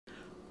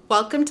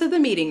Welcome to the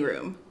meeting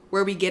room,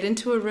 where we get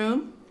into a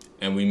room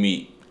and we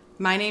meet.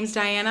 My name's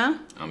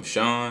Diana. I'm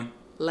Sean.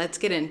 Let's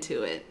get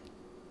into it.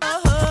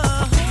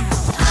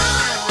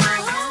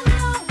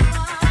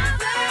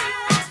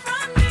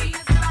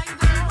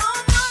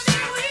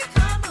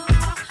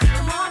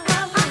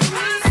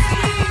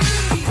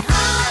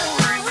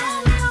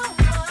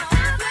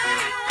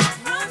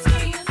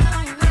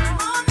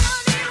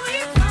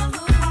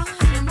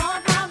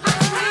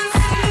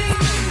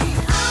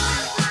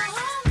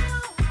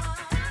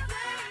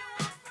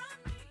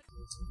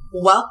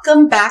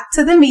 Welcome back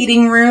to the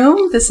meeting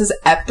room. This is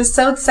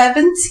episode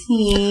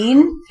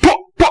 17.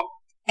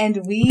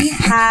 And we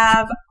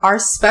have our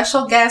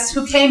special guest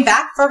who came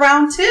back for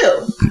round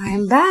 2.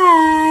 I'm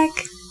back.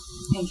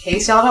 In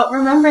case y'all don't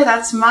remember,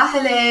 that's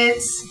Mahalet.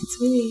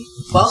 It's me.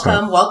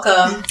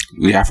 Welcome.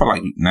 Yeah, I feel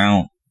like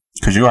now,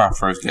 because you're our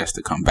first guest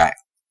to come back.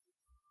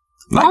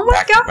 Like, oh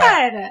my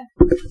God.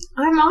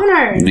 I'm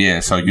honored. Yeah,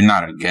 so you're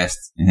not a guest.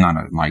 You're not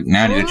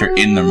now that you're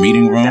in the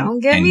meeting room. Don't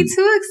get me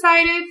too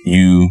excited.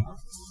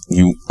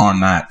 You are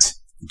not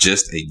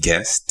just a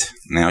guest.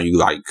 Now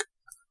you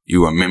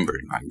a member.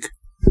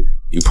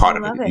 You part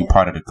of it. You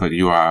part of the clique.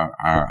 You are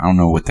I don't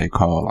know what they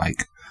call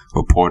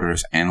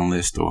reporters,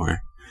 analysts, or.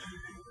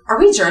 Are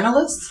we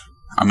journalists?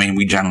 I mean,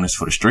 we journalists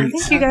for the streets.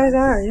 I think you guys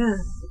are, yeah.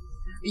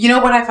 You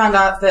know what I found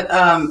out that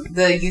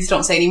the youth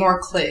don't say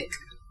anymore? Clique.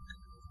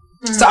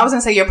 Mm-hmm. So I was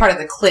gonna say you're part of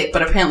the clique,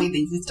 but apparently the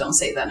youth don't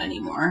say that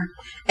anymore.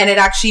 And it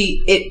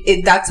actually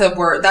that's a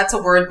word. That's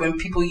a word when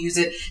people use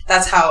it.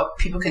 That's how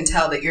people can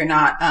tell that you're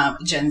not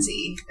Gen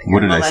Z. What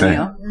did I say?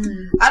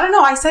 I don't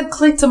know. I said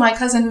clique to my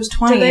cousin who's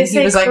 20. Did they say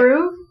he was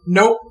crew? Like,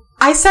 nope.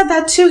 I said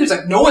that too. He was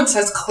like, no one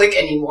says clique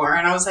anymore,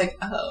 and I was like,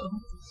 oh.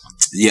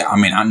 Yeah, I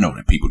mean, I know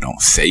that people don't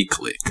say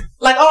clique.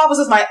 I was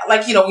with my,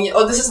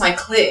 this is my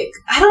clique.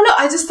 I don't know.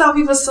 I just thought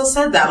people still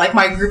said that. Like,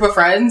 my group of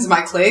friends,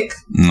 my clique.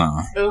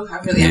 No. Oh, I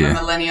really am a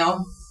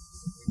millennial.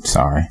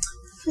 Sorry.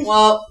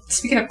 Well,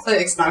 speaking of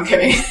cliques, no, I'm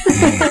kidding.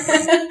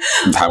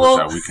 How was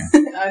our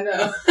weekend? I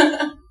know.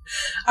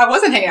 I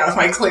wasn't hanging out with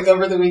my clique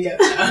over the weekend.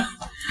 No.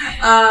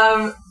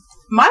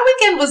 My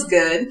weekend was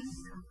good.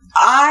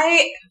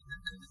 I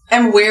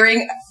am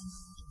wearing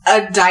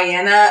a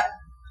Diana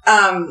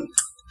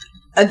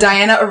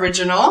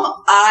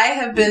original. I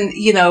have been,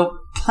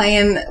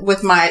 playing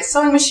with my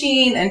sewing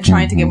machine and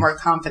trying to get more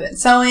confident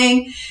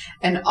sewing.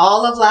 And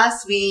all of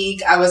last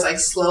week, I was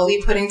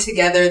slowly putting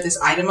together this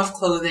item of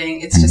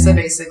clothing. It's just a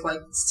basic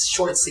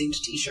short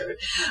sleeved t-shirt,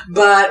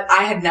 but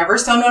I had never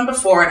sewn one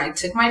before, and I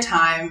took my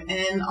time.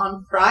 And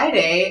on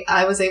Friday,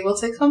 I was able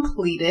to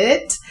complete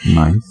it.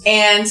 Nice.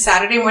 And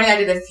Saturday morning, I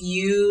did a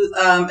few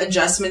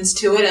adjustments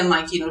to it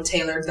and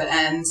tailored the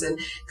ends and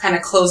kind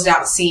of closed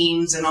out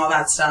seams and all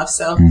that stuff.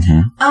 So,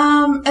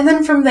 and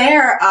then from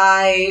there,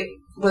 I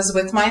was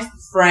with my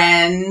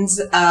friends.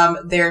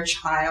 Their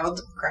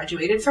child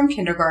graduated from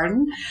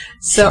kindergarten.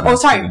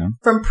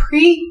 From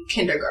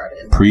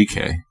pre-kindergarten.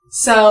 Pre-K.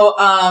 So,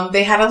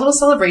 they had a little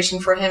celebration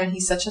for him, and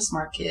he's such a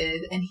smart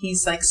kid, and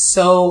he's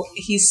so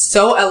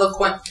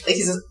eloquent.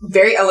 He's a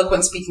very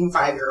eloquent speaking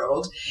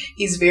 5-year-old.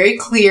 He's very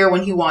clear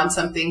when he wants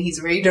something. He's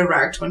very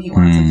direct when he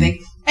wants something.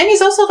 And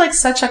he's also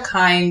such a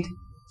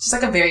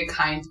a very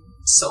kind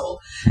soul.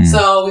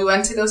 So we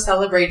went to go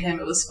celebrate him.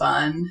 It was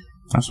fun.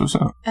 That's what's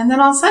up. And then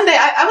on Sunday,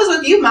 I was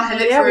with you,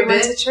 Mahalet, for a bit. We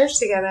went to church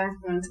together.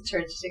 How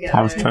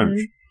was church?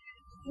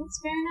 It was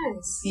very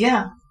nice.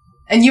 Yeah.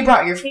 And you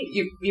brought your...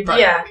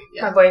 Yeah.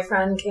 My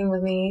boyfriend came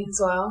with me as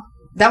well.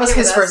 That was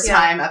his first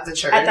time at the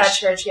church. At that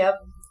church, yep.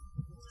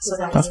 So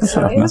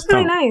it was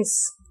pretty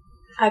nice.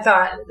 I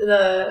thought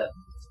the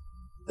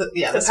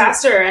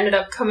pastor ended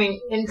up coming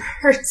in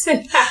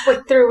person halfway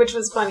through, which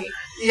was funny.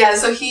 Yeah,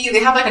 so they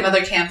have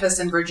another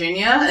campus in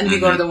Virginia, and we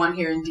go to the one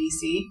here in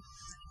DC.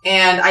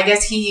 And I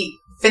guess he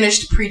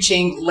finished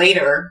preaching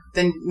later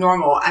than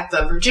normal at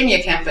the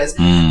Virginia campus.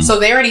 So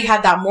they already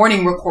had that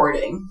morning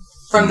recording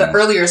from the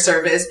earlier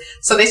service.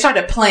 So they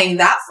started playing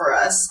that for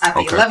us at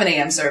the 11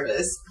 a.m.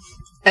 service.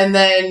 And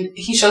then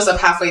he shows up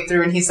halfway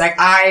through and he's like,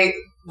 I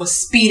was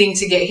speeding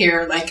to get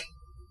here,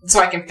 so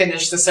I can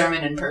finish the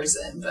sermon in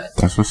person. But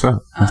that's what's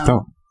up. That's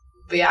dope.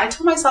 But yeah, I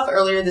told myself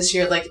earlier this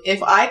year,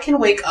 if I can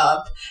wake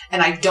up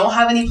and I don't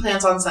have any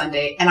plans on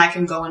Sunday and I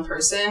can go in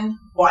person,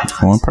 why not?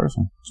 Go in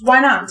person.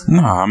 Why not?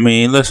 No, I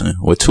mean, listen,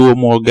 with 2 or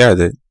more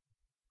gathered,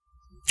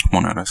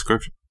 come on out of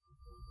scripture.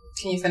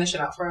 Can you finish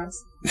it out for us?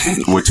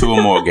 With 2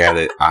 or more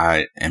gathered,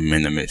 I am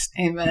in the midst.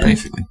 Amen.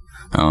 Basically.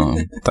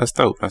 That's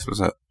dope. That's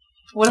what's up.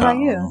 What about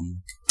you?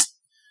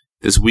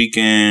 This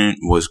weekend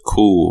was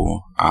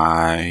cool.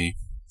 I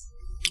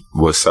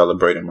was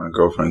celebrating my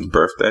girlfriend's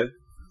birthday.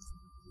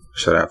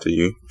 Shout out to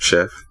you,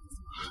 Chef.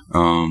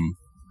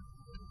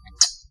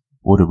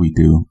 What did we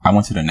do? I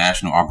went to the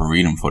National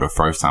Arboretum for the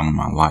first time in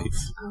my life.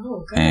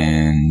 Oh, good.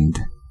 And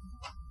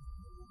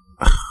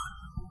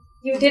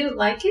you didn't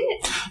like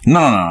it? No.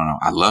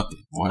 I loved it.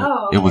 What?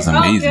 Oh, okay. It was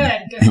amazing. Oh,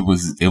 good.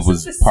 It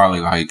was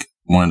probably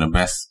one of the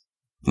best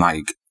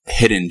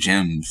hidden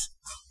gems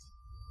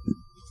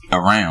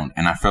around.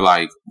 And I feel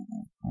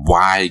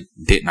why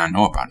didn't I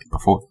know about it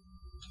before?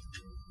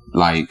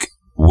 like,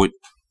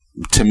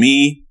 to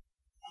me,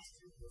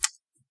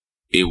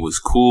 it was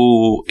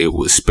cool. It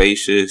was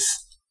spacious.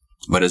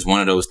 But it's one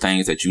of those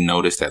things that you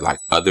notice that, like,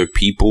 other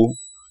people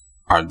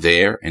are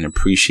there and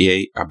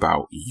appreciate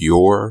about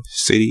your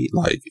city,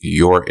 like,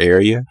 your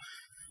area.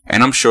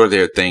 And I'm sure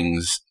there are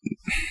things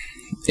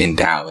in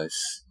Dallas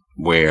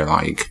where,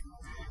 like,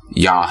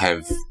 y'all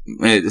have,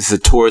 it's a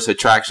tourist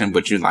attraction,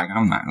 but you're like,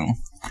 I'm not.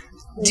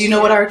 Do you know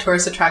what our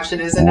tourist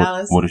attraction is in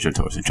Dallas? What is your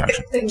tourist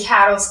attraction? The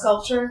cattle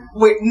sculpture.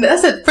 Wait,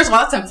 first of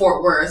all, that's in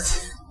Fort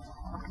Worth.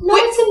 No,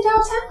 it's in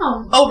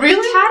downtown. Oh,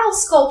 really? Cattle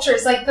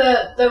sculptures, like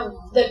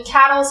the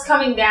cattle's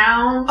coming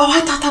down. Oh, I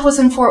thought that was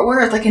in Fort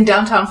Worth, like in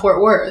downtown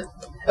Fort Worth.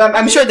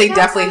 I'm sure they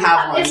definitely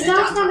have one. It's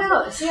downtown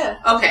Dallas, yeah.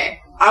 Okay,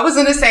 I was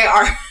going to say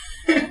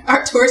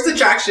our tourist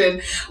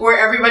attraction where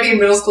everybody in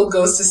middle school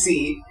goes to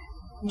see.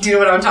 Do you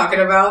know what I'm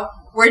talking about?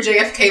 Where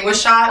JFK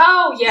was shot.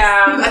 Oh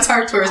yeah, that's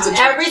our tourist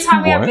attraction. Every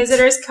time we have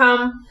visitors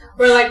come,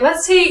 we're like,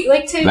 let's take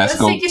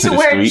you to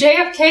where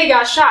JFK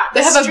got shot.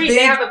 They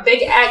have a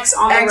big X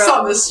on the road. X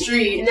on the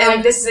street, and they're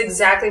like, this is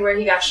exactly where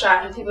he got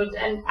shot.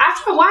 And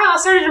after a while, I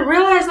started to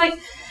realize, like,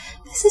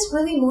 this is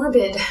really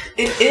morbid.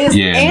 It is.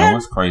 Yeah, and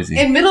it's crazy.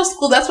 In middle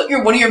school, that's what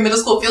one of your middle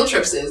school field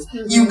trips is.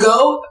 Mm-hmm. You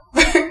go.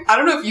 I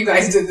don't know if you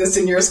guys did this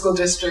in your school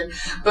district,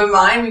 but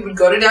mine, we would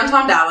go to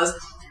downtown Dallas.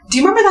 Do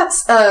you remember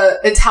that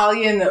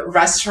Italian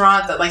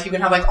restaurant that, like, you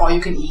can have, like, all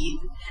you can eat?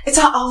 It's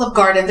at Olive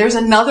Garden. There's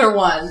another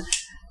one.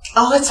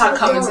 Oh, it's not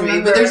coming to me.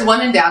 But there's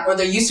one in downtown, or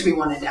there used to be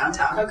one in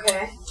downtown.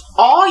 Okay.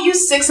 All you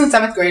 6th and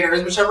 7th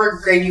graders,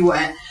 whichever grade you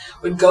went,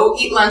 would go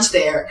eat lunch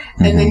there.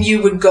 Mm-hmm. And then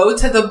you would go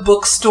to the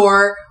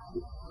bookstore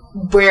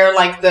where,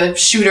 like, the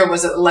shooter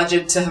was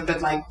alleged to have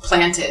been, like,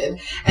 planted.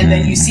 And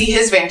then you see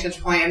his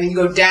vantage point, and then you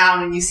go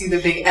down and you see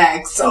the big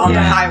X on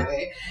the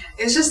highway.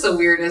 It's just the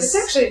weirdest.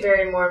 It's actually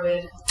very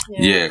morbid.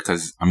 Yeah,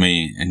 because, I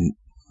mean, and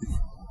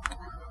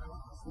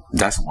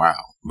that's wild,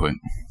 but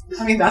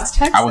I mean, that's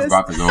Texas. I was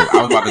about to go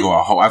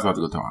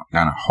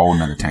down a whole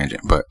nother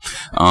tangent, but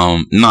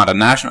no, the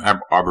National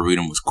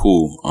Arboretum was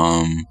cool.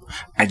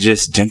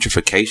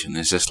 Gentrification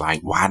is just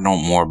like, why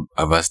don't more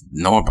of us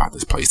know about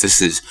this place?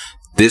 This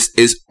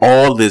is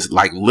all this,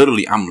 like,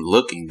 literally, I'm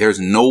looking. There's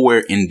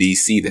nowhere in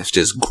DC that's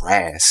just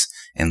grass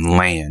and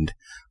land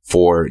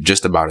for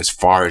just about as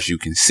far as you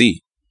can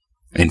see,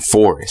 and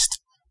forest.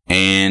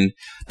 And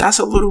that's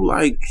a little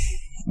like,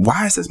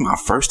 why is this my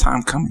first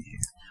time coming here?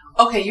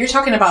 Okay, you're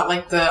talking about,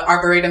 like, the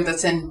arboretum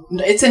it's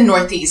in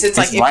Northeast. It's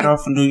like right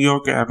off of New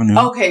York Avenue.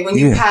 Okay, when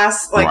you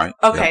pass, like, right.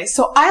 Okay,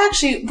 so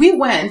we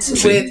went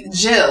with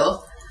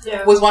Jill,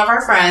 was one of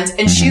our friends,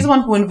 and she's the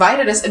one who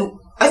invited us, and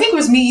I think it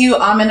was me, you,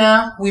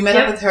 Amina, we met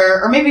up with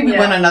her, or maybe we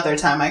went another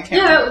time, I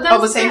can't remember. That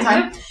was the same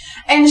time.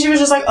 And she was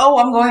just like, oh,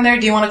 I'm going there,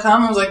 do you want to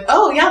come? I was like,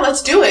 oh, yeah,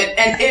 let's do it.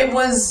 And it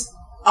was...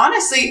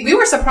 Honestly, we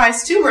were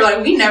surprised too. We're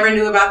like, we never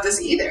knew about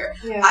this either.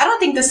 Yeah. I don't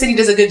think the city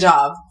does a good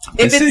job.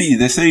 The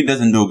city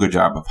doesn't do a good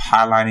job of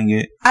highlighting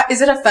it.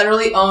 Is it a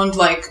federally owned,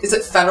 like, is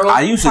it federal?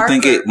 I used to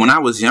think when I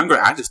was younger,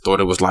 I just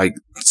thought it was like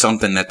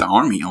something that the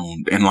Army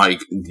owned. And,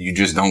 like, you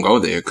just don't go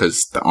there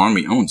because the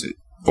Army owns it.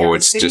 Or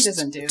it's just it's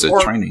a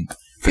training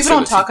facility. People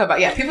don't talk about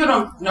people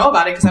don't know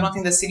about it because I don't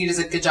think the city does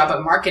a good job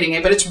of marketing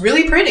it. But it's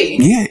really pretty.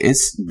 Yeah,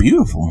 it's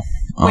beautiful.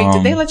 Wait,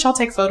 did they let y'all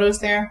take photos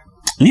there?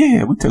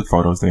 Yeah, we took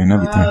photos there and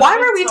everything. Why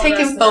were we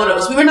taking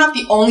photos? We were not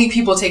the only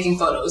people taking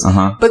photos.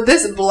 But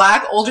this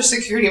black older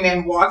security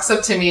man walks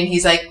up to me and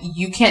he's like,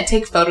 you can't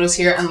take photos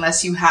here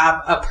unless you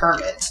have a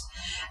permit.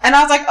 And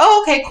I was like,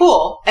 oh, okay,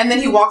 cool. And then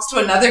he walks to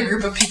another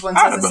group of people and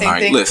says the same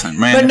thing. Listen,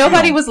 man, but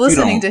nobody was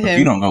listening to him.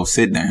 You don't go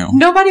sit down.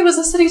 Nobody was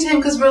listening to him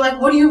because we're like,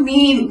 what do you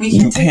mean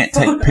you can't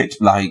take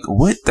pictures? Like,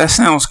 what? That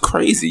sounds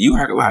crazy. You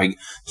act like...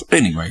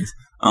 Anyways.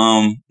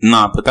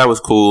 Nah, but that was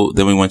cool.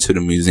 Then we went to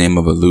the Museum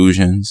of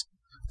Illusions.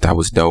 That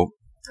was dope.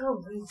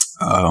 Oh, nice.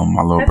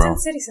 My little bro.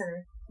 That's in City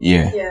Center.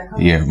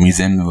 Yeah.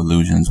 Museum of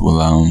Illusions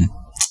will,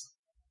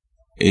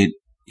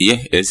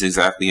 it's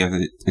exactly as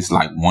it's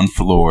like one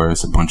floor.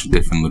 It's a bunch of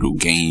different little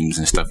games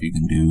and stuff you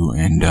can do.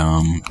 And,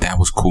 that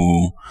was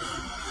cool.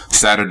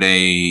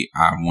 Saturday,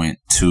 I went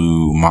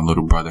to, my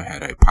little brother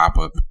had a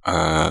pop-up,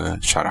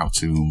 shout out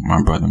to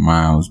my brother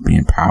Miles,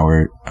 being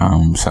powered,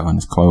 selling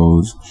his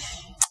clothes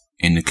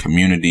in the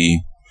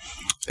community.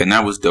 And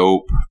that was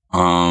dope.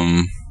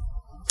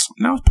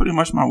 That was pretty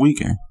much my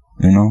weekend.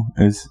 You know,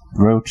 it's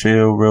real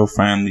chill, real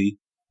family,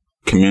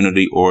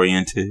 community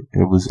oriented.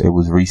 It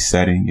was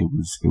resetting. It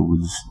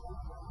was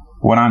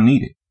what I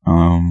needed.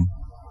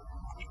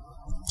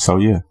 So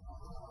yeah.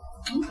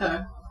 Okay.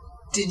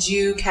 Did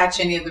you catch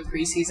any of the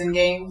preseason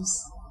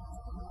games?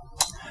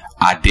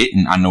 I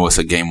didn't. I know it's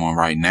a game on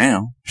right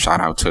now. Shout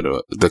out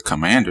to the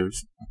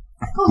Commanders.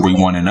 We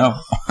 1-0.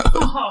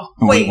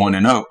 Wait, we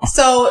 1-0.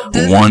 So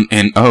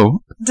 1-0.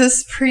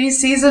 Does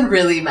preseason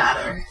really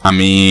matter? I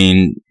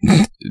mean,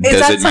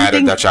 does it matter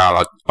that y'all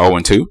are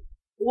 0-2?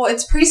 Well,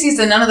 it's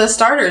preseason. None of the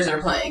starters are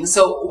playing.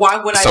 So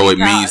why would I? So it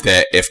means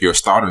that if your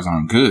starters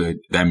aren't good,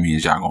 that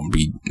means y'all gonna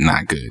be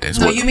not good as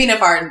well. No, you mean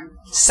if our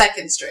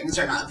second strings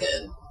are not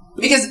good?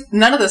 Because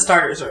none of the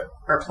starters are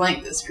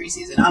playing this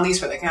preseason, at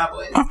least for the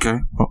Cowboys. Okay,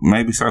 well,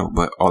 maybe so.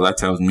 But all that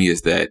tells me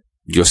is that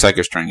your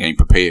second string ain't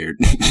prepared.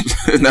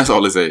 That's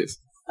all it says.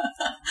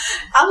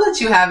 I'll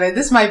let you have it.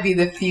 This might be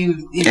the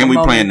feud. And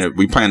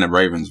we playing the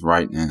Ravens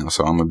right now,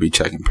 so I'm gonna be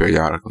checking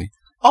periodically.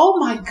 Oh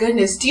my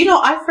goodness! Do you know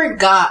I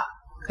forgot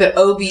that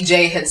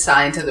OBJ had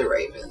signed to the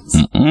Ravens?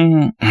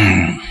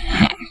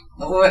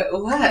 What?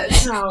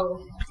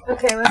 Oh,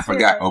 okay. I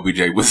forgot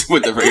OBJ was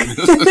with the Ravens.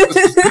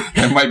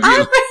 That might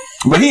be,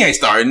 but he ain't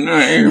starting. No.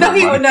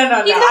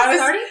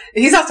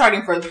 He's not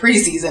starting for the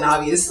preseason,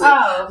 obviously.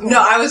 Oh, okay.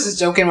 No, I was just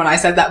joking when I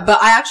said that, but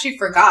I actually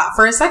forgot.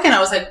 For a second, I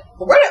was like,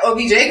 where did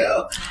OBJ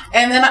go?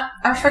 And then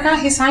I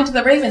forgot he signed to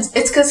the Ravens.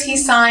 It's because he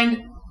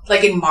signed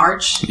like in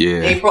March,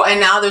 April, and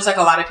now there's like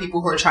a lot of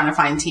people who are trying to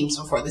find teams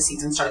before the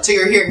season starts. So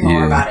you're hearing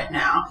more about it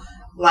now.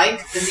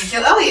 Like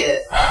Ezekiel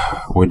Elliott.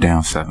 We're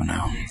down 7-0.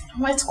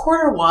 Oh, it's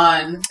quarter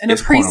one in a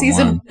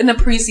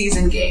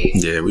preseason game.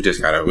 Yeah,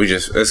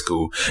 it's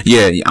cool.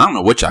 Yeah, I don't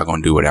know what y'all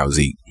gonna do without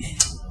Zeke.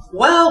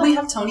 Well, we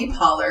have Tony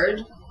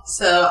Pollard,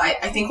 so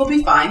I think we'll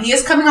be fine. He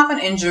is coming off an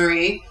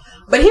injury,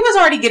 but he was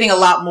already getting a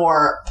lot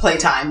more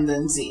playtime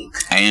than Zeke.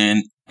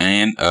 And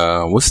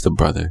what's the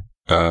brother?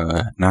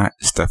 Not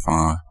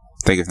Stephon.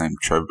 I think his name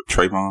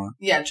Trayvon.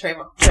 Yeah,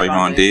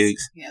 Trayvon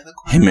Diggs. Yeah,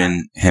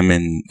 him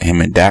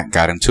and Dak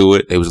got into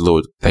it. They was a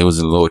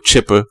little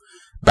chipper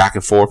back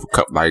and forth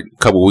a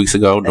couple weeks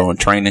ago during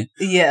training.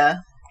 Yeah.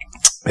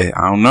 I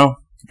don't know.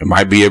 It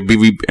might be a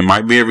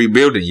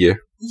rebuilding year.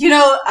 You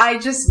know, I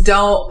just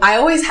don't.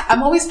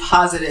 I'm always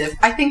positive.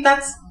 I think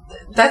that's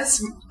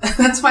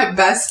my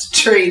best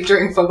trait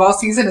during football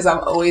season. Is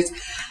I'm always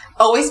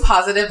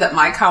positive that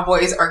my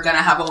Cowboys are going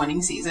to have a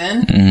winning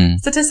season. Mm-hmm.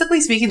 Statistically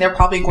speaking, they're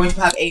probably going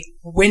to have a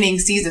winning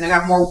season. They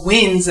have more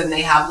wins than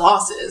they have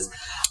losses.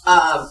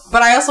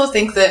 But I also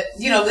think that,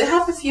 they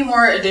have a few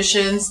more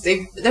additions.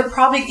 They're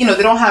probably,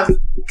 they don't have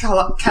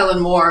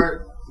Kellen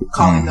Moore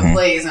calling the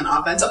plays and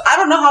offense. So I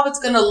don't know how it's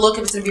going to look,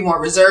 if it's going to be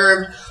more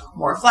reserved,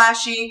 more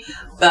flashy,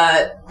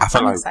 but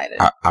I'm excited.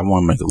 I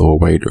want to make a little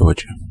wager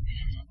with you.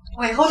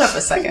 Wait, hold up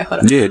a second.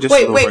 Hold up. Yeah, just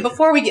wait.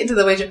 Before we get into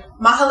the wager,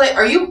 Mahale,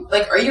 are you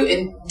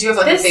in? Do you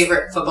have a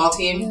favorite football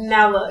team?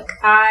 Now, look,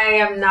 I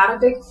am not a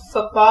big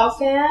football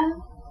fan.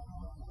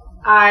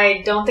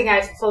 I don't think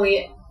I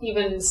fully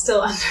even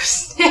still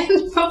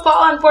understand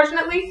football,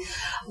 unfortunately.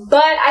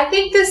 But I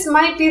think this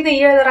might be the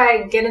year that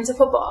I get into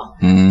football,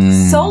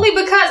 solely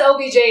because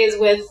OBJ is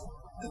with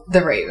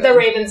the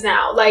Ravens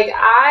now. Like,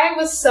 I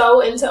was so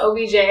into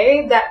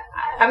OBJ that,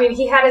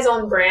 he had his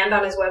own brand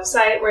on his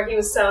website where he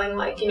was selling,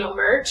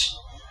 merch.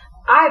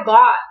 I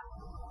bought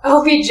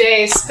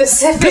OBJ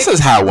specific. This is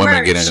how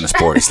women get into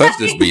sports. Let's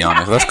just be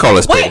honest. Let's call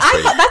it spade. That's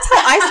how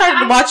I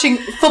started watching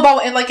football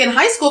in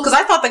high school, because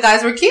I thought the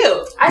guys were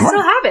cute. I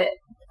still have it.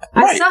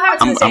 Right. I still have it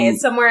to this day.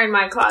 It's somewhere in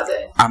my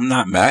closet. I'm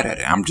not mad at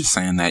it. I'm just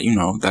saying that,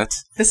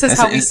 this is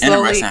how we slowly...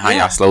 interesting how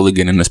y'all slowly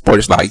get into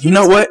sports. Like, you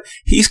know what?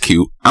 He's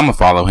cute. I'm going to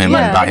follow him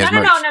and buy his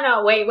merch.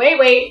 No. Wait.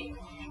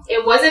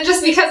 It wasn't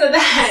just because of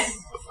that.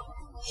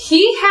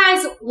 He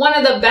has one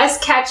of the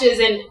best catches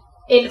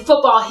in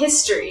football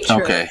history.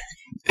 Okay.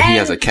 He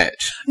has a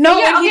catch. No,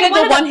 when he did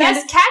the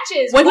one-handed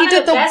catches. One of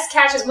the best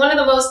catches. One of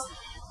the most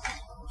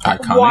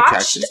iconic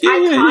catches.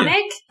 Iconic.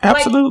 Yeah.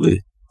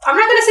 Absolutely. I'm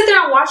not going to sit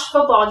there and watch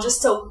football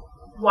just to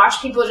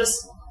watch people just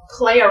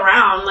play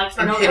around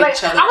for no reason.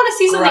 I want to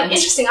see something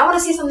interesting. I want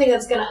to see something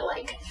that's going to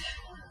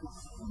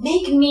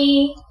make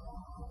me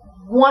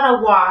want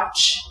to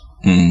watch.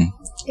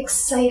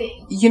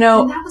 Exciting.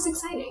 And that was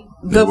exciting.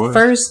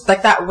 First,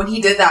 that when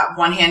he did that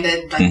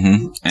one-handed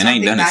and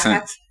ain't done it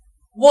since.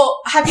 Well,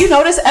 have you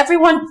noticed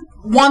everyone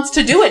wants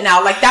to do it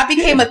now? That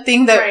became a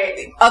thing that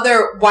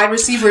other wide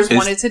receivers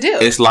wanted to do.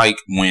 It's like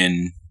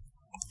when...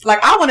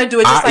 I want to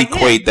do it just I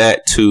equate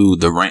that to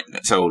the rent.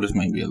 So this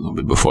may be a little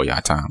bit before y'all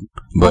time.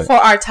 But before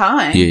our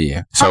time?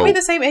 Yeah. So are we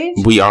the same age?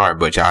 We are,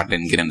 but y'all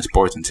didn't get into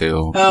sports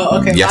until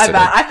okay. yesterday.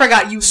 My bad. I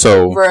forgot you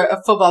were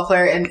a football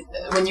player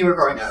when you were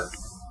growing up.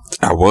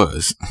 I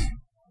was.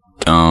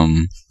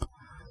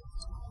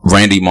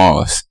 Randy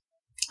Moss.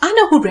 I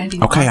know who Randy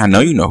Moss is. Okay, I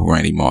know you know who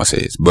Randy Moss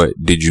is, but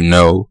did you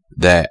know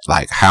that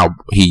how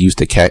he used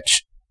to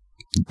catch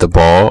the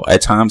ball?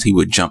 At times he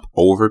would jump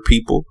over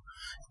people.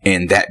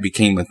 And that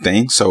became a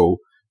thing. So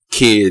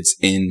kids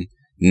in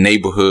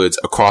neighborhoods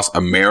across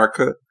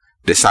America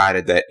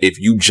decided that if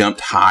you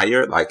jumped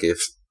higher, if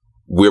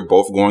we're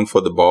both going for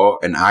the ball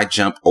and I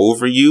jump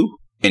over you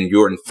and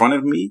you're in front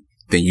of me,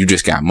 then you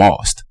just got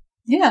mossed.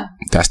 Yeah.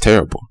 That's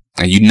terrible.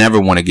 And you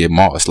never want to get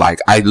mossed.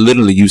 I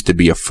literally used to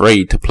be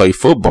afraid to play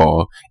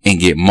football and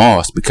get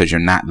mossed because you're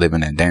not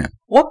living that down.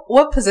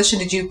 What position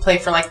did you play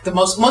for the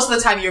most of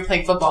the time you were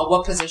playing football?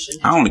 What position?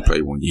 I only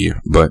played 1 year,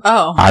 but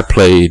I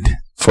played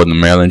for the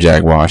Maryland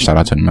Jaguars. Shout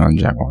out to the Maryland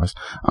Jaguars.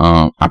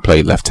 I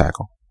played left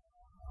tackle.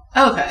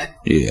 Okay.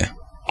 Yeah.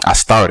 I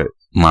started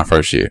my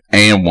first year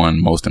and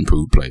won most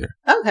improved player.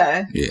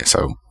 Okay. Yeah,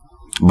 so.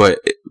 But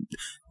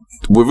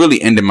what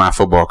really ended my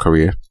football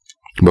career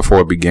before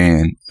it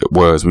began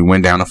was we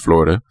went down to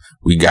Florida.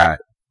 We had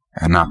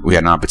an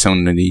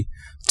opportunity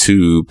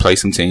to play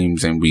some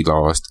teams, and we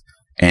lost.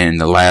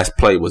 And the last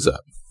play was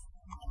up.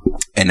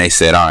 And they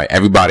said, all right,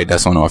 everybody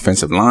that's on the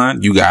offensive line,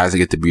 you guys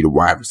get to be the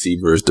wide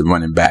receivers, the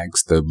running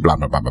backs, the blah,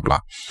 blah, blah, blah, blah.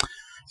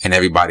 And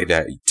everybody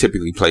that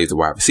typically plays the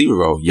wide receiver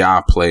role,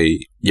 y'all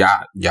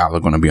are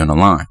going to be on the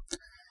line.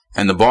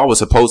 And the ball was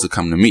supposed to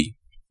come to me.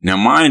 Now,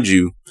 mind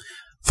you,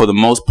 for the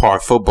most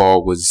part,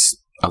 football was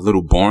a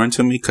little boring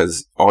to me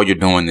because all you're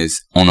doing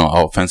is on the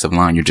offensive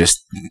line.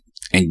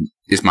 And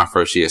it's my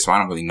first year, so I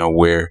don't really know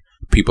where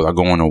people are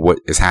going or what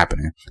is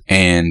happening.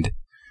 And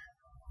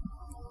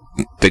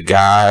the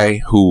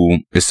guy who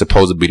is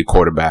supposed to be the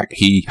quarterback,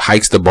 he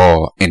hikes the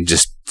ball and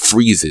just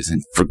freezes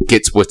and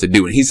forgets what to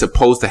do. And he's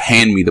supposed to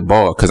hand me the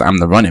ball because I'm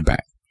the running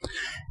back.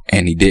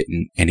 And he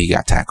didn't, and he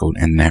got tackled,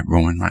 and that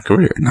ruined my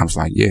career. And I was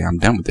like, yeah, I'm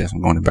done with this.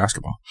 I'm going to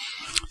basketball.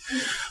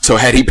 So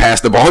had he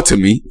passed the ball to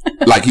me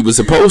like he was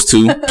supposed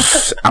to,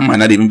 I might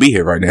not even be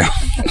here right now.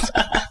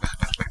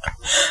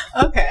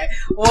 Okay.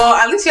 Well,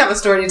 at least you have a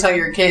story to tell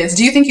your kids.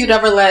 Do you think you'd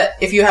ever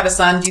if you had a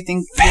son, do you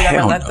think you'd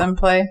ever let them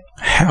play?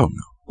 Hell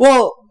no.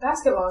 Well,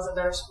 basketball is a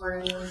better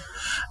sport.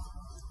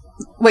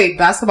 Wait,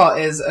 basketball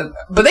is,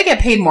 but they get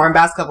paid more in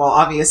basketball,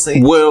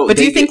 obviously. Well, but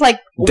do you think the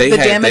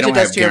damage it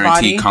does to your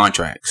body? They don't have guaranteed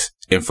contracts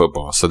in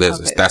football, so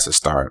that's a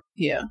start.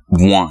 Yeah.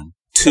 1,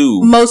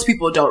 2. Most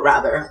people don't.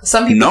 Rather,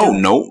 some people.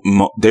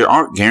 No, there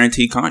aren't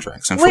guaranteed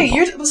contracts in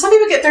football. Some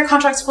people get their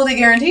contracts fully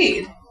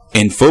guaranteed.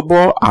 In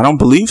football, I don't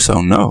believe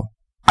so. No,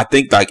 I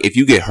think like if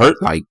you get hurt,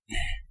 like.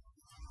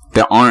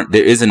 There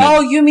isn't.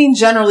 Oh, you mean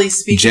generally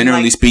speaking?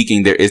 Generally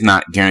speaking, there is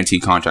not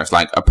guaranteed contracts.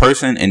 Like a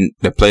person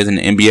that plays in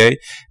the NBA,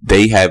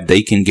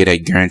 they can get a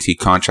guaranteed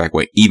contract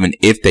where even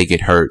if they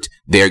get hurt,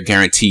 they're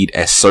guaranteed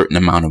a certain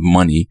amount of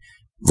money,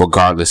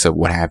 regardless of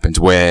what happens.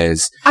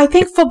 Whereas I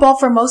think football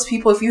for most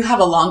people, if you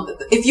have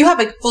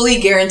a fully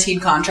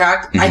guaranteed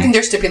contract, I think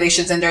there's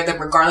stipulations in there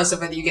that regardless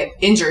of whether you get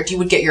injured, you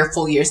would get your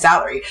full year's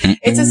salary.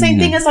 It's the same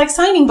thing as like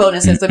signing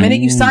bonuses. The minute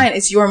you sign,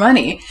 it's your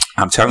money.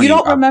 I'm telling you. You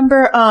don't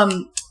remember?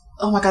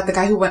 Oh my God, the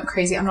guy who went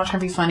crazy. I'm not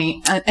trying to be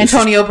funny.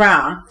 Antonio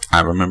Brown.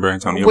 I remember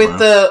Antonio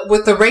Brown.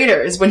 With the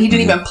Raiders, when he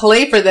didn't even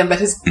play for them, but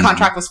his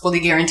contract was fully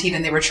guaranteed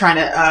and they were trying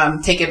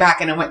to take it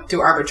back, and it went through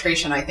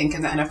arbitration, I think,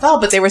 in the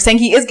NFL. But they were saying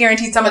he is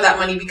guaranteed some of that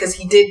money because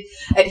he did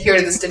adhere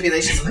to the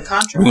stipulations of the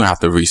contract. We're going to have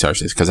to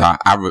research this because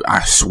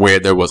I swear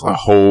there was a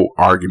whole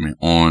argument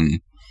on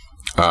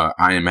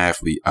I Am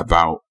Athlete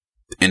about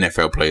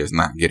NFL players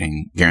not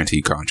getting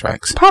guaranteed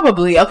contracts.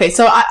 Probably. Okay,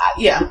 so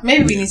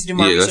maybe we need to do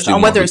more research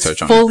on whether it's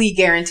fully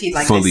guaranteed,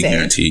 like fully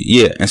guaranteed.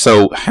 Yeah, and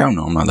so hell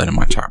no, I'm not letting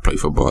my child play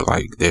football.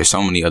 Like, there's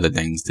so many other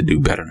things to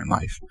do better in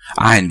life.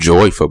 I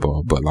enjoy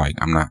football, but like,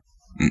 I'm not.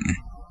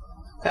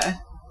 Okay.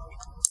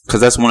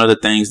 Because that's one of the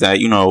things that,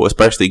 you know,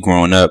 especially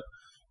growing up,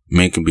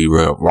 men can be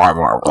real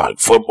like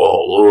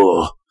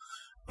football.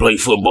 Play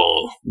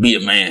football, be a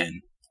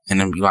man,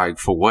 and then be like,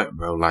 for what,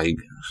 bro? Like.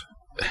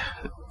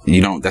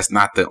 That's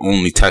not the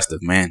only test of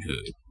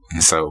manhood.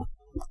 And so,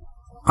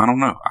 I don't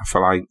know. I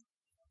feel like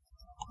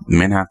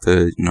men have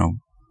to,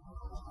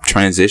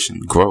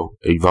 transition, grow,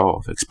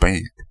 evolve,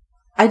 expand.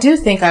 I do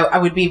think I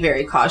would be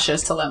very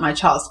cautious to let my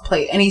child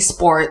play any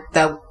sport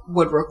that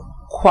would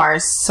require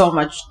so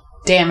much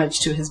damage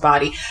to his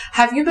body.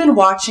 Have you been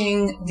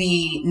watching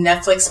the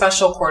Netflix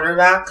special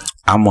Quarterback?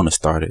 I'm going to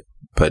start it.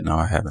 But no,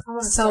 I haven't.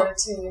 So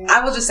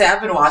I will just say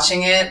I've been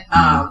watching it,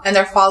 and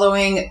they're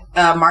following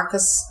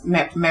Marcus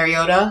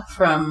Mariota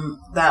from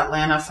the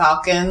Atlanta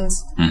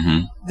Falcons.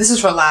 Mm-hmm. This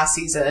is for last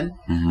season.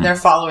 Mm-hmm. They're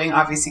following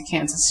obviously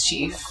Kansas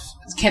Chiefs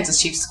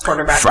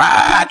quarterback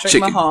Patrick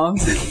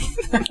Mahomes,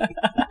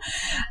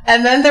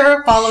 and then they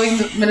were following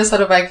the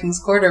Minnesota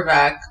Vikings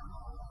quarterback.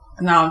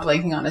 Now I'm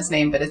blanking on his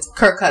name, but it's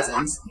Kirk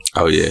Cousins.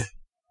 Oh yeah,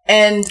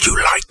 and you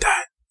like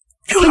that.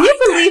 Can you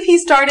believe he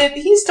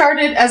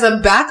started as a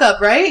backup,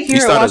 right? He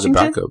started as a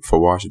backup for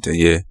Washington,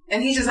 yeah.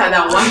 And he just had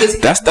that one.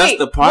 That's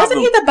the problem. Wasn't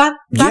he the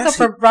backup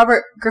for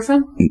Robert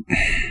Griffin?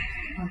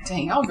 Oh,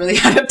 dang, y'all really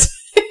had it.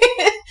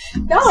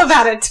 Y'all have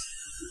had it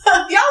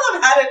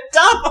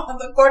tough on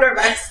the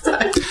quarterback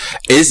side.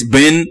 It's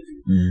been,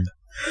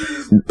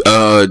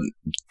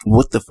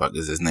 what the fuck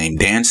is his name?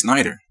 Dan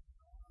Snyder.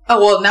 Oh,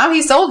 well, now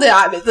he sold it.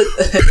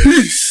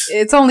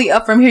 It's only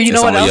up from here. You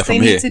know what else they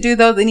need to do,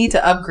 though? They need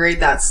to upgrade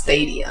that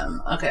stadium.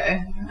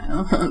 Okay.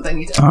 They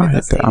need to upgrade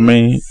that stadium. I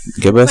mean,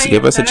 give us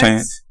a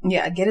chance.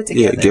 Yeah, get it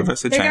together. Yeah, give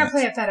us a chance. They're going to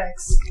play at FedEx.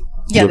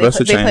 Yeah, they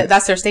play.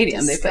 That's their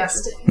stadium. They play.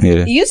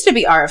 Yeah. It used to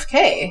be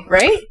RFK,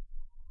 right?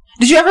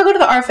 Did you ever go to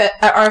the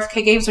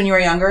RFK games when you were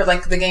younger?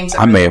 Like the games?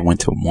 I may have went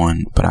to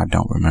one, but I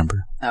don't remember.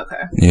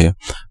 Okay. Yeah.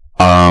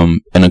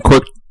 And a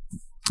quick,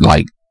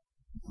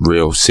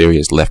 real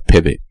serious left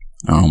pivot.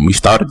 We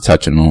started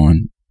touching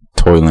on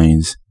Tory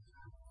Lanez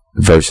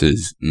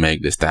versus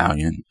Meg Thee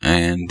Stallion,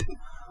 and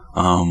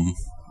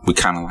we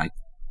kind of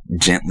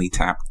gently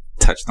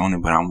touched on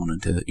it, but I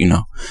wanted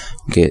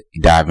to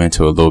dive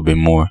into it a little bit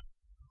more,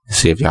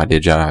 see if y'all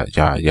did y'all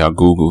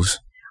Googles.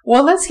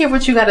 Well, let's hear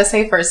what you got to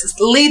say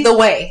first. Lead the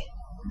way.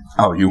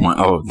 Oh,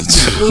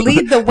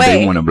 lead the way.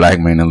 They want a black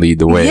man to lead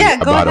the way. Yeah,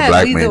 go about ahead, a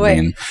black lead man the way.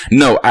 being,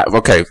 no.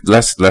 Okay,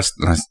 let's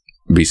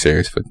be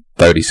serious for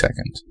 30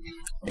 seconds.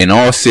 In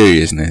all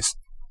seriousness,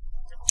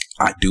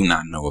 I do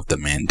not know if the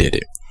man did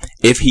it.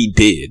 If he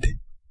did,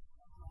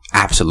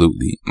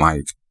 absolutely,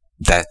 like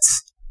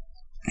that's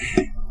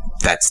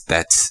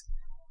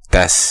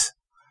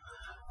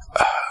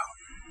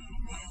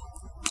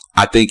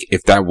I think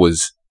if that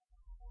was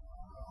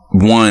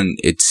one,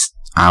 it's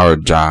our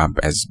job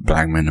as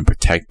black men to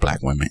protect black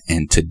women,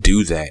 and to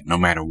do that no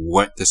matter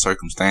what the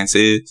circumstance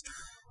is,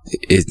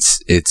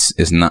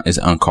 it's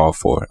uncalled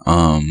for.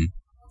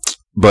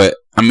 But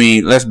I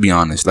mean, let's be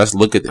honest. Let's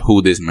look at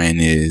who this man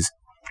is,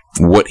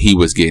 what he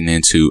was getting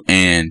into,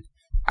 and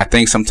I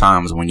think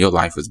sometimes when your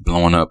life is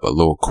blowing up a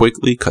little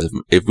quickly, because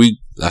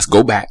let's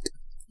go back.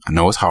 I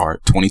know it's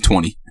hard.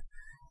 2020.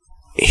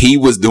 He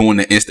was doing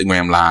the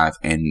Instagram live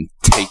and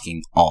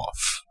taking off.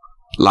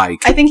 Like,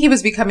 I think he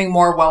was becoming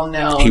more well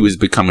known. He was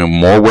becoming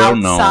more well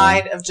known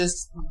outside of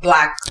just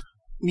black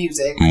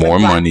music, more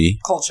black money,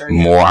 culture,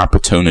 more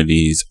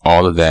opportunities,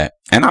 all of that.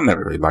 And I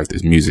never really liked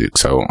his music,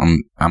 so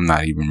I'm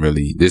not even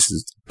really. This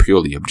is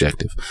purely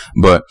objective.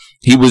 But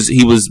he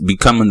was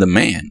becoming the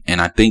man, and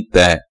I think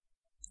that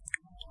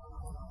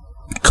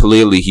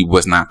clearly he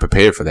was not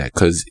prepared for that,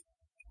 because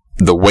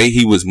the way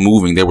he was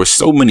moving, there were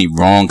so many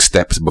wrong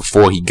steps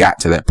before he got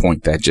to that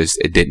point that just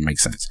it didn't make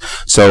sense.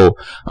 So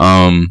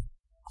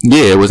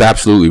yeah, it was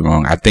absolutely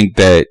wrong. I think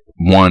that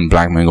one,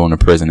 black men going to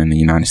prison in the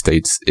United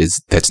States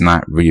that's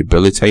not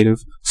rehabilitative.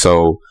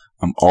 So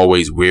I'm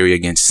always wary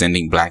against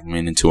sending black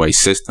men into a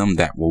system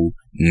that will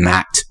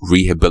not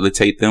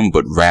rehabilitate them,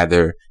 but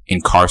rather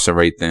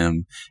incarcerate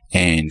them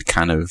and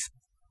kind of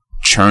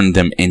churn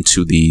them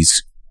into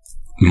these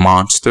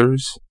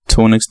monsters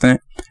to an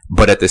extent.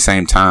 But at the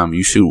same time,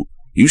 you shoot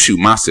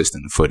my sister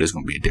in the foot, it's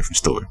gonna be a different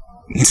story.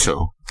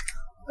 So,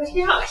 but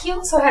yeah, he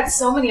also had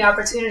so many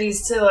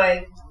opportunities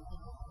to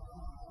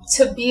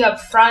be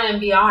upfront and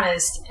be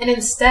honest, and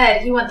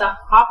instead he went the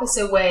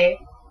opposite way,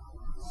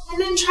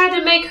 and then tried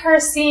to make her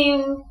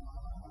seem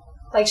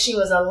like she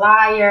was a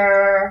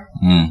liar.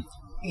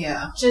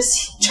 Yeah,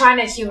 just trying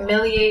to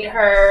humiliate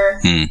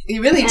her. He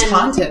really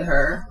taunted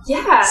her.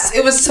 Yeah,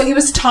 it was so he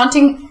was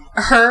taunting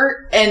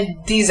her and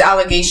these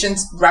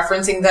allegations,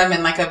 referencing them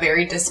in like a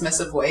very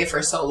dismissive way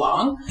for so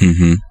long.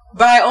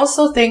 But I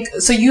also think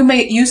so.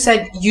 You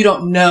said you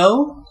don't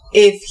know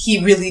if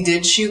he really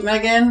did shoot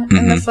Megan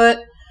in the foot.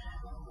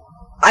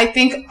 I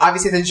think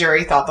obviously the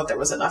jury thought that there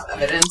was enough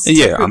evidence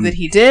to prove that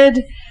he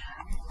did.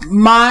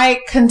 My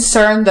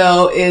concern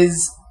though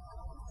is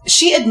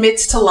she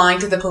admits to lying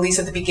to the police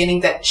at the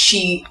beginning that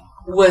she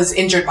was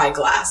injured by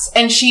glass,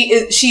 and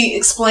she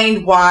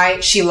explained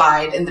why she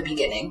lied in the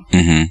beginning.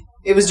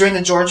 It was during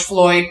the George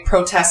Floyd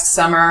protest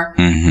summer.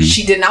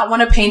 She did not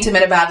want to paint him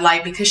in a bad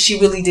light because she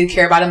really did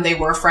care about him. They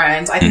were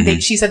friends. I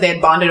think she said they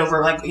had bonded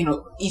over, like,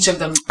 each of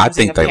them. I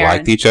think they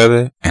liked each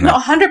other. And no,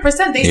 100%.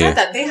 They said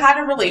that. They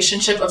had a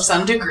relationship of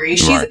some degree.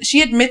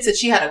 She admits that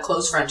she had a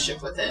close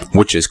friendship with him.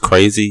 Which is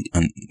crazy.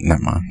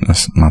 Never mind.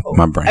 That's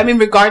my brain. I mean,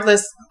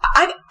 regardless,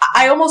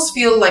 I almost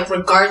feel like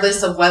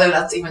regardless of whether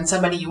that's even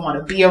somebody you want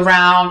to be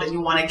around and you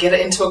want to get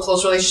into a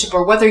close relationship,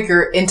 or whether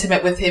you're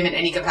intimate with him in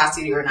any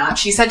capacity or not,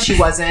 she said she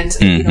wasn't.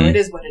 It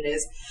is what it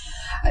is.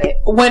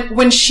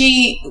 When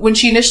she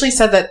initially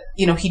said that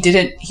he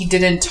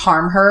didn't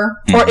harm her,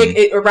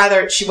 or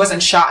rather she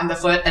wasn't shot in the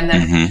foot, and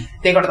then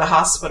they go to the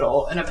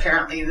hospital, and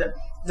apparently the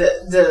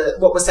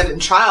what was said in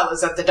trial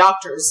is that the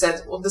doctors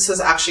said, well, this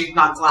is actually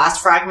not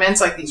glass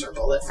fragments, like these are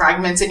bullet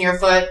fragments in your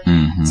foot.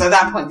 So at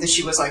that point,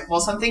 she was like, well,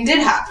 something did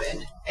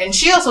happen. And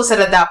she also said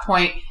at that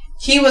point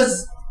he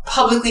was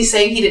publicly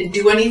saying he didn't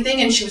do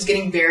anything, and she was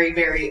getting very,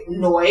 very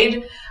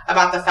annoyed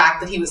about the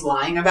fact that he was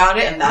lying about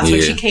it, and that's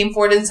when she came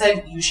forward and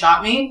said, you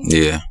shot me.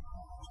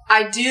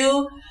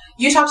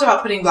 You talked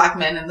about putting black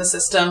men in the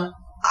system.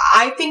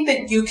 I think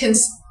that you can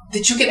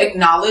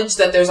acknowledge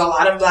that there's a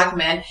lot of black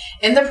men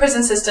in the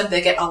prison system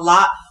that get a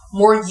lot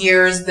more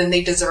years than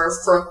they deserve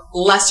for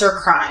lesser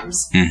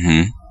crimes.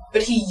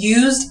 But he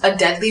used a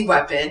deadly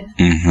weapon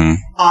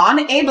on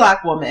a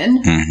black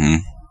woman,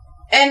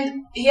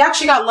 and he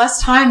actually got less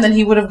time than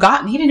he would have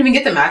gotten. He didn't even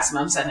get the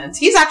maximum sentence.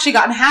 He's actually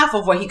gotten half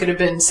of what he could have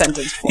been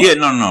sentenced for. Yeah,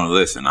 no.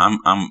 Listen,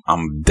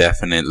 I'm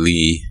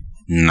definitely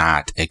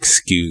not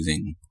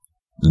excusing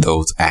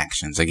those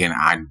actions. Again,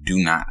 I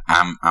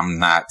am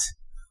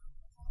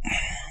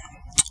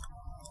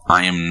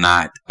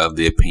not of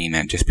the opinion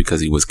that just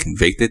because he was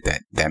convicted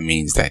that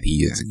means that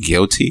he is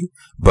guilty.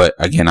 But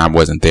again, I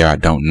wasn't there. I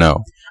don't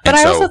know. But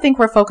I also think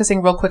we're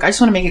focusing real quick. I just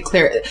want to make it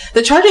clear.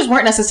 The charges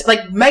weren't necessarily,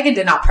 like, Megan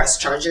did not press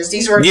charges.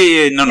 These were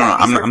no.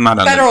 I'm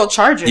not federal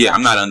charges. Yeah,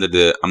 I'm not under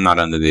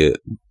the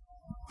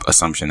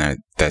assumption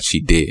that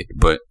she did.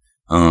 But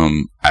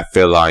I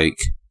feel like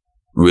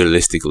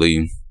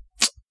realistically,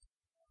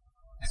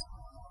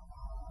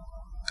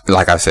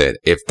 like I said,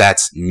 if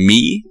that's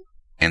me,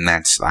 and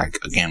that's, like,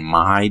 again,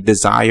 my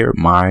desire,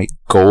 my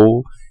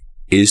goal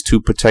is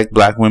to protect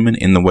black women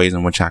in the ways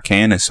in which I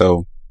can. And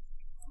so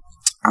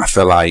I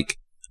feel like,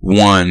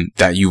 one,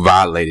 that you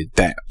violated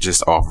that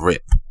just off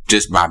rip,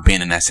 just by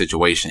being in that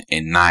situation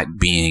and not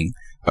being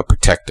a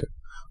protector.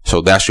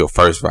 So that's your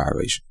first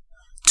violation.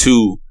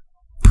 two,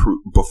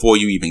 before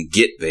you even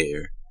get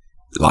there,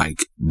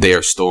 like, there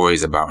are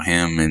stories about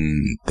him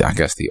and I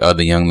guess the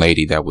other young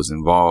lady that was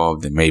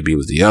involved, and maybe it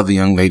was the other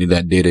young lady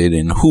that did it,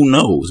 and who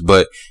knows.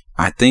 But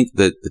I think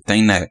that the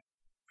thing that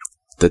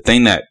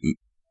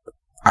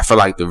I feel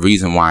like the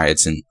reason why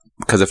it's in,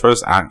 because at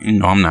first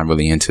I'm not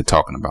really into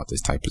talking about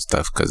this type of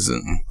stuff because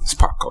it's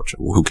pop culture.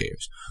 Well, who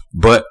cares?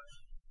 But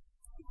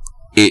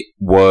it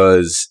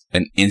was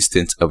an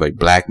instance of a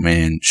black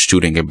man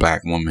shooting a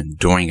black woman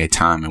during a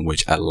time in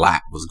which a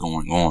lot was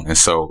going on. And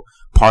so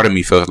part of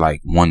me feels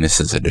like, one, this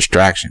is a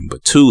distraction.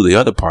 But two, the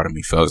other part of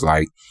me feels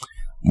like,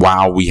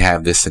 while we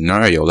have this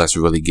scenario, let's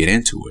really get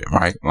into it,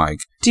 right? Like,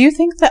 do you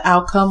think the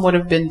outcome would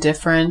have been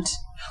different?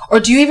 Or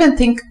do you even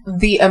think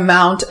the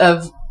amount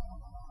of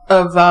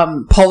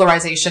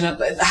polarization,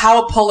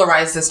 how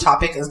polarized this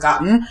topic has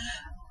gotten,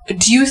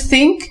 do you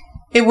think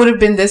it would have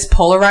been this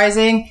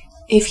polarizing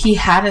if he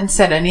hadn't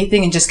said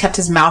anything and just kept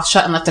his mouth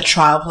shut and let the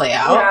trial play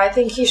out? Yeah, I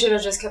think he should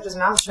have just kept his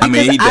mouth shut. I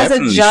mean, because as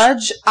a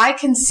judge, I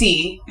can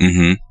see,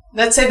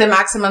 let's say the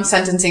maximum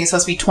sentencing is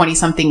supposed to be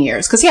 20-something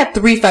years, because he had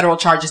 3 federal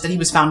charges that he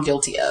was found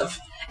guilty of.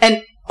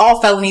 And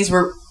all felonies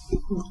were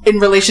in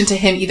relation to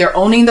him either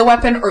owning the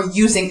weapon or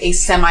using a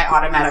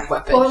semi-automatic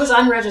weapon. Well, it was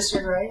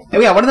unregistered, right?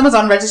 Yeah, one of them was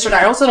unregistered.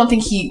 I also don't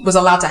think he was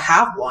allowed to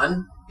have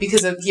one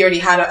because he already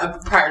had a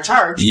prior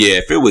charge. Yeah,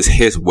 if it was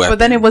his weapon. But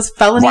then it was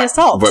felony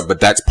assault. But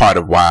that's part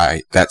of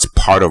why,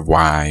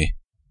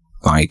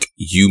 like,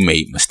 you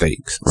made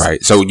mistakes,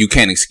 right? So you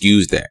can't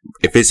excuse that.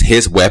 If it's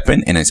his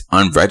weapon and it's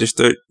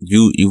unregistered,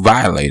 you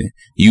violated.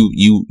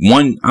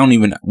 I don't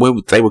even, where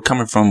they were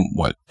coming from,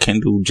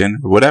 Kendall Jenner,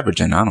 whatever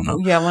Jenner, I don't know.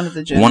 Yeah, one of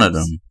the Jenners. One of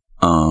them.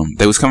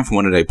 They was coming from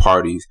one of their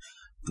parties.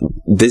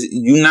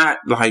 You not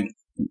like.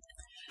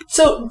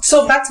 So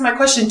back to my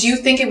question: do you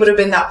think it would have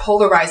been that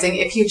polarizing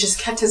if he just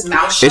kept his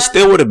mouth shut? It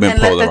still would have been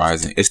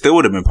polarizing. It still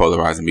would have been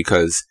polarizing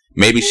because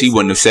maybe she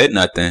wouldn't have said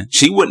nothing.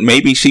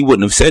 Maybe she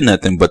wouldn't have said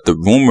nothing. But the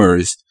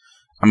rumors,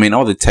 I mean,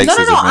 all the texts.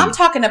 No. I'm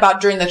talking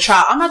about during the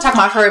trial. I'm not talking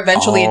about her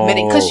eventually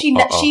admitting, because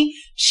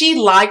she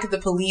lied to the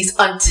police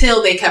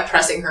until they kept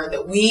pressing her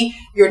that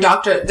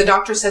the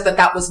doctor said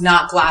that was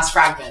not glass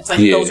fragments. Like,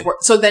 those were.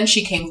 So then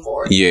she came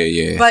forward.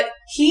 Yeah. But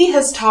he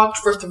has talked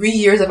for 3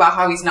 years about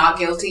how he's not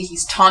guilty.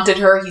 He's taunted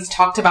her. He's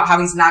talked about how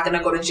he's not going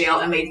to go to jail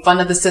and made fun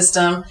of the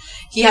system.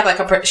 He had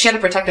she had a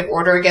protective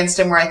order against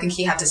him where I think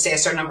he had to stay a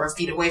certain number of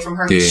feet away from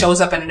her. Yeah. He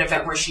shows up at an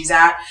event where she's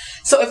at.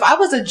 So if I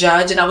was a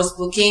judge and I was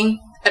looking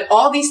at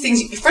all these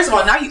things, first of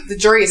all, now the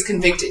jury has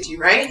convicted you,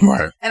 right?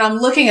 Right. And I'm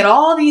looking at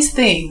all these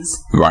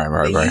things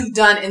that you've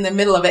done in the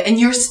middle of it, and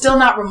you're still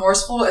not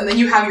remorseful, and then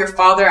you have your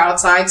father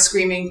outside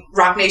screaming,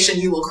 "Rock Nation,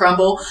 you will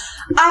crumble."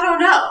 I don't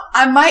know.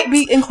 I might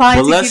be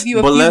inclined to give you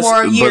a few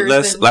more years.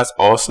 But let's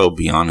also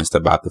be honest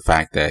about the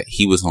fact that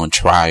he was on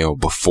trial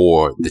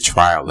before the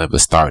trial ever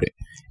started.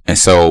 And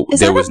so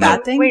there was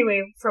no thing. Wait,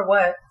 for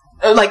what?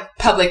 Like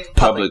public.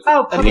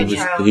 Oh, public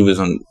trial. He was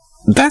on.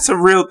 That's a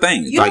real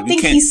thing. You don't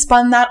think he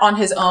spun that on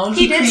his own?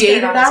 He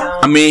created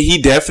that? I mean,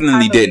 he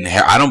definitely didn't.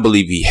 I don't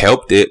believe he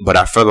helped it, but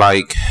I feel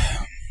like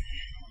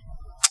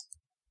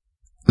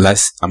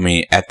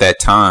at that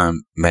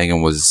time,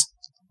 Megan was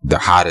the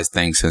hottest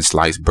thing since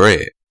sliced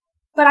bread.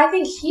 But I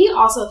think he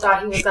also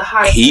thought he was the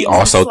hottest thing. He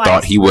also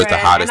thought he was the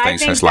hottest thing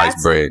since sliced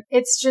bread.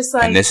 It's just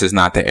like, and this is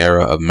not the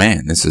era of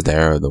man. This is the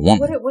era of the woman.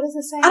 What does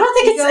it say?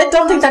 I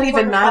don't think that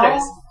even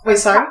matters. Wait,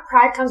 sorry?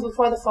 Pride comes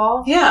before the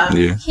fall?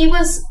 Yeah. He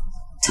was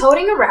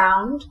toting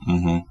around,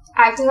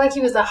 acting like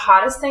he was the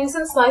hottest thing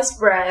since sliced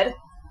bread,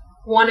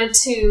 wanted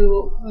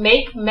to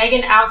make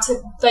Megan out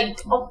to, like,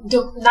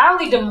 not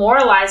only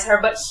demoralize her,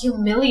 but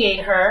humiliate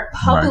her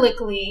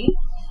publicly,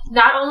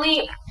 not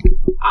only,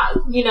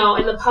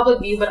 in the public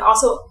view, but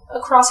also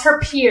across her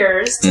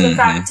peers, to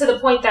the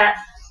point that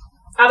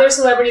other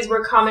celebrities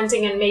were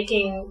commenting and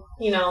making,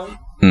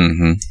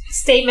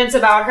 statements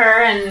about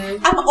her.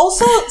 And I'm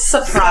also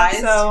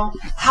surprised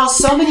how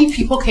so many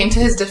people came to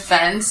his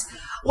defense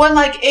when,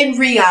 like, in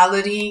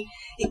reality,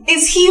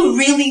 is he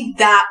really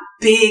that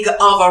big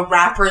of a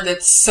rapper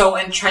that's so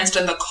entrenched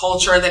in the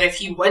culture that if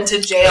he went to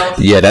jail,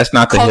 that's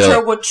not the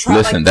hill.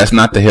 Listen, that's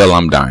not the hill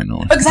I'm dying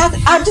on. Exactly.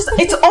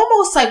 It's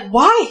almost like,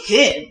 why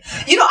him?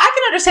 I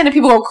can understand that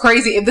people go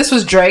crazy. If this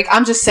was Drake,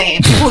 I'm just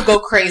saying, people would go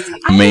crazy.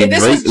 I mean, if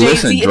this was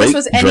Jay-Z, if this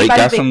was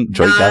anybody,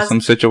 Drake got some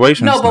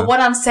situations. No, but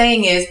what I'm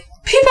saying is,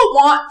 people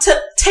want to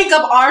take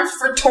up arms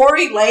for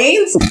Tory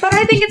Lanez. But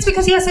I think it's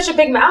because he has such a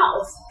big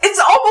mouth. It's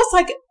almost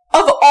like,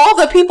 of all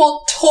the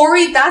people,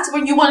 Tory, that's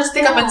when you want to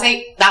stick up and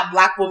say that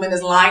black woman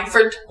is lying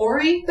for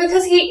Tory?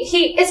 Because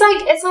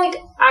it's like,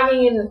 I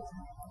mean,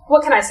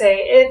 what can I say?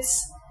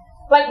 It's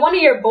like one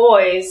of your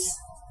boys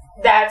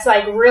that's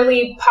like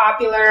really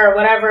popular or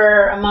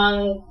whatever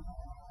among,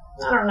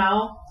 I don't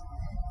know.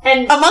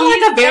 And among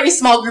like a very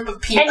small group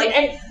of people.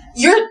 And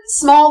your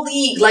small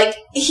league, like,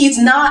 he's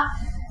not,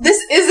 this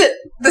isn't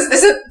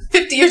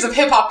 50 years of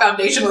hip-hop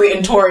foundationally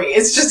in Tory.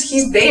 It's just,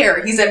 he's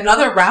there. He's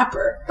another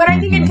rapper. But I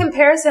think in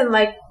comparison,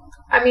 like,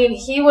 I mean,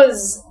 he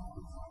was,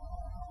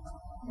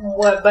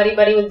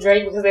 buddy with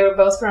Drake because they were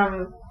both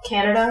from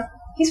Canada?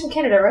 He's from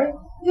Canada, right?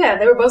 Yeah,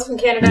 they were both from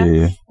Canada.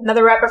 Yeah.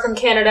 Another rapper from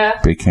Canada.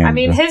 Big Canada. I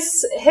mean,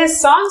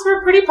 his songs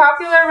were pretty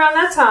popular around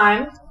that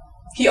time.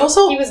 He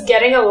was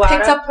getting a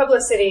lot of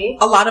publicity.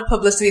 A lot of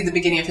publicity at the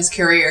beginning of his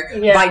career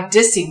by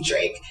dissing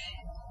Drake.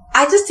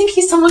 I just think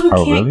he's someone who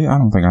can't... Oh, really? I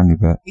don't think I knew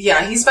that.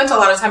 Yeah, he spent a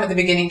lot of time at the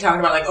beginning talking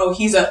about, like, oh,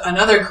 he's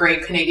another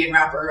great Canadian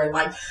rapper, and,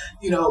 like,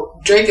 you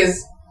know, Drake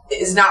is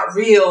not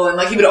real, and,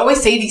 like, he would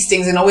always say these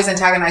things and always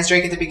antagonize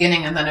Drake at the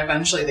beginning, and then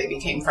eventually they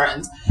became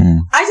friends.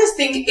 I just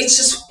think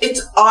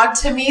it's odd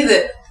to me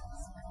that,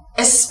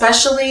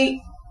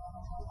 especially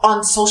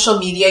on social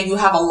media, you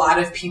have a lot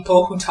of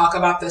people who talk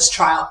about this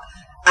trial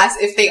as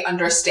if they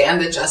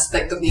understand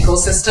the legal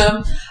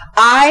system.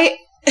 I,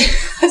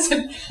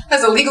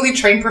 as a legally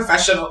trained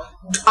professional,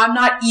 I'm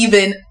not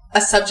even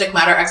a subject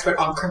matter expert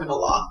on criminal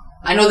law.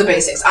 I know the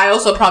basics. I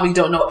also probably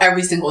don't know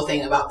every single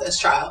thing about this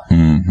trial.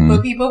 Mm-hmm.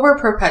 But people were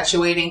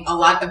perpetuating a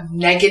lot of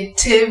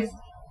negative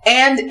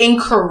and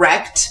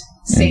incorrect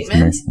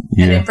statements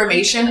and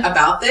information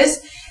about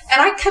this.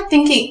 And I kept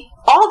thinking,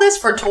 all this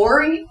for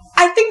Tory?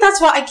 I think that's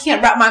why I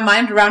can't wrap my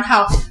mind around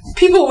how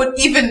people would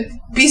even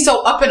be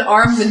so up in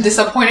arms and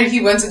disappointed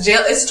he went to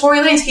jail. It's Tory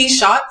Lanez. He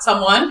shot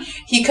someone.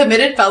 He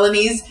committed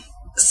felony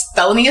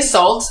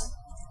assault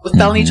with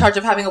felony charge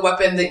of having a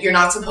weapon that you're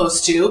not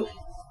supposed to.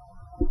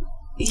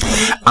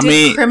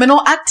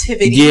 Criminal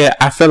activity. Yeah,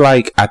 I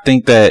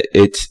think that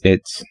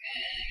it's.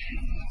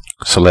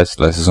 So let's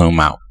zoom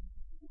out.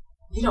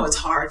 You know, it's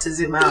hard to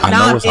zoom out. I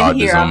know it's hard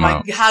to zoom out. I'm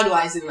like, how do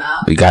I zoom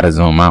out? We gotta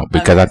zoom out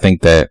because I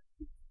think that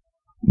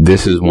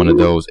this is one of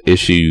those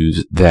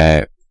issues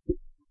that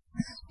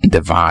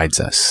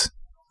divides us,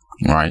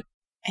 right?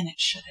 And it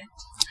shouldn't.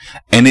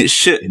 And it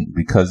shouldn't,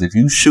 because if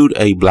you shoot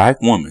a black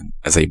woman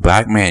as a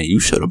black man, you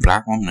shoot a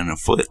black woman in the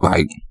foot,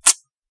 like,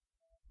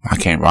 I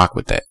can't rock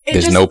with that.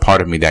 There's no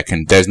part of me that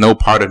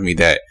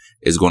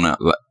is gonna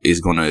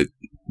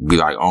be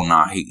like, oh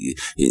nah,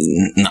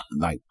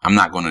 I'm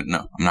not gonna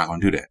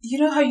do that. You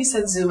know how you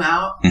said zoom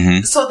out?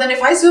 Mm-hmm. So then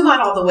if I zoom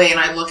out all the way and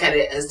I look at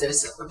it as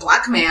there's a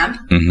black man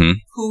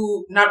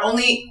who not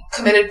only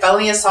committed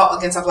felony assault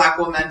against a black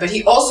woman, but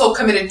he also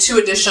committed 2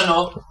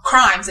 additional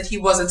crimes that he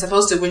wasn't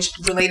supposed to, which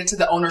related to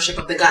the ownership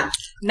of the gun.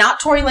 Not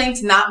Tory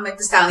Lanez, not Meg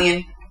Thee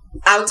Stallion,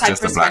 outside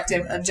just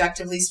perspective,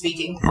 objectively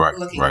speaking,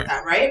 looking at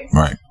that, right?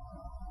 Right.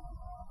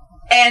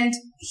 And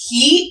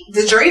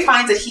the jury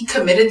finds that he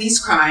committed these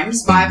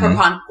crimes by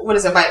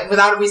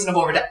without a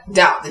reasonable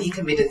doubt that he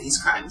committed these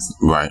crimes.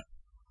 Right.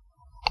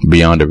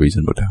 Beyond a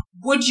reasonable doubt.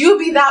 Would you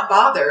be that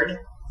bothered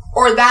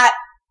or that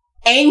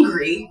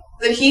angry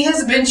that he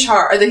has been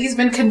charged, or that he's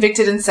been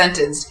convicted and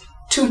sentenced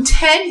to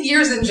 10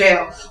 years in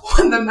jail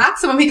when the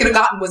maximum he could have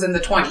gotten was in the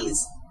 20s?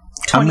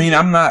 I mean,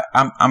 I'm not.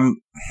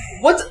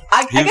 What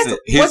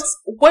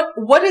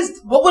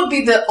would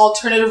be the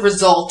alternative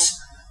result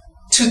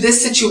to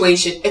this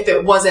situation if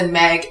it wasn't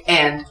Meg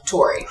and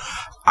Tory?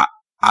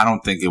 I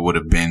don't think it would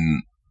have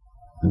been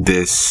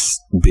this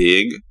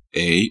big,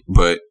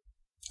 but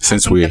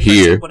since we're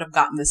here, would have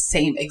gotten the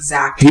same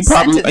exact. He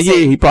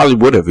probably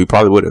would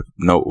have.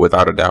 No,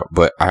 without a doubt.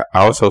 But I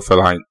also feel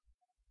like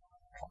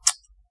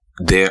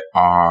there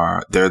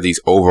are these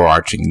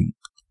overarching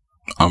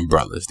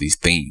umbrellas, these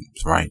themes,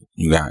 right?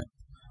 You got,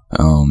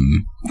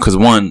 because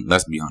one,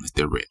 let's be honest,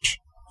 they're rich.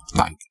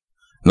 Like,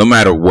 no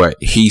matter what,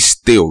 he's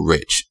still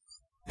rich.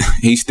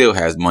 He still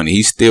has money.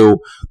 He's still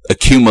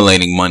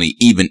accumulating money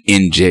even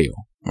in jail,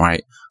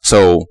 right?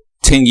 So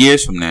 10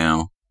 years from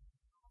now,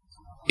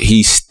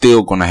 he's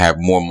still going to have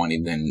more money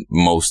than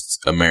most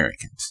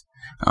Americans.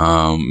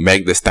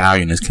 Meg Thee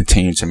Stallion is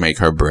continuing to make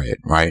her bread,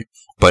 right?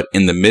 But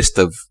in the midst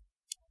of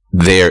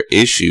their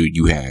issue,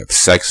 you have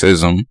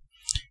sexism,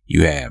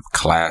 you have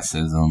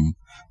classism,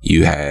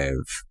 you have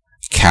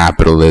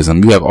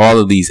capitalism, you have all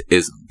of these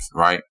isms,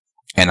 right?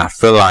 And I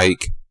feel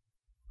like,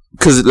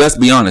 because let's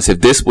be honest,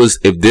 if this was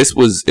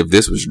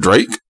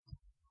Drake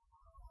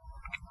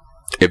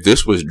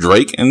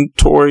and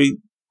Tory,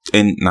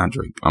 and not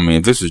Drake, I mean,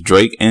 if this was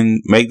Drake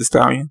and Meg Thee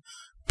Stallion,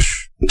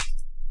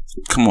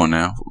 come on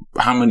now,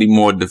 how many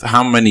more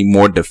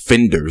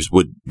defenders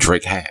would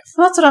Drake have?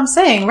 Well, that's what I'm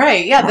saying,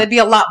 right? Yeah, there'd be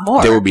a lot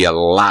more. There would be a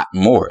lot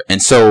more,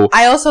 and so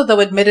I also, though,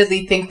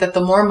 admittedly think that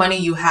the more money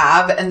you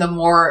have, and the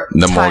more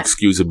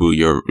excusable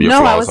your no,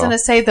 flaws I was going to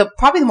say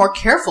probably the more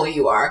careful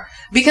you are,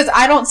 because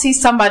I don't see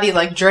somebody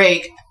like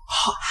Drake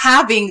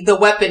having the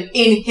weapon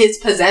in his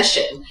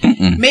possession.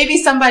 Mm-mm.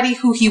 Maybe somebody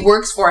who he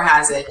works for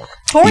has it.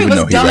 Tory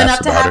was dumb enough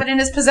to have it in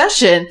his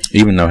possession,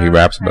 even though he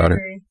raps about it.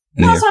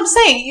 That's what I'm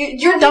saying.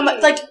 You're dumb.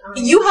 Like,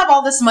 you have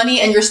all this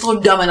money and you're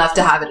still dumb enough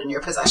to have it in your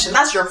possession.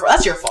 That's your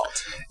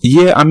fault.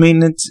 Yeah, I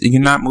mean,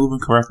 you're not moving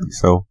correctly.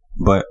 So,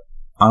 but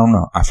I don't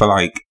know. I feel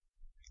like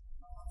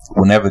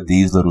whenever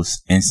these little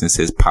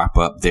instances pop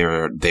up,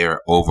 there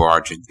are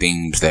overarching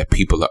themes that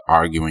people are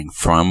arguing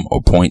from,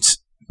 or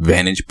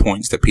vantage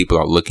points that people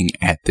are looking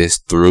at this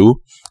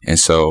through, and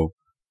so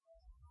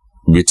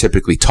we're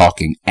typically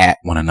talking at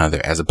one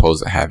another as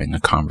opposed to having a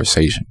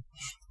conversation.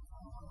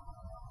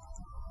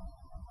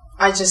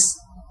 I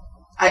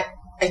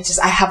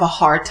have a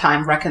hard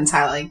time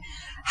reconciling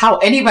how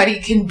anybody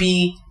can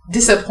be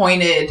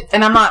disappointed,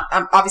 and I'm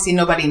obviously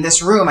nobody in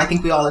this room, I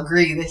think we all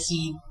agree that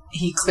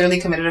he clearly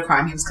committed a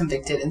crime. He was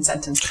convicted and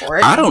sentenced for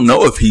it. I don't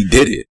know if he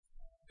did it.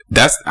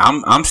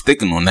 I'm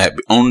sticking on that.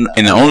 And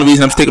the only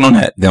reason I'm sticking on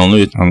that, the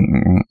only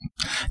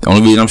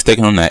reason I'm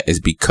sticking on that is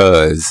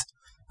because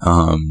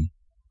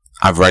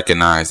I've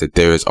recognized that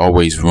there is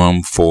always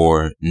room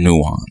for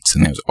nuance,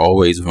 and there's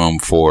always room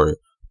for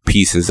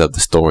pieces of the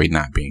story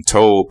not being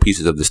told,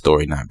 pieces of the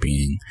story not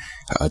being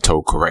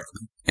told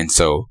correctly. And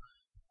so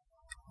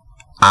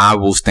I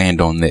will stand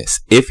on this.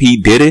 If he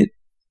did it,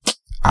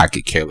 I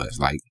could care less.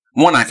 Like,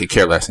 one, I could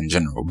care less in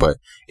general, but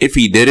if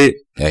he did it,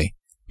 hey,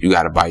 you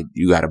gotta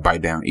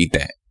bite down, eat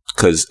that.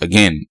 Cause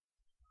again,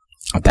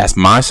 if that's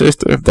my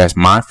sister, if that's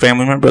my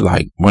family member,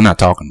 like, we're not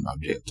talking about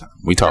jail time.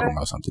 We talking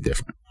about something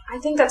different. I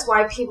think that's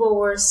why people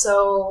were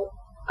so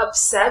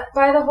upset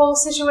by the whole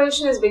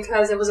situation, is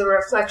because it was a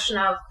reflection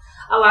of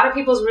a lot of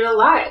people's real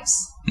lives.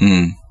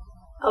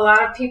 A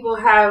lot of people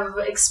have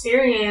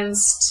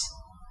experienced,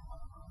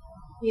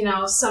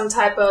 some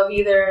type of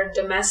either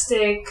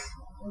domestic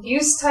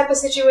abuse type of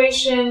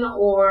situation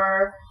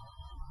or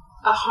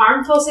a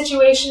harmful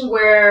situation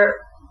where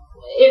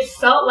it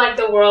felt like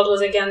the world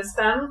was against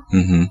them.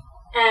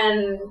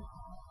 And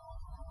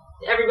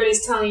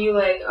everybody's telling you,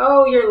 like,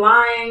 oh, you're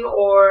lying,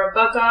 or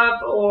buck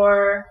up,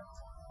 or,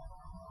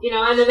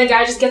 and then the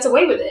guy just gets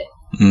away with it.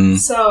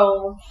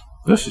 So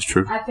this is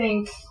true. I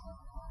think,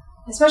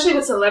 especially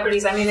with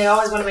celebrities, I mean, they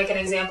always want to make an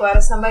example out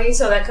of somebody,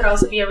 so that could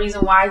also be a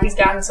reason why he's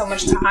gotten so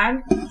much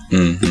time.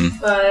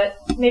 But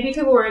maybe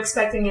people were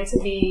expecting it to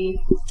be,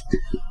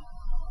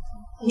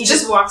 he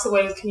just walks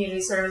away with community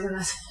service, and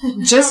that's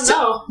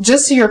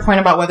just to your point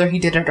about whether he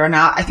did it or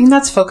not, I think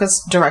that's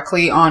focused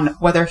directly on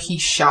whether he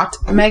shot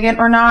Megan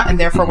or not, and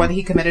therefore whether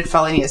he committed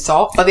felony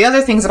assault. But the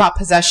other things about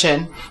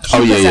possession,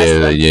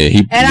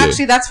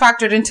 actually that's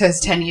factored into his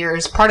 10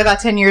 years. Part of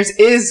that 10 years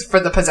is for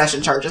the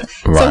possession charges.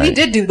 Right. So he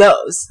did do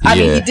those. I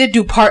mean, he did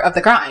do part of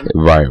the crime.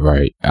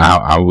 Right.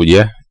 I would,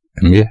 you're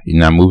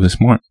not moving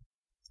smart.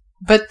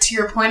 But to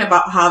your point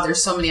about how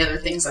there's so many other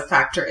things that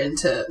factor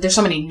into, there's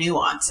so many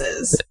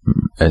nuances.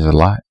 There's a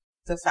lot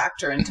to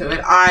factor into it.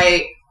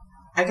 I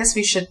guess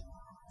we should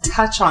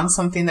touch on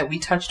something that we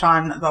touched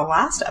on the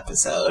last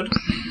episode,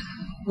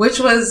 which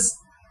was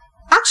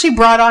actually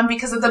brought on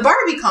because of the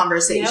Barbie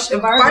conversation.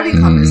 Barbie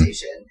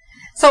conversation.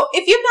 So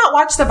if you've not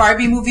watched the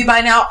Barbie movie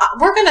by now,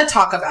 we're going to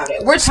talk about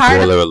it. We're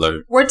tired. Spoiler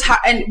alert. We're tired,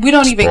 and we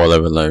don't even.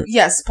 Spoiler alert.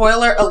 Yes,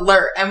 spoiler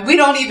alert, and we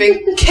don't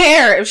even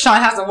care if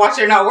Sean hasn't watched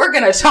it or not. We're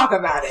going to talk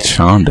about it.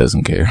 Sean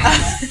doesn't care. We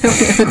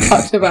haven't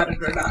talked about it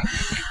or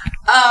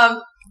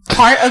not.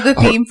 Part of the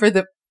theme for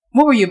the.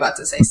 What were you about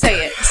to say?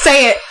 Say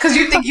it, because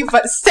you think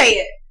say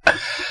it.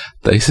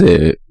 They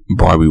said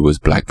Barbie was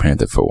Black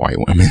Panther for white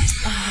women.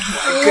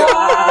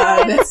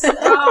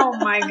 Oh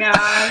my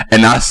god.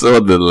 And I saw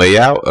the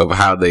layout of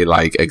how they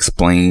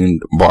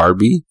explained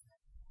Barbie.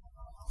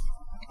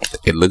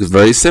 It looks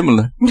very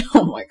similar.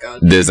 Oh my god.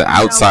 There's an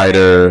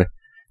outsider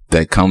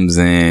that comes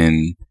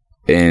in,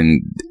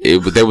 and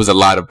there was a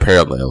lot of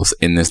parallels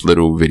in this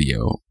little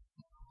video.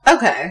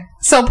 Okay.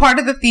 So part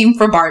of the theme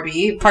for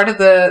Barbie, part of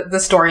the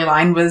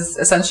storyline was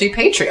essentially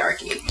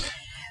patriarchy.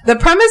 The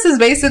premise is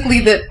basically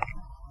that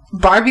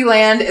Barbie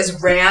Land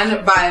is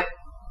ran by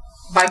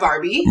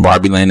Barbie.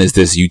 Barbie Land is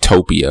this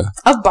utopia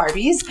of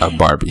Barbies.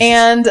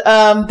 And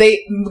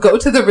they go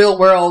to the real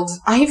world.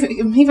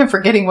 I'm even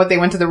forgetting what they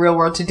went to the real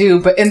world to do,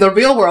 but in the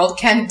real world,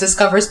 Ken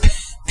discovers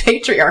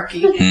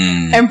patriarchy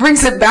and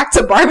brings it back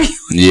to Barbie.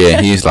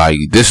 Yeah, he's like,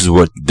 this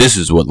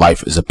is what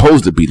life is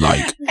supposed to be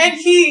like. And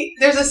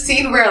there's a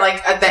scene where,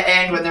 at the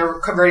end, when they're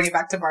converting it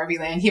back to Barbie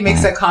Land, he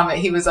makes a comment.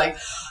 He was like,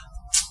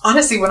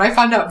 honestly, when I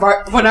found out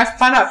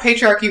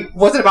patriarchy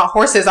wasn't about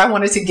horses, I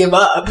wanted to give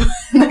up.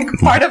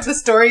 Part of the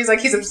story is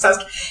he's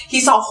obsessed. He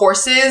saw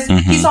horses.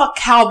 He saw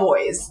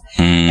cowboys.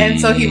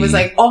 And so he was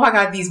like, oh my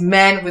God, these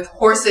men with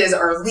horses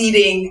are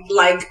leading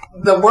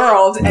the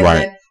world. And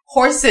then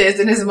horses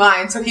in his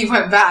mind. So he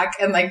went back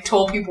and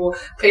told people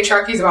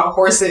patriarchy is about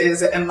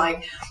horses and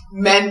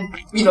men,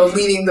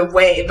 leading the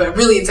way, but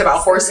really it's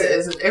about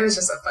horses. It was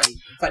just a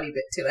funny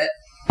bit to it.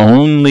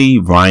 Only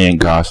Ryan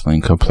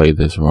Gosling could play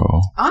this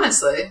role.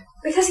 Honestly.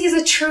 Because he's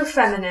a true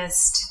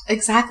feminist.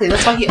 Exactly.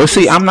 That's why he. But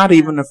see, I'm not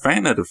even a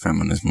fan of the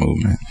feminist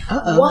movement.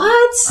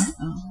 What?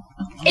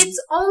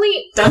 It's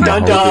only dun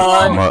dun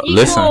dun.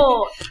 Listen.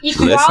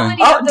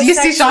 Equality. Oh, do you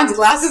see Sean's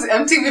glasses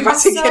empty? We're about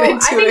to get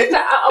into it.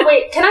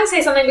 Wait, can I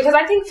say something? Because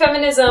I think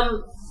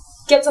feminism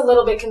gets a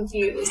little bit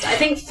confused. I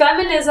think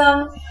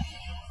feminism,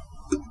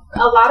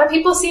 a lot of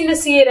people seem to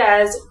see it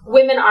as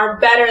women are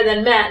better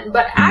than men,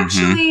 but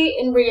actually,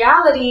 in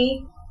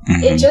reality,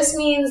 it just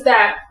means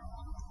that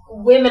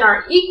women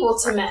are equal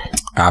to men.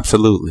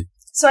 Absolutely.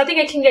 So I think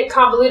it can get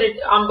convoluted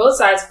on both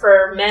sides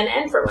for men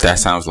and for women. That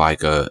sounds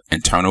like a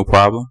internal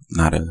problem,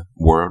 not a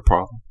world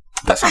problem.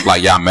 That sounds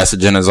like y'all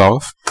messaging is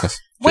off.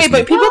 Wait,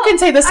 but people can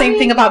say the same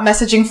thing about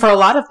messaging for a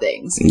lot of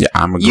things. Yeah,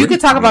 I'm agreeing. You could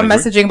talk about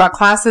messaging about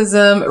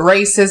classism,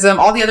 racism,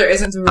 all the other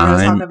isms we were going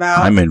to talk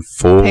about. I'm in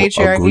full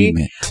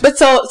agreement. But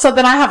so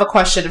then I have a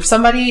question. If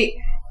somebody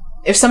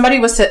if somebody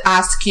was to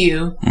ask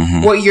you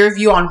what your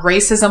view on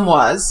racism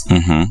was,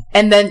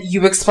 and then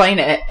you explain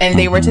it, and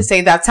they were to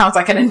say that sounds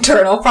like an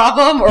internal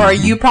problem, or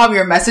your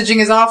messaging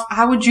is off,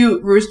 how would you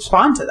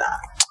respond to that?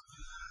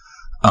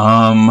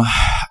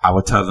 I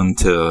would tell them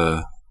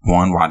to,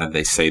 one, why did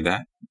they say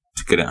that?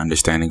 To get an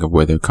understanding of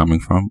where they're coming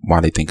from, why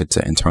they think it's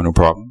an internal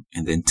problem.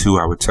 And then two,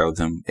 I would tell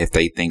them if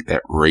they think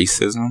that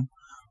racism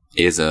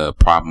is a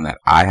problem that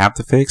I have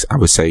to fix, I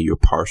would say you're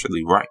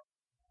partially right.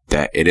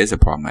 That it is a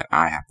problem that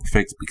I have to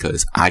fix,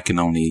 because I can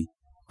only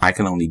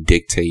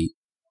dictate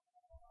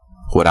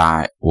what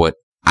I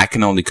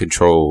can only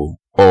control,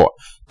 or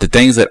the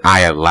things that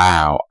I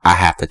allow, I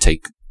have to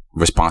take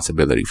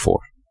responsibility for,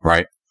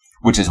 right?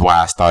 Which is why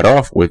I start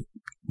off with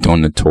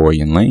doing the Tory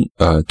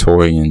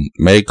and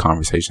Meg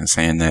conversation,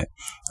 saying that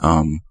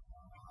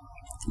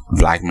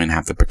black men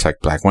have to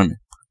protect black women,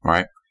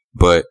 right?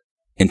 But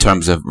in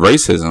terms of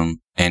racism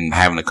and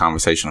having a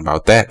conversation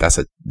about that, that's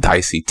a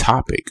dicey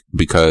topic,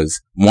 because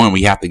one,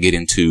 we have to get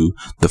into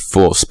the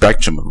full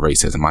spectrum of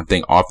racism. I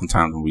think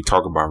oftentimes when we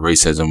talk about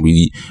racism,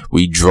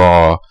 we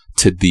draw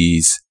to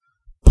these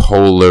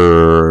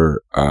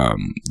polar,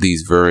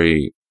 these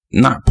very,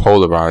 not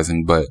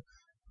polarizing, but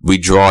we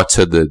draw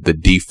to the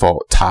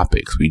default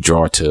topics. We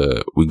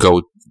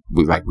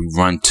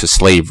run to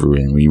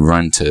slavery, and we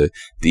run to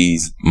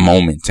these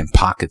moments and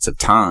pockets of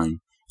time,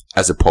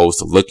 as opposed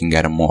to looking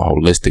at a more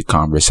holistic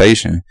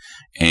conversation.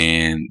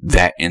 And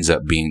that ends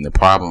up being the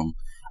problem,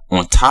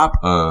 on top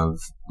of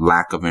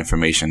lack of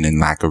information and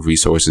lack of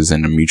resources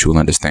and a mutual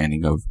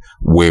understanding of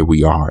where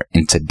we are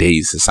in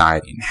today's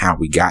society and how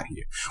we got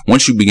here.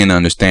 Once you begin to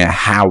understand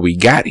how we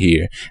got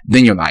here,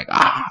 then you're like,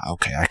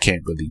 okay, I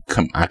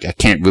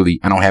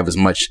don't have as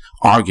much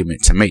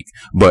argument to make.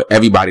 But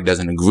everybody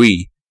doesn't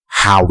agree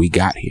how we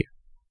got here.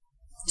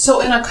 So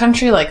in a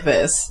country like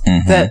this,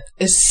 that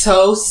is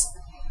so,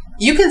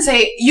 you can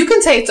say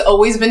it's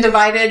always been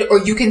divided, or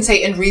you can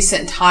say in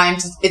recent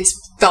times it's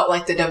felt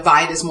like the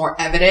divide is more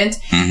evident.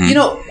 You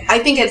know, I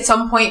think at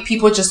some point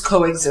people just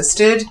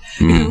coexisted.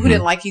 People who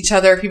didn't like each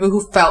other, people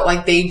who felt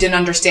like they didn't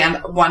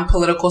understand one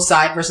political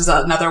side versus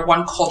another,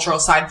 one cultural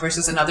side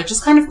versus another,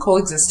 just kind of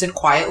coexisted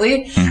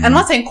quietly. I'm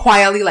not saying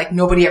quietly like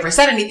nobody ever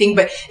said anything,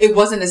 but it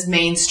wasn't as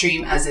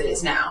mainstream as it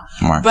is now.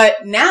 But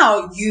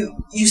now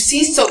you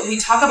see, so we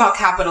talk about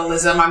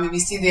capitalism. I mean, we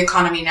see the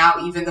economy now,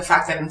 even the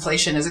fact that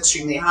inflation is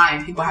extremely high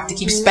and people have to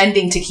keep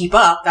spending to keep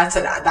up. That's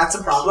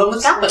a problem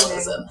with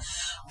capitalism.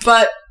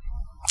 But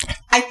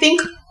I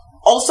think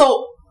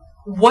also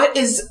what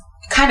is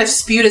kind of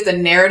spewed as the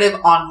narrative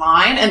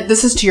online, and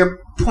this is to your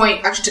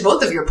point, actually to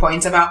both of your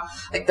points about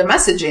like the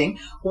messaging,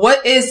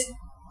 what is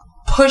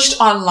pushed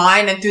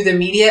online and through the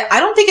media,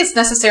 I don't think it's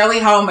necessarily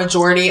how a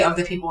majority of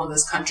the people in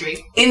this country,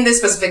 in this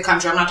specific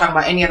country, I'm not talking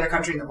about any other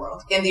country in the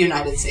world, in the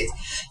United States,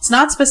 it's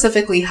not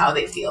specifically how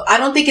they feel. I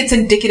don't think it's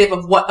indicative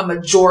of what a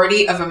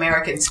majority of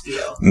Americans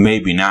feel.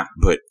 Maybe not,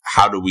 but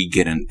how do we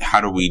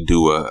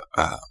do a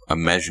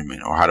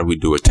measurement, or how do we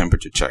do a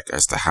temperature check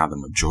as to how the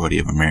majority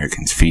of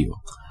Americans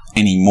feel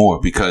anymore?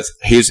 Because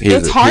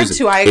it's hard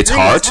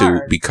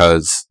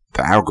because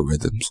the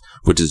algorithms,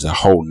 which is a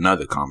whole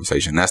nother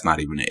conversation. That's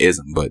not even an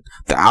ism, but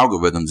the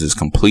algorithms is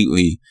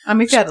completely. I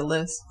mean, if you had a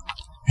list.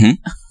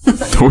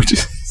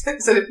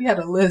 So if you had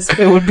a list,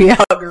 it would be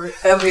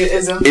algorithm. It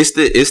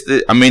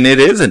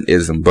is an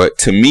ism, but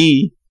to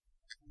me,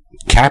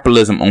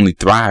 capitalism only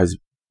thrives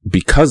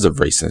because of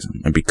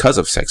racism and because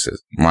of sexism,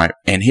 right?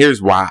 And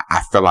here's why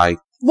I feel like.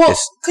 Well,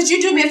 could you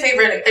do me a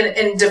favor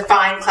and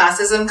define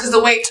classism? Because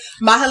the way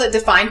Mahalit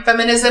defined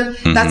feminism,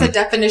 that's a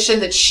definition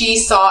that she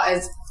saw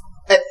as.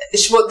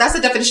 That's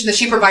a definition that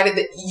she provided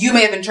that you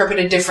may have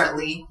interpreted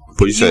differently.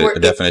 What you said, a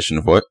definition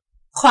of what?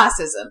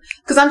 Classism.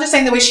 Because I'm just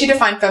saying the way she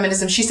defined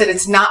feminism, she said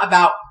it's not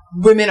about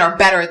women are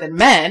better than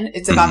men.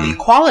 It's about the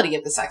equality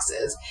of the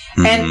sexes.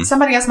 And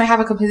somebody else may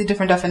have a completely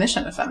different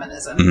definition of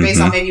feminism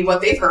based on maybe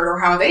what they've heard or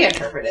how they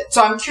interpret it.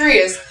 So I'm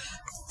curious,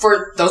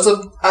 for those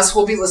of us who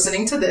will be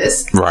listening to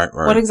this, right.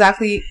 What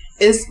exactly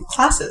is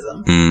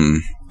classism?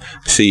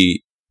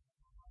 See...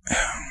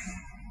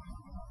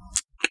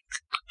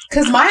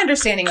 Because my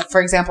understanding of,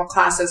 for example,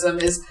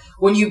 classism is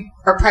when you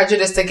are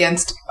prejudiced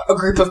against a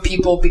group of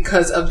people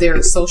because of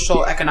their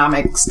social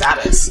economic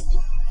status.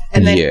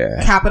 And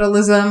then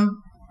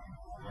capitalism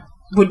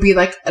would be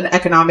like an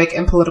economic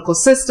and political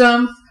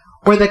system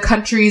where the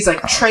country's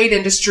like trade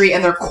industry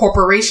and their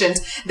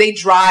corporations, they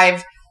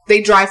drive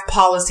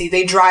policy,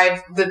 they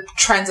drive the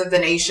trends of the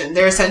nation.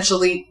 They're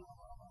essentially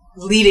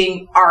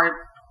leading our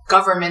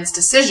government's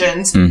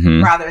decisions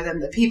rather than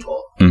the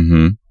people.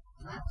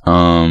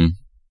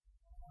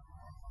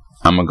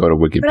 I'm going to go to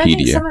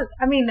Wikipedia.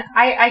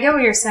 I get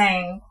what you're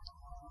saying.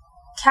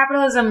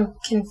 Capitalism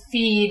can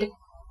feed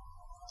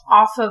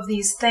off of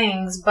these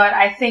things, but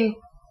I think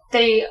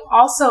they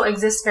also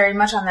exist very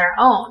much on their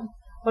own.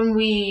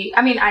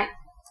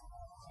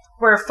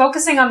 We're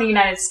focusing on the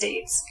United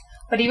States,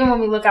 but even when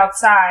we look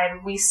outside,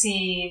 we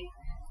see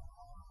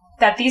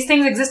that these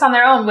things exist on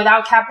their own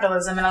without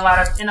capitalism in a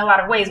lot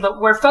of ways. But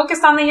we're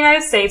focused on the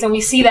United States, and we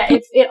see that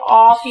it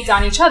all feeds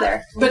on each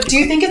other. But do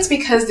you think it's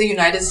because the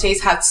United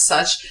States had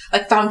such,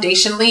 like,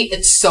 foundationally,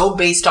 it's so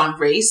based on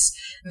race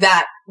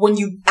that when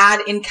you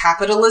add in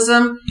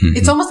capitalism,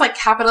 it's almost like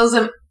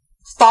capitalism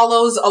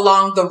follows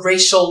along the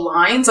racial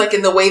lines, like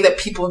in the way that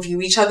people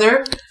view each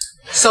other.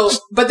 So,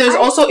 but there's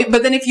also,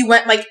 but then if you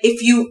went, like,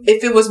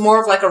 if it was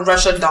more of like a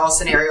Russian doll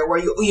scenario where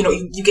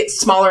you get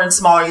smaller and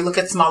smaller, you look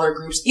at smaller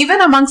groups,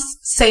 even amongst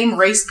same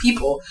race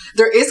people,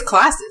 there is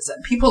classes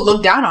and people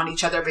look down on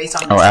each other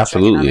based on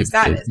absolutely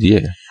status.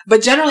 Yeah.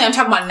 But generally, I'm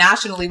talking about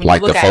nationally. When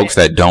like you look the folks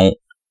that don't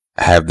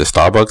have the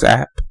Starbucks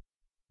app,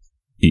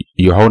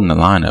 you're holding the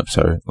line up,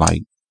 sir.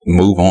 Like,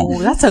 move on.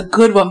 Oh, that's a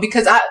good one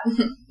because I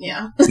be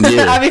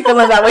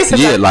feeling that way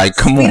sometimes. Yeah, like,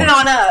 come on. Speed it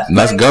on up.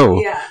 Let's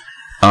go. Yeah.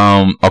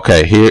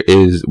 Okay, here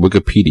is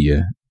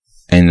Wikipedia.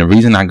 And the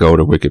reason I go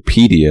to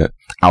Wikipedia,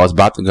 I was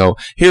about to go,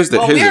 we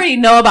already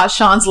know about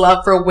Sean's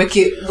love for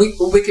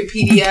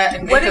Wikipedia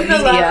and What is the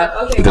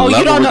love? Okay. The love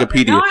you don't of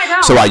Wikipedia. No, I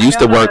don't. So I used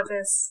to work,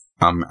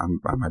 I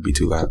might be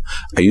too loud.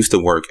 I used to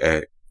work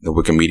at the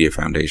Wikimedia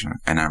Foundation,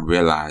 and I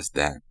realized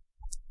that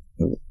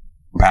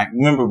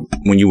remember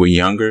when you were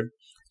younger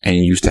and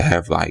you used to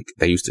have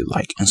they used to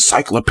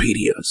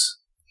encyclopedias.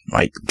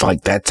 Like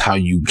that's how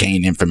you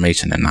gain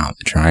information and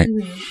knowledge, right?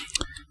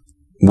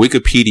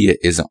 Wikipedia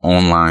is an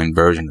online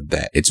version of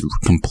that. It's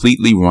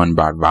completely run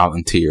by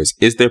volunteers.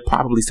 Is there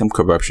probably some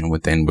corruption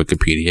within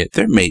Wikipedia?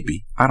 There may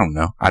be. I don't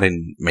know. I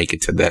didn't make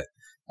it to that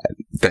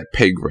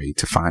pay grade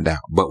to find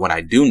out. But what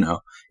I do know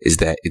is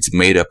that it's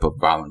made up of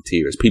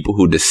volunteers, people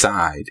who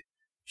decide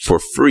for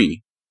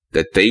free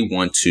that they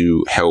want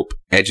to help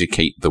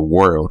educate the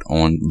world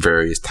on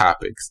various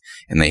topics,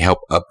 and they help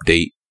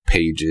update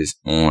pages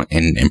on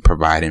and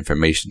provide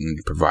information and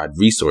provide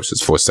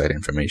resources for said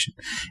information.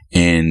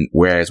 And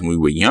whereas when we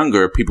were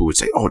younger, people would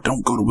say, "Oh,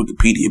 don't go to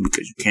Wikipedia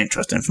because you can't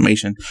trust the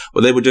information."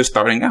 Well, they were just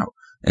starting out,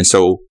 and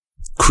so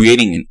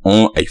creating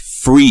a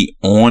free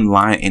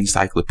online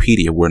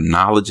encyclopedia where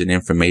knowledge and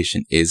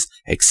information is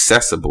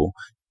accessible,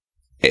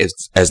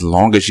 as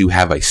long as you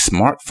have a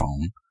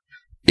smartphone,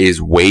 is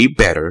way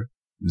better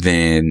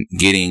than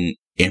getting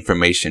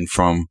information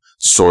from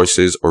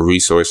sources or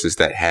resources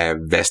that have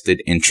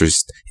vested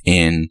interest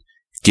in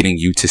getting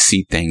you to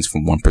see things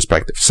from one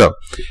perspective. So,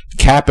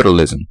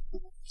 capitalism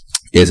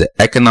is an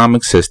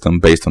economic system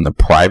based on the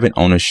private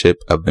ownership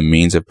of the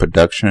means of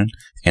production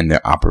and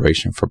their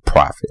operation for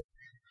profit.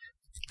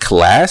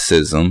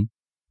 Classism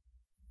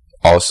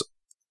also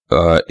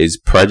is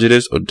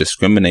prejudice or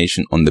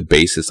discrimination on the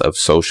basis of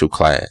social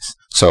class.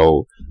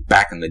 So,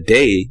 back in the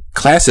day,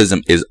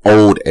 classism is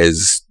old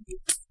as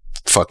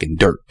fucking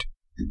dirt.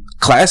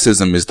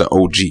 Classism is the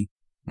OG,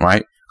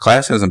 right?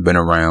 Classism been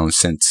around.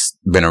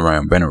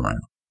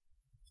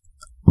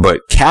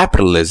 But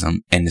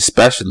capitalism, and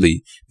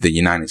especially the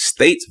United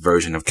States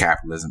version of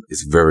capitalism,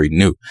 is very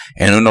new.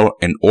 And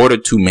in order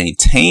to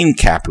maintain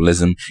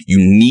capitalism, you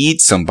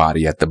need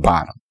somebody at the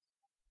bottom,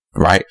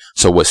 right?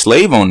 So with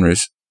slave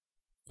owners,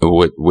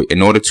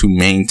 in order to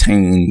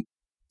maintain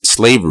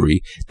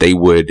slavery, they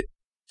would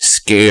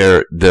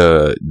scare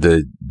they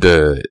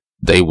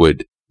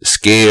would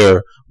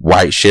scare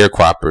white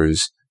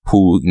sharecroppers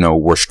who,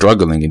 were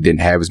struggling and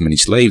didn't have as many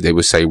slaves. They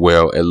would say,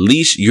 well, at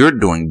least you're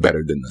doing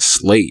better than the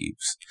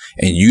slaves.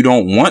 And you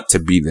don't want to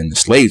be in the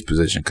slave's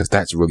position because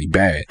that's really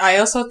bad. I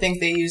also think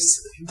they use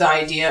the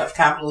idea of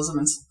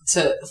capitalism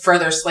to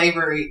further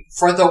slavery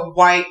for the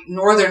white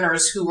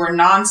Northerners who were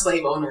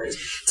non-slave owners,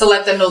 to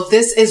let them know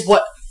this is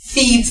what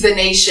feeds the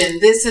nation.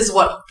 This is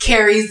what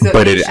carries the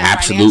But nation. It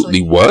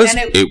absolutely was.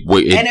 It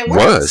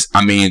was.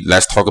 I mean,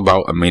 let's talk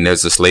about,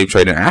 there's a slave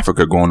trade in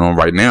Africa going on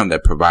right now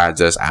that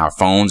provides us our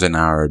phones and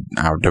our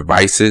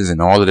devices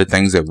and all of the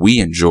things that we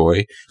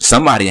enjoy.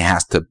 Somebody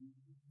has to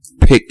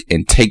pick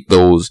and take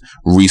those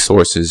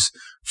resources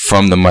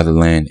from the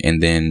motherland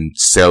and then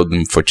sell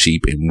them for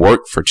cheap and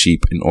work for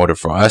cheap in order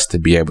for us to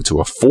be able to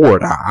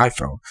afford our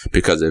iPhone.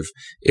 Because if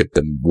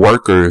the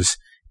workers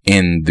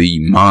in the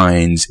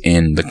mines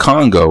in the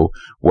Congo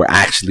were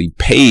actually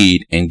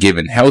paid and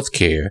given health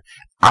care,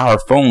 our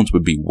phones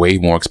would be way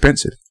more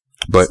expensive.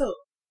 But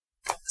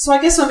so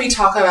I guess when we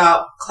talk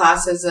about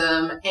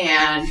classism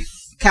and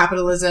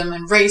capitalism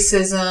and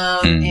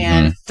racism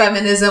and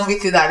feminism, we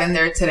threw that in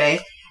there today,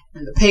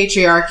 and the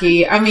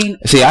patriarchy. I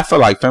feel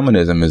like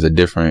feminism is a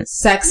different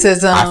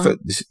sexism. I feel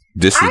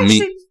this is me.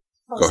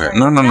 Go ahead.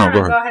 No, go ahead.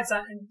 Go ahead,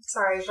 son.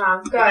 Sorry,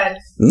 Sean. Go ahead.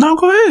 No,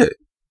 go ahead.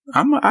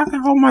 I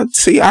can hold my.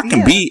 See, I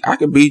can be.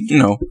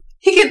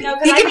 He can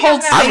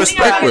hold. I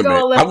respect women.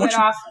 No.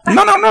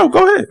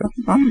 Go ahead.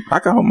 I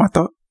can hold my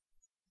thought.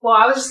 Well,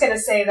 I was just gonna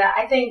say that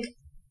I think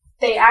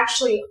they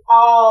actually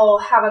all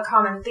have a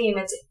common theme.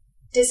 It's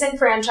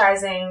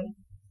disenfranchising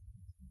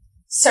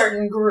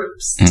certain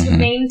groups to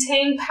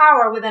maintain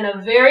power within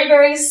a very,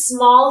 very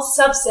small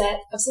subset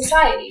of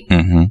society,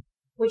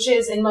 which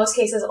is in most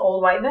cases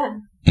old white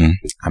men.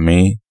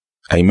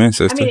 Amen,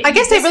 sister. I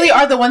guess they really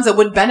are the ones that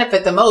would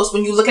benefit the most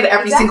when you look at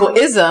every single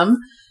ism.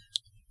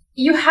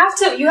 You have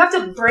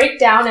to break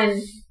down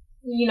and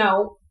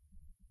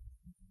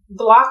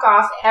block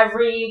off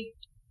every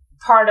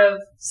part of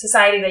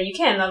society that you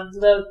can.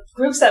 The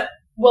groups that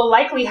will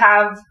likely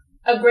have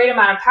a great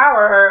amount of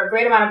power or a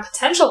great amount of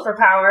potential for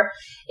power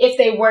if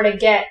they were to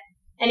get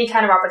any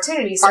kind of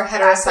opportunity. So are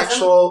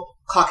heterosexual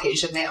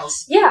Caucasian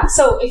males. Yeah.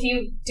 So if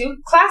you do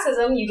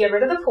classism, you get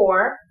rid of the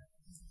poor.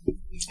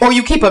 Or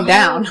you keep them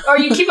down. Or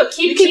you keep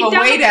them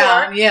way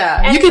down.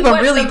 Yeah. And you keep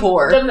them really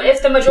poor.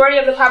 If the majority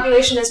of the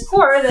population is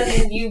poor,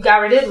 then you got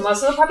rid of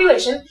most of the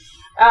population.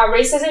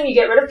 Racism, you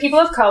get rid of people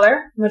of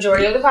color,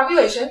 majority of the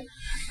population.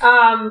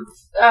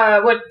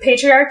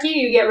 Patriarchy,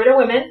 you get rid of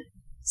women.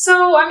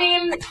 So, I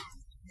mean...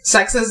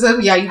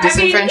 Sexism, yeah, you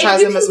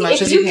disenfranchise them as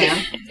much as you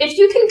can. If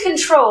you can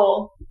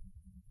control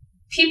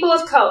people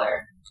of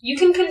color, you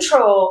can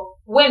control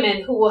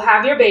women who will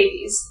have your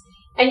babies,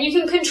 and you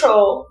can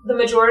control the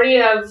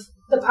majority of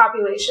the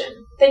population,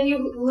 then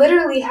you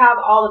literally have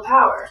all the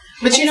power.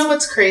 But you know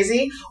what's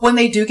crazy? When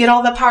they do get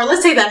all the power,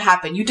 let's say that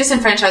happened, you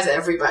disenfranchise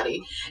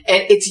everybody,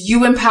 and it's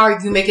you in power,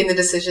 you making the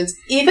decisions,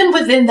 even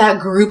within that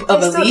group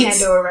of elites. They still can't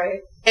do it right.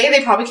 A,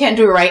 they probably can't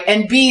do it right,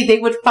 and B, they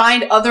would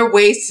find other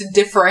ways to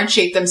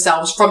differentiate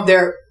themselves from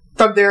their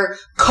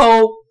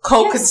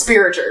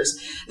co-conspirators.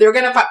 Yes. They're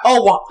going to find,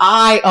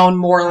 I own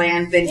more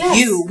land than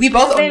you. We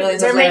both own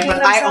millions of land,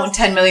 but I own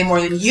 10 million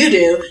more than you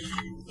do.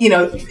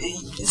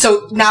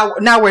 So now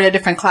we're in a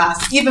different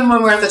class. Even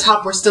when we're at the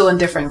top, we're still in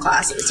different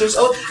classes.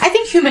 I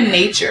think human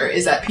nature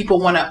is that people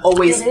want to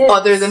always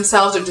other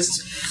themselves or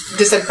just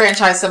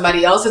disenfranchise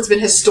somebody else. It's been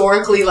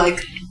historically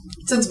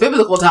since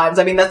biblical times.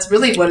 I mean, that's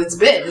really what it's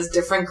been, is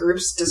different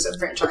groups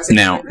disenfranchising.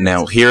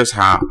 Now here's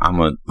how I'm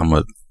a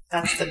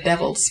that's the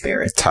devil's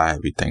spirit. Tie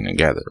everything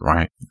together,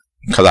 right?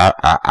 Because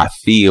I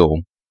feel,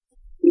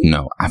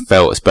 I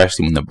felt,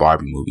 especially when the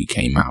Barbie movie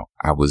came out,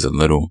 I was a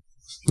little,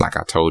 like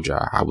I told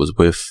y'all, I was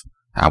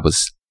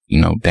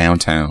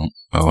downtown,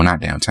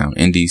 not downtown,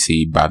 in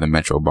DC by the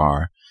Metro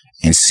Bar,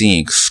 and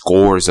seeing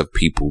scores of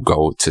people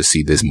go to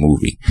see this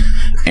movie.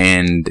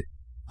 And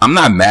I'm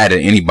not mad at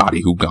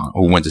anybody who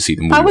went to see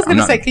the movie. I was going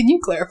to say, can you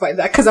clarify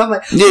that? Because I'm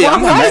like,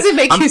 why does it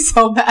make you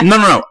so mad?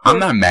 No. I'm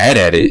not mad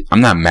at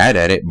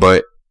it,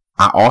 but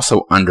I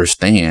also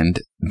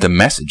understand the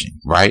messaging,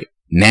 right?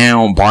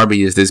 Now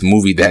Barbie is this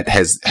movie that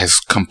has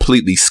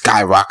completely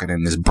skyrocketed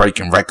and is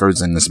breaking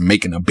records and is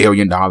making $1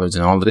 billion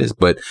and all of this.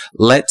 But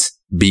let's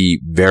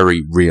be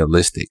very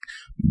realistic.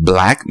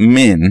 Black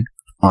men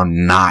are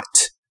not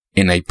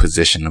in a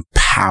position of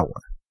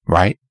power,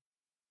 right?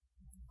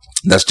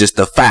 That's just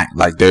a fact.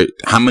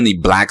 How many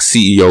black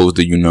CEOs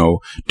do you know?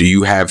 Do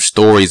you have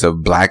stories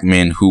of black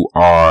men who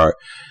are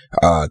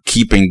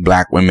keeping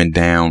black women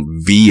down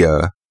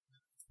via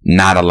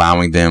not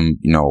allowing them,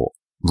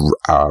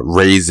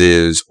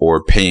 raises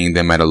or paying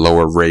them at a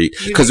lower rate?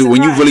 Because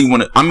when you really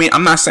want to,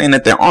 I'm not saying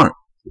that there aren't.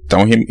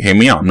 Don't hear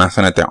me out. I'm not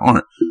saying that there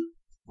aren't.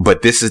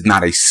 But this is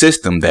not a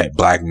system that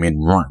black men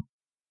run.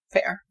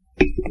 Fair.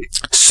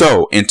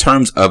 So, in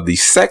terms of the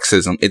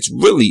sexism, it's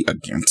really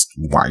against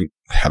white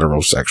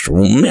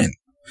heterosexual men.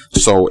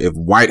 So, if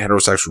white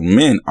heterosexual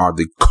men are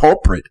the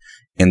culprit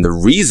and the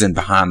reason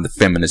behind the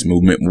feminist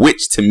movement,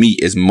 which to me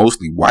is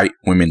mostly white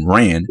women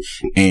ran,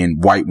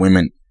 and white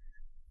women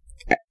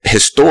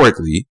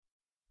historically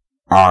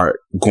are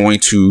going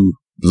to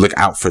look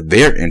out for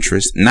their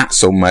interest, not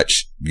so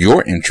much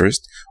your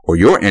interest,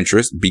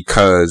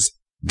 because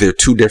they're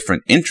two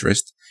different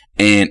interests.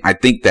 And I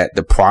think that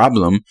the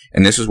problem,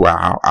 and this is where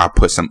I'll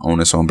put some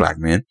onus on black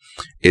men,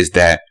 is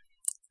that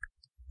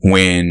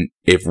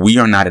if we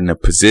are not in a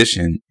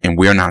position and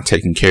we're not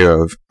taking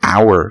care of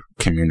our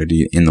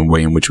community in the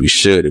way in which we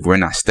should, if we're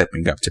not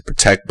stepping up to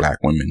protect black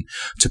women,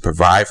 to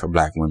provide for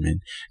black women,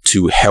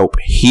 to help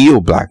heal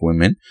black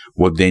women,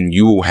 well, then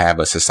you will have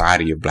a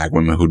society of black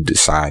women who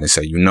decide and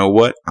say, you know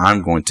what,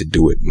 I'm going to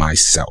do it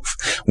myself,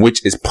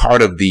 which is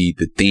part of the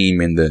theme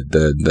and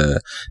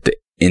the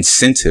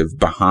incentive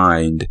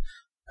behind,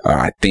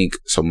 I think,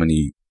 so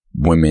many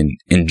women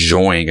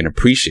enjoying and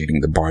appreciating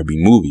the Barbie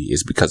movie,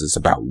 is because it's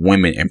about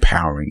women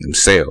empowering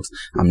themselves.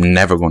 I'm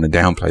never going to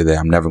downplay that.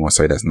 I'm never going to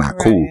say that's not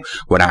cool.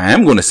 What I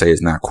am going to say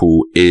is not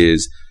cool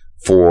is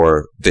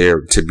for there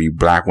to be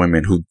black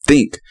women who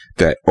think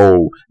that,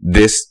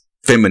 this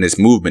feminist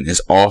movement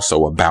is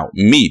also about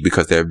me,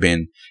 because there have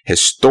been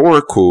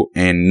historical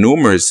and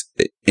numerous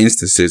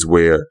instances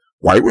where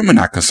white women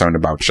are not concerned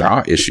about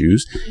y'all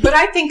issues. But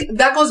I think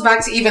that goes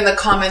back to even the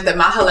comment that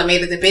Mahala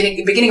made at the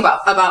beginning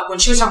about when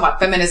she was talking about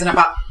feminism,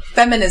 about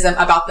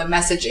the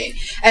messaging.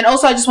 And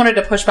also, I just wanted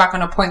to push back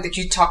on a point that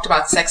you talked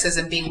about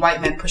sexism being white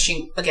men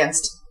pushing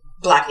against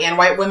black and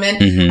white women.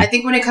 Mm-hmm. I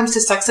think when it comes to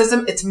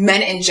sexism, it's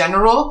men in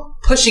general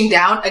pushing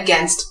down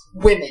against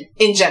women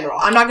in general.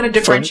 I'm not going to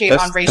differentiate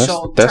on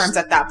racial terms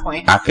at that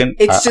point.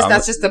 That's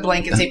just the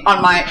blanket statement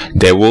on my.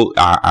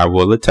 I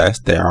will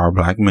attest, there are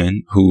black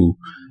men who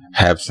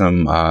have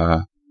some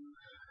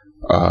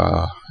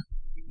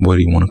what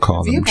do you want to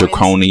call them?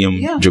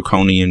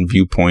 Draconian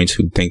viewpoints,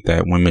 who think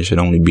that women should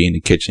only be in the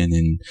kitchen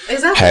and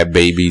have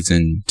babies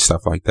and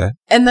stuff like that.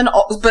 And then,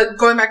 but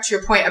going back to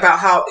your point about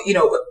how,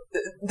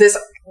 this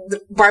the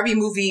Barbie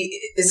movie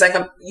is like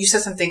you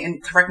said something,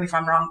 and correct me if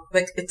I'm wrong,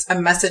 like it's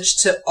a message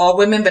to all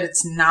women, but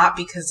it's not,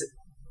 because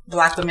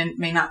Black women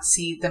may not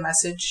see the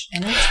message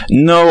in it.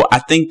 No, I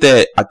think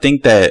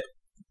that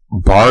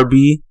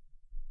Barbie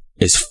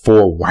is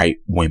for white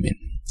women.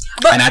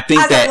 But and I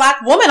think as a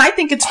Black woman, I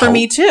think it's for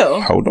me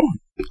too. Hold on.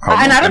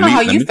 And I don't know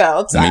how you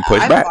felt. Let me push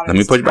back. I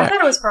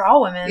thought it was for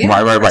all women.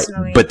 Yeah.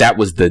 Right. But that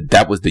was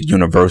the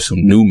universal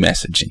new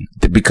messaging.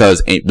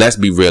 Because let's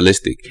be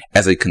realistic.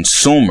 As a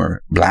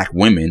consumer, Black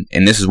women,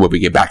 and this is where we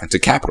get back into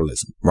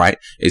capitalism, right?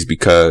 Is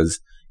because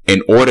in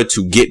order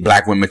to get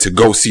Black women to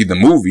go see the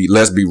movie,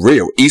 let's be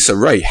real, Issa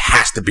Rae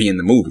has to be in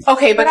the movie.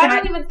 Okay, but I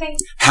don't even think...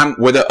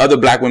 Were there other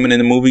Black women in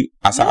the movie?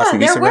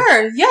 There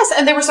were. Yes,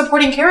 and they were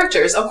supporting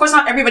characters. Of course,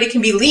 not everybody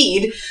can be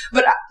lead,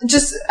 but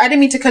I didn't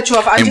mean to cut you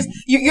off.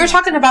 You're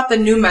talking about the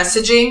new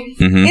messaging.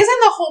 Mm-hmm. Isn't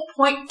the whole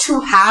point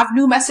to have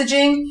new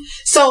messaging?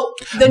 So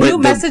the new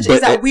message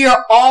is that we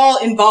are all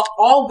involved.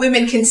 All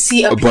women can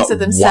see a piece of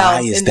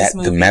themselves in this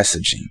movie. Why is that the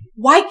messaging?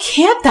 Why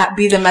can't that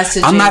be the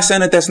messaging? I'm not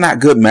saying that that's not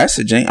good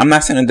messaging. I'm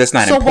not saying that that's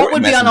not important messaging. So what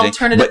would be an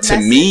alternative message? But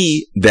to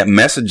me,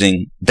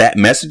 that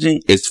messaging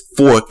is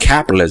for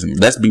capitalism.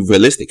 Let's be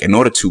realistic. In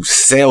order to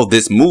sell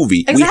this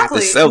movie, we have to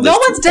sell this to all women. No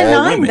one's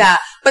denying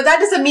that. But that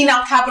doesn't mean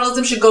now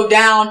capitalism should go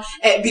down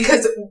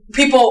because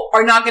people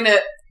are not going to...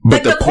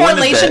 But like the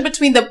correlation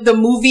between the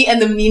movie and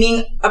the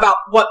meaning about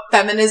what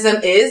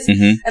feminism is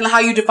and how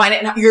you define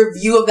it and your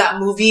view of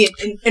that movie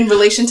in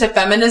relation to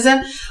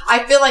feminism, I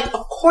feel like,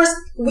 of course,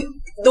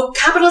 the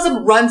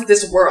capitalism runs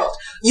this world.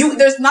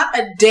 There's not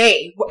a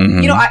day.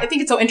 You know, I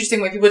think it's so interesting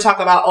when people talk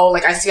about,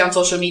 like I see on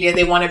social media,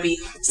 they want to be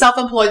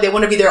self-employed. They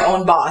want to be their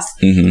own boss.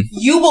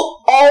 You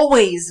will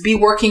always be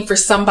working for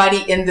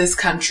somebody in this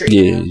country.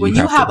 Yeah, when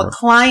you have a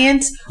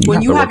client,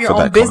 when you have your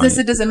own business,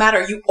 it doesn't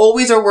matter. You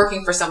always are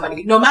working for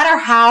somebody. No matter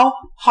how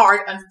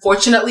hard,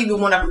 unfortunately, we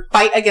want to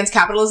fight against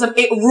capitalism,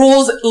 it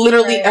rules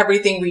literally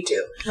everything we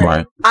do.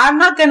 Right. I'm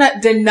not going to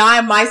deny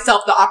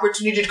myself the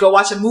opportunity to go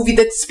watch a movie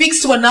that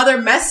speaks to another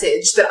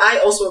message that I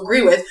also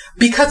agree with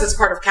because it's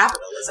part of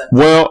capitalism.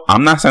 Well,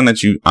 I'm not saying that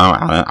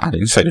I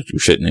didn't say that you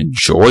shouldn't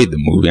enjoy the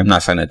movie. I'm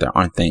not saying that there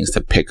aren't things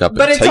to pick up.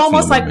 But it's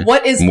almost like,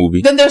 what is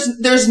movie? Then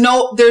there's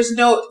no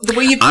the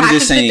way you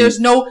package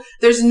it.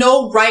 There's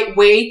no right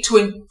way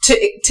to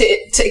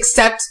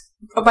accept.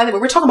 Oh, by the way,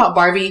 we're talking about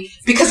Barbie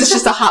because it's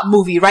just a hot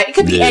movie, right? It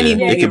could be any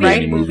movie,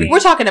 right? We're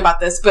talking about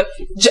this, but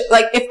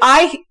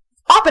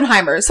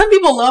Oppenheimer, some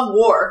people love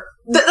war.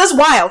 That's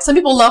wild. Some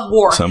people love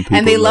war,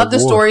 and they love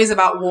the stories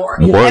about war.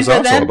 War is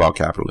also about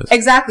capitalism.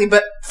 Exactly,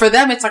 but for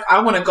them, it's like,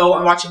 I want to go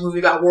and watch a movie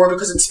about war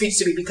because it speaks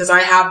to me, because I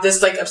have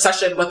this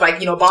obsession with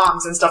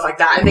bombs and stuff like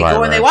that, and they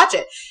go and they watch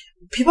it.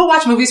 People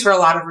watch movies for a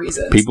lot of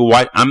reasons. People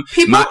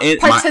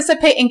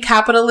participate in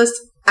capitalist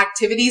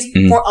activities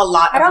for a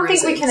lot of reasons. I don't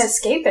think we can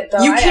escape it,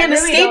 though. You can't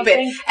escape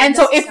it. And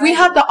so if we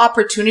have the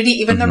opportunity,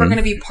 even though we're going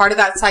to be part of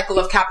that cycle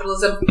of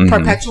capitalism,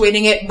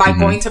 perpetuating it by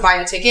going to buy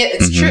a ticket,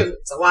 it's true.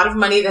 It's a lot of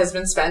money that has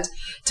been spent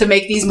to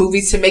make these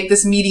movies, to make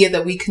this media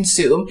that we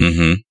consume.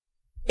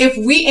 If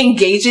we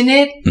engage in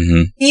it,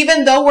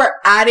 even though we're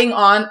adding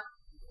on,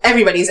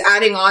 everybody's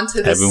adding on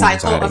to this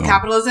cycle of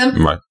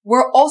capitalism,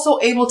 we're also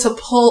able to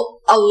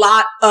pull a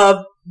lot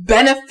of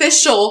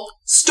beneficial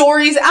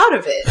stories out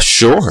of it.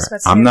 Sure.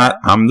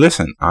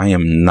 Listen, I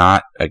am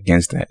not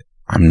against that.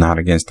 I'm not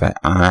against that.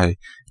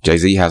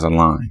 Jay-Z has a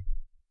line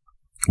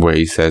where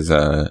he says, he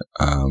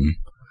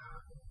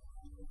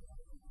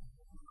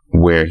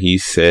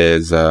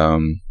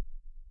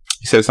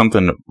says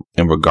something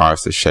in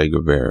regards to Che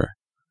Guevara.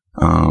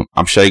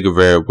 I'm Che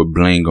Guevara with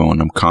bling on.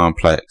 I'm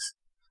complex.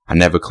 I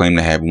never claim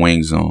to have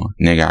wings on.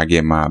 Nigga, I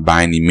get my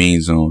by any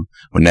means on.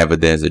 Whenever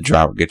there's a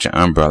drought, get your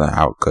umbrella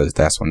out, because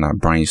that's when I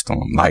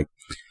brainstorm. Like,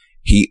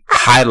 he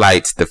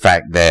highlights the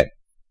fact that,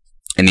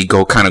 and he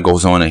kind of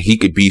goes on, and he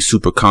could be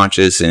super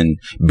conscious and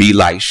be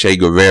like Che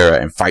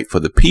Guevara and fight for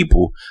the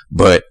people,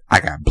 but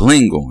I got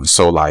bling on.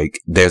 So, like,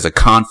 there's a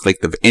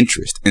conflict of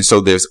interest. And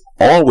so there's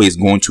always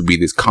going to be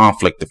this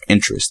conflict of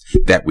interest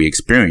that we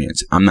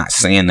experience. I'm not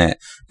saying that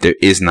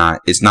it's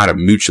not a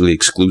mutually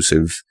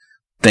exclusive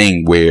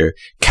thing where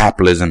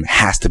capitalism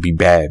has to be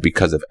bad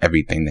because of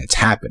everything that's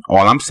happened.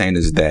 All I'm saying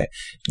is that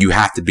you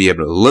have to be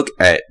able to look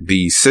at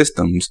these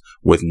systems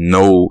with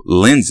no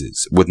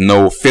lenses, with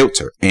no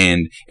filter.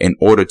 And in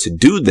order to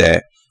do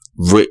that,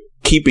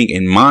 keeping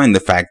in mind the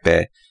fact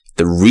that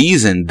the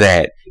reason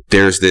that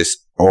there's this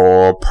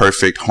all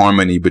perfect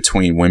harmony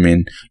between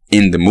women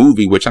in the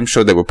movie, which I'm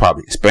sure there were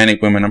probably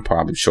Hispanic women, I'm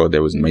probably sure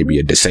there was maybe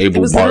a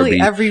disabled Barbie.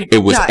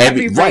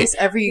 Every race,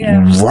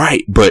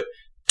 right. But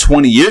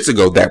 20 years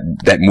ago,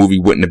 that movie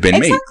wouldn't have been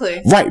made.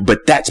 Right,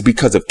 but that's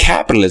because of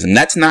capitalism.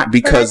 That's not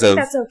because of...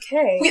 That's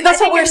okay.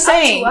 That's what we're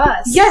saying.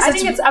 Yes, I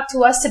think it's up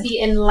to us to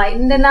be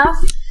enlightened enough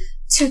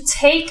to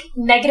take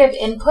negative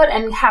input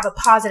and have a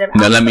positive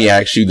output. Now, let me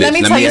ask you this. Let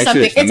me tell you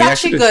something. It's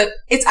actually good.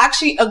 It's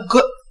actually a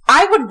good...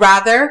 I would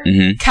rather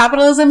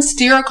capitalism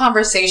steer a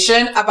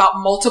conversation about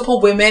multiple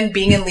women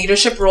being in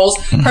leadership roles,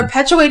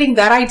 perpetuating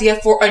that idea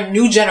for a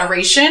new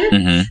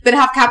generation, than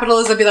have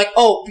capitalism be like,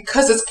 oh,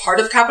 because it's part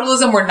of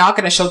capitalism, we're not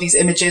going to show these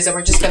images and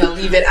we're just going to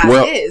leave it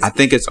as is. I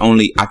think it's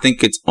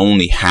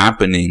only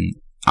happening.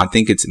 I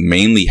think it's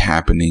mainly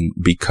happening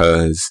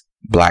because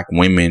Black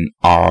women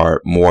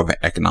are more of an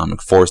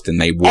economic force than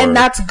they were, and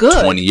that's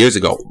good 20 years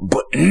ago.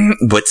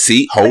 But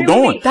see, hold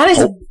on.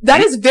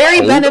 That is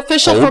very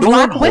beneficial for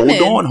Black women.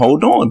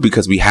 Hold on,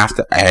 because we have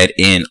to add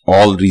in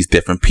all of these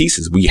different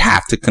pieces. We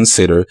have to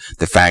consider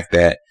the fact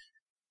that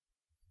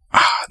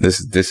this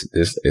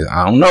is,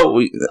 I don't know.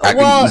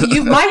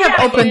 You might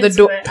have opened the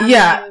door.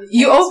 Yeah,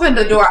 you opened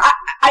the door.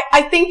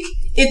 I think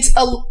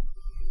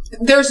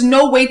there's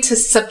no way to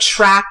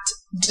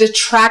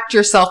detract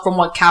yourself from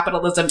what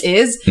capitalism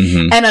is.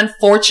 And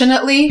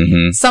unfortunately,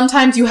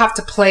 sometimes you have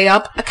to play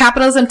up a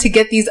capitalism to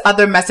get these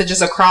other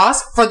messages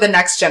across for the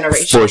next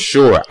generation. For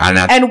sure.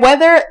 And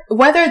whether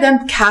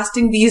them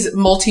casting these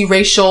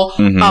multiracial,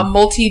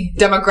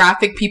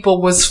 multi-demographic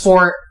people was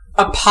for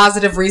a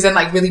positive reason,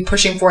 like really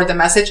pushing forward the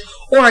message,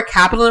 or a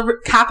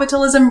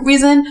capitalism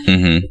reason,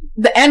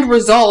 the end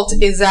result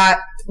is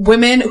that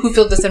women who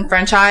feel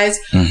disenfranchised,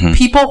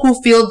 people who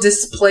feel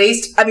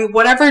displaced, I mean,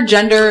 whatever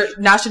gender,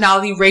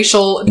 nationality,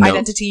 racial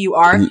identity you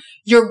are,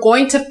 you're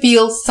going to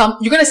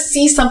you're going to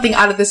see something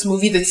out of this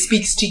movie that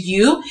speaks to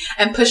you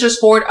and pushes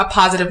forward a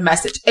positive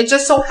message. It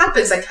just so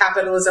happens that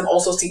capitalism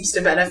also seems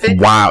to benefit.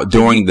 Wow.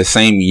 During the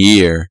same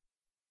year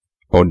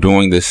or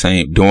during the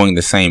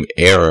same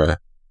era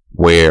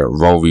where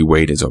Roe v.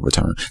 Wade is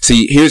overturned.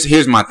 See,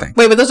 here's my thing.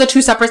 Wait, but those are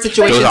two separate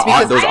situations.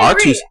 I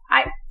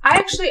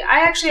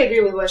actually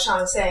agree with what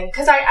Sean is saying,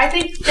 because I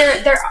think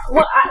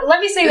let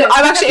me say this.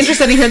 I'm actually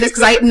interested in hearing this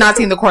because I'm not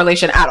seeing the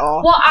correlation at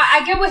all. Well,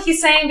 I get what he's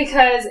saying,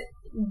 because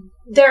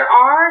there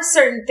are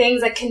certain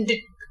things that can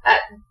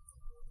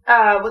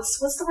what's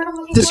the word I'm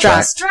looking for?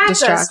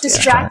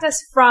 Distract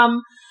us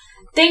from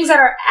things that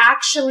are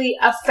actually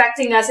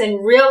affecting us in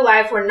real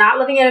life. We're not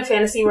living in a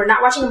fantasy. We're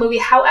not watching a movie.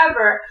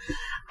 However,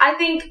 I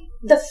think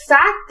the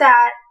fact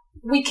that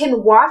we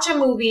can watch a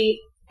movie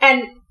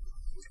and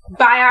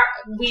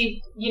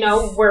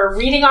we're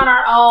reading on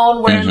our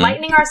own, we're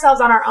enlightening ourselves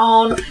on our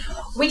own,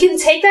 we can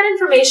take that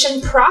information,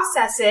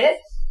 process it,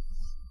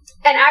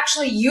 and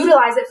actually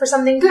utilize it for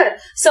something good.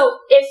 So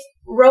if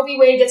Roe v.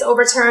 Wade gets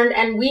overturned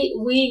and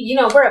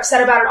we're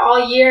upset about it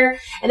all year,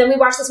 and then we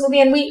watch this movie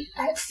and we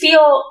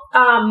feel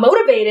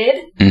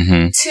motivated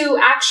to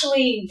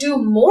actually do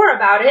more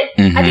about it,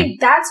 I think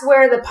that's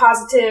where the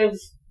positive,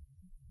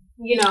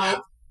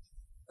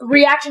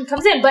 reaction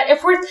comes in. But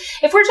if we're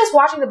just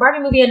watching the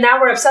Barbie movie and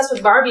now we're obsessed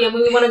with Barbie and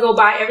we want to go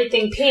buy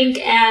everything pink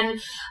and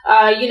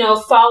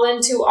fall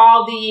into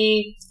all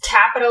the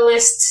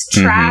capitalist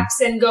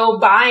traps and go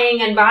buying,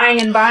 that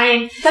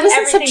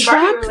doesn't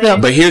subtract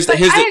them. But here's the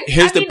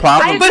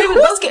problem. But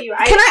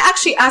can I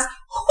actually ask,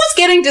 who's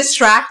getting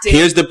distracted?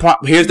 Here's the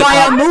problem.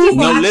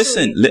 No,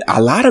 listen.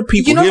 A lot of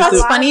people. You know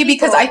what's funny?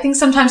 Because I think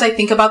sometimes I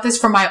think about this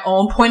from my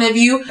own point of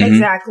view.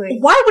 Exactly.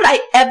 Why would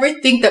I ever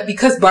think that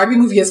because Barbie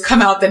movie has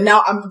come out that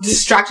now I'm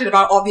distracted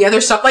about all the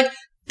other stuff? Like,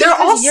 they're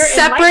all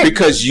separate.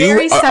 Because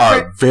you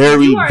are a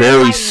very,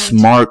 very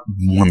smart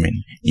woman.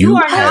 You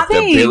have the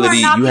ability.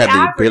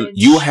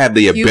 You have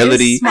the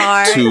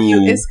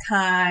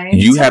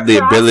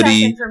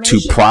ability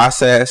to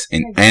process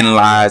and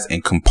analyze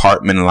and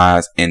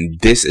compartmentalize, and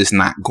this is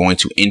not going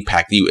to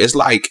impact you. It's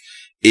like,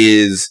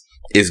 is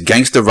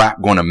gangster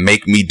rap going to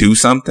make me do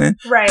something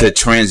to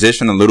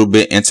transition a little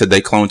bit into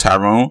They Clone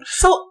Tyrone?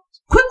 So,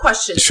 quick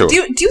question. Sure. Do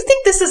you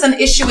think this is an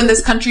issue in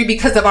this country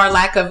because of our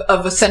lack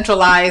of a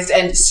centralized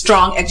and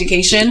strong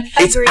education?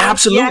 It's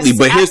absolutely. Yes,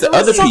 but here's the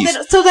other piece.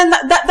 So then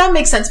that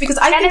makes sense, because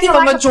I think if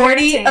a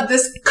majority of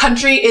this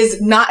country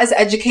is not as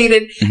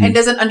educated and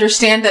doesn't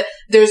understand that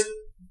there's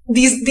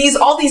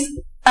all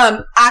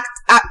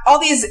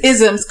these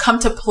isms come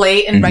to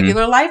play in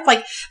regular life,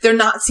 like they're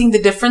not seeing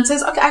the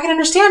differences. Okay, I can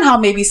understand how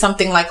maybe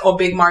something like a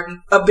big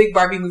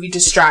Barbie movie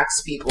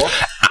distracts people.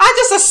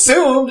 I just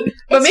assumed,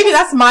 but maybe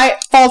that's my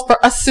fault for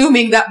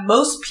assuming that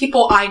most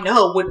people I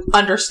know would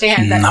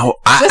understand that. No,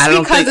 I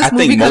don't think. I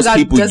think most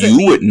people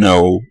you would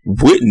know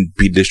wouldn't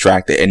be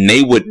distracted, and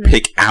they would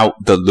pick out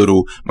the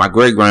little. My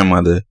great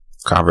grandmother,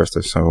 God rest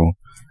her soul,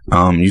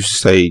 used to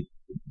say,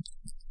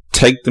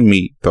 "Take the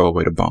meat, throw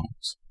away the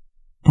bones."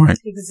 Right.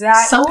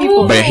 Exactly. Some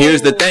people. But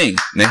here's the thing.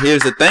 Now,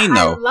 here's the thing,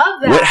 though. I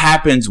love that. What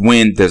happens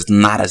when there's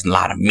not as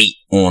lot of meat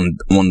on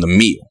the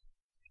meal,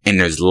 and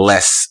there's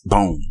less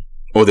bone,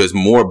 or there's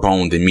more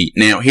bone than meat?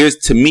 Now, here's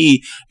to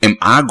me.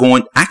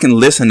 I can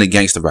listen to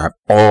gangster rap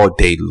all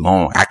day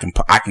long. I can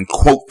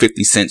quote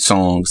 50 Cent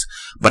songs,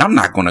 but I'm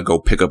not gonna go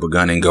pick up a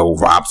gun and go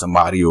rob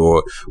somebody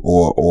or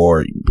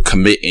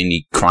commit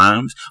any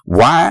crimes.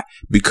 Why?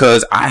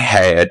 Because I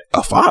had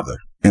a father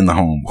in the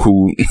home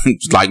who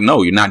was like,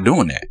 no, you're not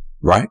doing that.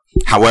 Right?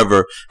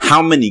 However,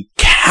 how many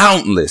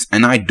countless,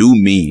 and I do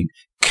mean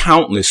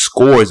countless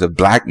scores of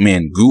black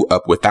men grew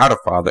up without a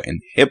father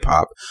in hip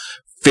hop,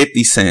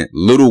 50 Cent,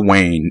 Lil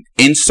Wayne,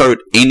 insert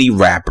any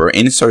rapper,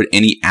 insert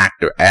any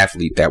actor,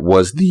 athlete that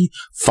was the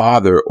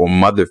father or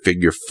mother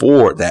figure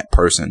for that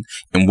person.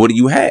 And what do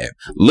you have?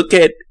 Look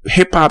at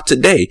hip hop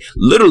today.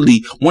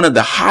 Literally one of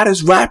the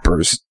hottest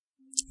rappers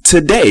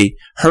today,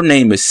 her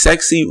name is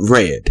Sexy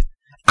Red.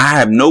 I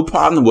have no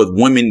problem with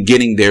women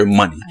getting their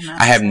money.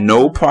 I have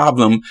no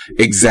problem.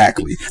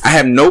 Exactly. I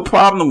have no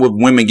problem with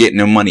women getting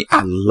their money.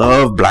 I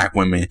love black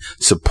women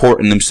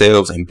supporting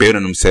themselves and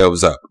building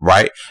themselves up,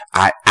 right?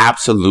 I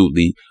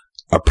absolutely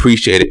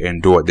appreciate it and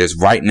adore it. There's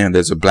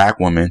a black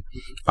woman,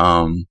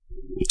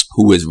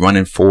 who is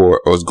running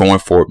for, or is going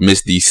for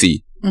Miss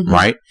DC,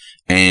 right?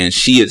 And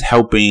she is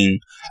helping,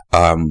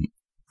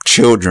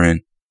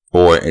 children,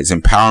 or is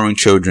empowering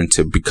children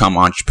to become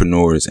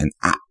entrepreneurs. And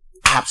I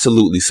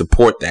absolutely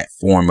support that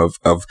form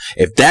of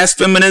if that's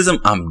feminism,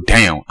 I'm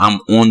down. I'm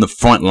on the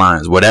front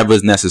lines, whatever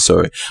is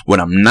necessary. What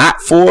I'm not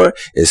for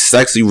is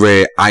Sexy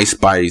Red, Ice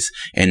Spice,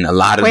 and a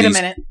lot of Wait these.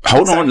 a minute.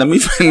 Hold on, let me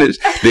finish.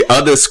 The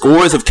other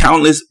scores of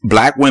countless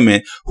black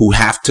women who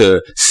have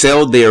to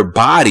sell their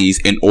bodies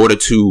in order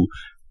to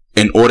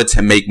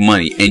make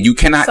money. And you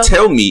cannot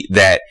tell me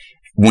that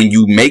when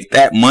you make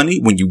that money,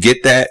 when you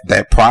get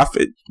that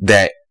profit,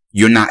 that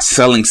you're not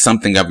selling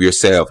something of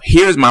yourself.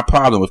 Here's my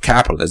problem with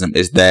capitalism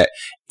is that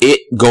it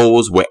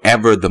goes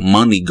wherever the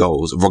money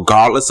goes,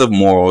 regardless of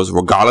morals,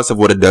 regardless of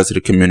what it does to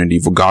the community,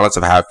 regardless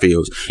of how it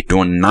feels.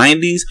 During the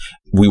 90s,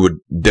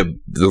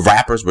 the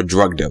rappers were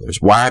drug dealers.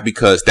 Why?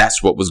 Because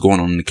that's what was going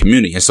on in the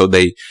community. And so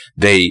they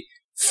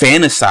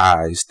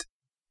fantasized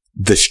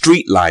the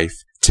street life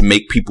to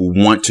make people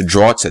want to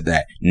draw to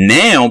that.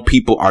 Now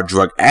people are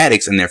drug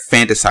addicts and they're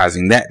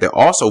fantasizing that. They're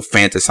also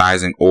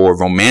fantasizing or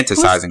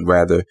romanticizing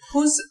rather.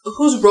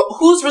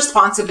 Whose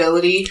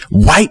responsibility?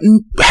 White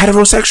and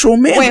heterosexual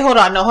men. Wait, hold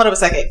on a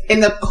second.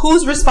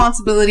 Whose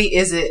responsibility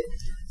is it?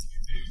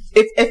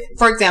 If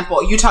for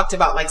example, you talked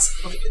about like,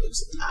 okay,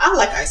 I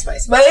like Ice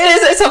Spice, but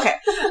it's okay.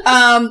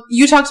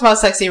 You talked about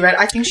Sexy Red.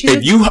 I think she's.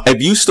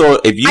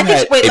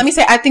 Let me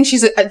say, I think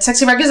she's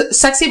Sexy Red.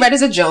 Sexy Red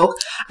is a joke.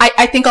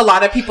 I think a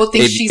lot of people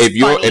think she's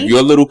funny. If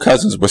your little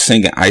cousins were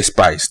singing Ice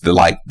Spice,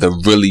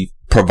 the really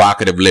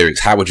provocative lyrics,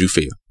 how would you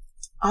feel?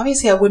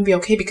 Obviously, I wouldn't be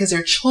okay because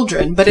they're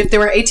children. But if they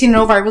were 18 and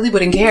over, I really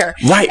wouldn't care.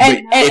 Right.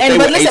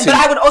 But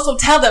I would also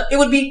tell them it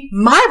would be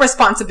my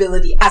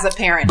responsibility as a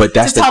parent. But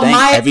that's the thing.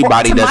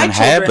 Everybody doesn't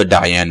have a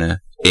Diana.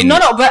 No,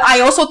 but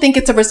I also think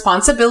it's a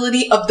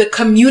responsibility of the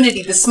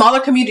community, the smaller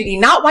community,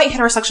 not white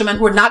heterosexual men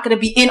who are not going to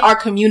be in our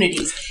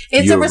communities.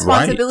 It's a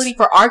responsibility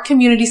for our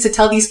communities to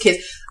tell these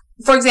kids.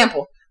 For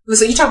example,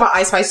 listen, you talk about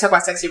Ice Spice, you talk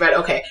about Sexy Red.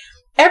 Okay.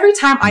 Every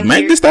time I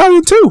hear the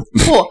Stallion too.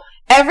 Cool.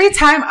 Every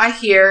time I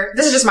hear,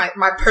 this is just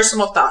my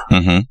personal thought.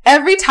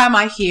 Every time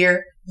I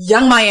hear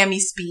Young Miami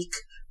speak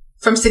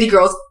from City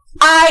Girls,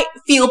 I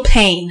feel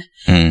pain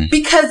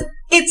because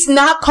it's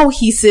not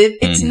cohesive.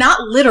 It's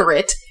not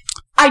literate.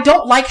 I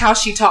don't like how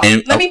she talks.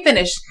 Let me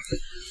finish.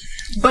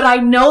 But I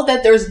know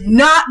that there's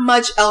not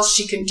much else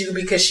she can do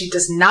because she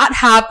does not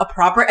have a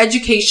proper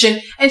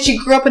education and she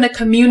grew up in a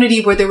community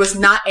where there was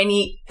not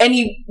any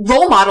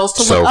role models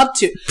to look up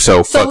to. So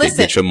listen,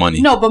 get your money.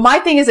 No, but my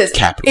thing is this.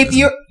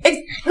 Capitalism.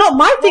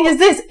 My thing is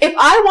this. If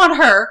I want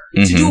her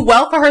to do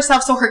well for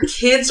herself so her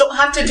kids don't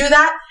have to do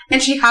that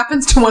and she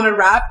happens to want to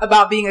rap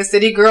about being a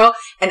city girl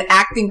and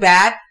acting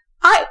bad,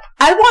 I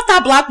want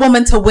that black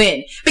woman to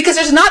win because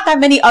there's not that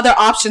many other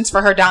options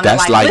for her down the line.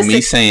 That's like me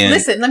saying...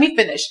 Listen, let me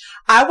finish.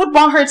 I would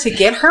want her to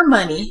get her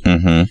money.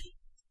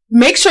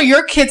 Make sure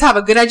your kids have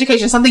a good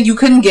education, something you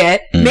couldn't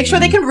get. Make sure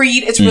they can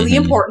read. It's really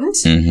important.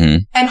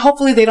 And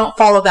hopefully they don't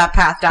follow that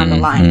path down the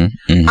line.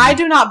 I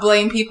do not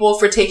blame people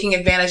for taking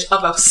advantage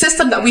of a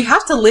system that we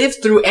have to live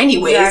through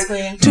anyways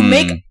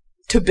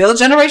to build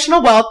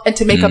generational wealth and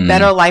to make a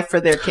better life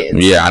for their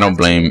kids. Yeah, I don't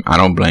blame,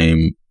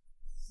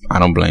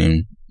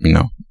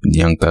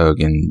 Young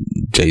Thug and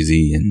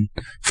Jay-Z and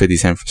 50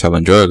 Cent for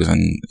selling drugs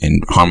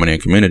and harming their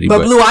community.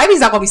 But Blue Ivy's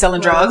not going to be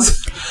selling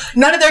drugs.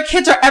 None of their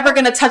kids are ever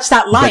going to touch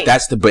that life.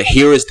 Herein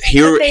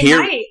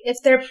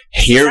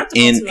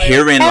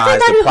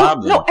lies the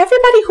problem.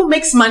 Everybody who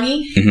makes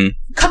money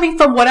coming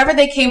from whatever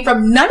they came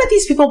from, none of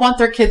these people want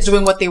their kids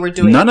doing what they were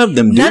doing. None of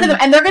them do.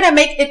 And they're going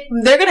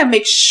to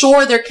make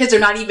sure their kids are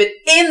not even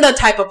in the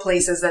type of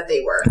places that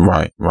they were.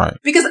 Right.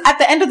 Because at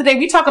the end of the day,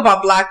 we talk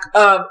about black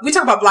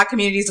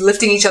communities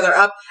lifting each other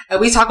up,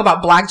 and we talk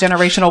about black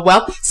generational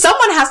wealth.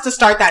 Someone has to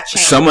start that chain.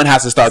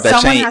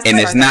 And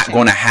it's not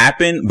going to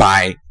happen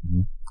by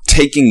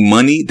taking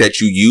money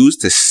that you use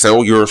to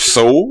sell your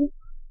soul.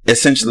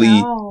 Essentially,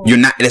 you're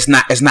not. It's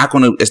not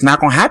going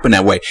to happen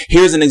that way.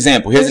 Here's an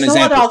example. There's no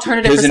other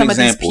alternative for some of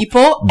these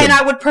people, and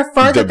I would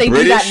prefer that they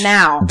do that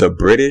now. The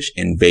British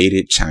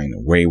invaded China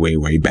way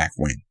back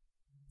when,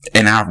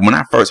 and when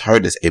I first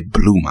heard this, it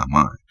blew my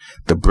mind.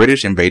 The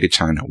British invaded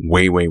China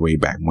way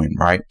back when,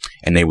 right?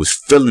 And they were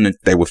filling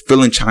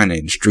China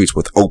in the streets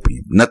with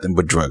opium, nothing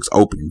but drugs,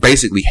 opium,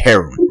 basically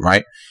heroin,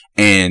 right?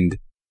 And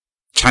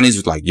Chinese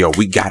was like, yo,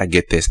 we got to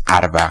get this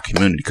out of our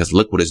community because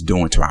look what it's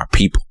doing to our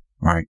people,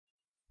 right?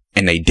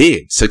 And they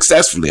did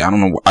successfully. I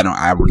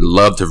would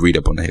love to read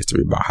up on the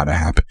history about how that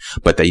happened,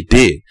 but they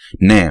did.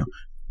 Now,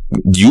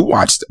 you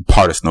watched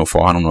part of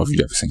Snowfall. I don't know if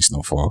you've ever seen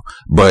Snowfall,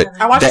 but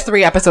I watched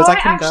 3 episodes. I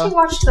couldn't go. I actually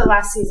watched the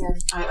last season.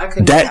 I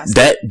couldn't.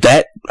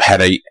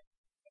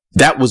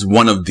 That was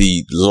one of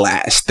the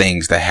last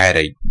things that had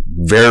a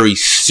very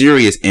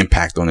serious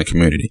impact on the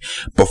community.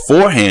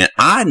 Beforehand,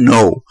 I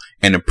know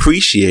and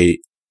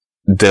appreciate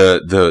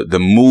the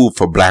move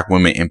for Black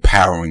women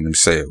empowering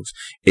themselves.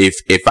 If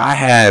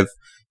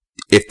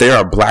there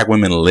are Black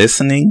women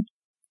listening,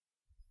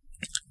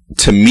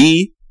 to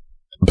me,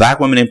 Black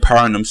women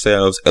empowering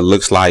themselves, it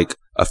looks like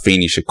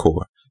Afeni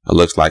Shakur. It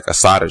looks like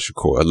Assata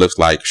Shakur. It looks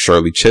like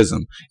Shirley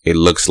Chisholm. It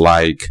looks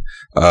like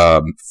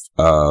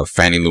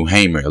Fannie Lou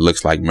Hamer. It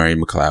looks like Mary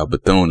McLeod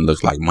Bethune. It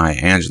looks like Maya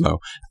Angelou.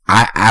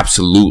 I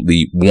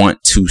absolutely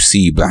want to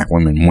see Black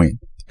women win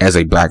as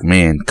a Black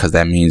man, because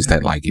that means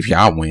that, like, if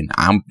y'all win,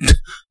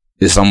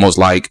 it's almost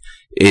like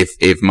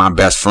if my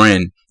best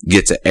friend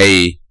gets an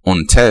A on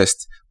the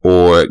test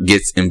or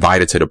gets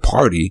invited to the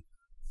party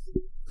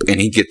and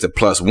he gets a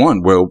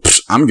 +1, well,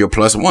 I'm your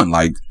 +1.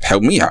 Like,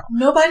 help me out.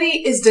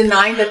 Nobody is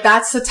denying that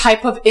that's the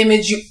type of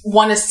image you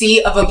want to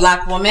see of a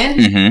Black woman.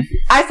 Mm-hmm.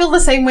 I feel the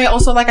same way.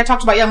 Also, like I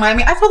talked about Young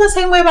Miami, I feel the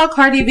same way about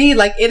Cardi B.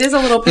 Like, it is a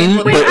little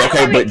painful. Can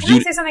I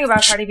say something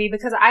about Cardi B?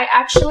 Because I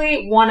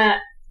actually want to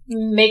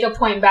make a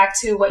point back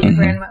to what your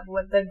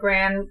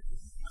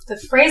the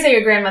phrase that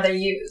your grandmother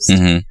used,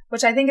 mm-hmm.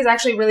 which I think is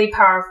actually really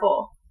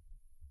powerful.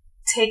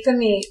 Take the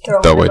meat,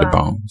 throw away the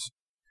bones.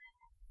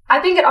 I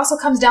think it also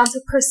comes down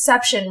to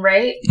perception,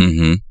 right?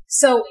 Mm-hmm.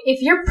 So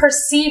if you're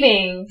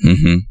perceiving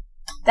mm-hmm.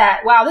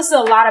 that, wow, this is a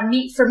lot of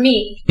meat for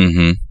me,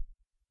 mm-hmm.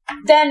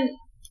 then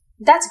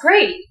that's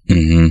great.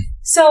 Mm-hmm.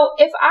 So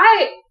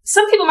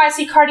some people might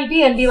see Cardi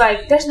B and be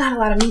like, there's not a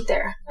lot of meat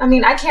there. I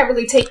mean, I can't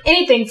really take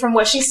anything from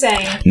what she's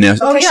saying because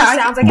she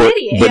sounds like an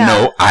idiot. But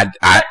no, I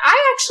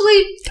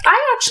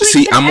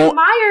actually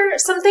admire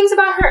some things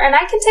about her, and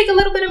I can take a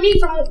little bit of meat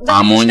from.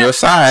 I'm on your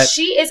side.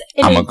 She is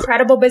an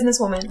incredible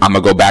businesswoman. I'm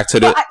gonna go back to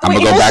the.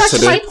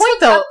 My point,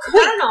 though. I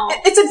don't know.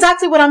 It's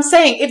exactly what I'm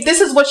saying. If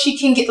this is what she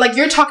can get, like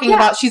you're talking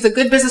about, she's a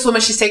good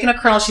businesswoman. She's taking a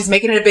kernel. She's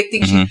making it a big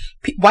thing.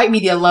 Mm-hmm. White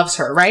media loves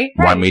her, right?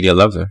 White media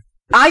loves her.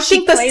 I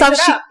think the stuff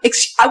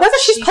whether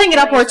she's playing it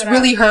up or it's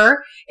really her,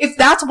 if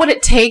that's what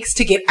it takes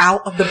to get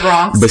out of the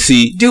Bronx, but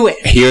see, do it.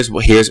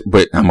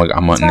 But I'm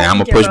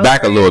gonna push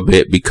back a little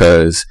bit,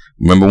 because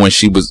remember when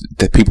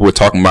people were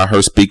talking about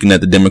her speaking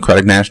at the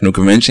Democratic National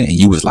Convention, and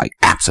you was like,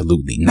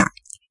 absolutely not.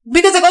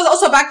 Because it goes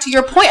also back to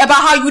your point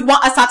about how you would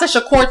want Assata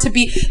Shakur to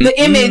be the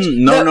image,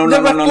 the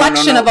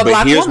reflection of a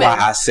Black woman. Here's why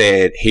I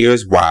said,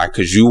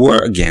 because you were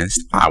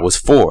against, I was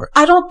for.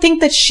 I don't think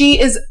that she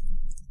is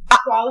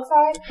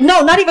qualified?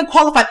 No, not even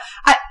qualified.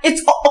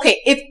 It's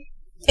okay if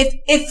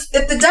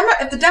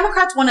the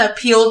Democrats want to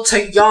appeal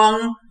to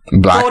young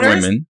Black voters,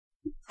 women.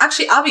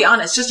 Actually, I'll be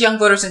honest, just young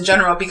voters in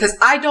general, because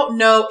I don't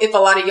know if a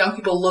lot of young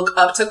people look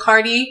up to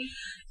Cardi.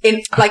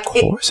 I'm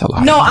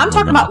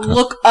talking about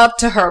look up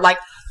to her, like.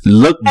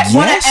 Want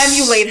to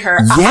emulate her.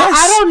 Yes.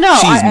 I don't know.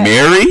 She's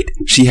married.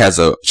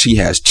 She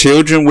has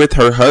children with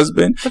her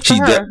husband.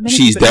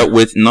 She's dealt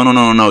with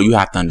no. You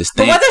have to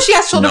understand. But whether she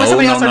has children with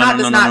somebody else or not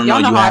does not.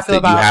 Y'all know how I feel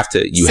about.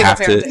 You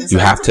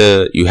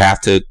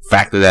have to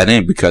factor that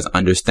in, because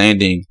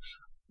understanding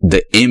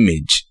the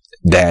image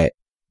that,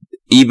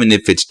 even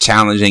if it's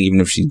challenging,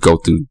 even if she go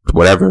through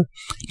whatever,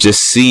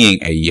 just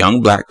seeing a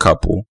young Black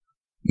couple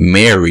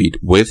married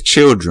with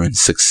children,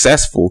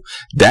 successful,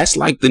 that's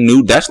like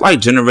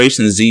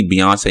Generation Z,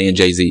 Beyonce and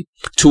Jay-Z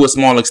to a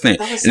small extent.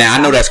 Now, I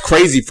know that's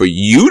crazy for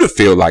you to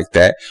feel like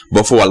that,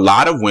 but for a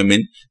lot of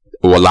women,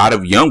 or a lot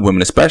of young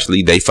women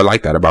especially, they feel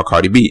like that about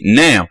Cardi B.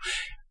 Now,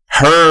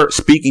 her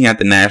speaking at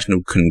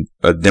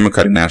the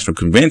Democratic National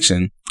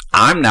Convention,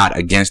 I'm not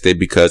against it,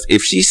 because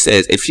if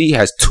she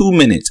has 2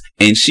 minutes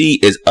and she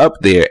is up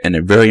there in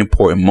a very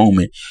important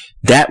moment,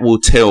 that will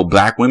tell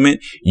Black women,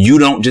 you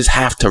don't just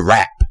have to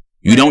rap.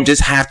 You don't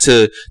just have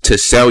to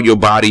sell your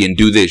body and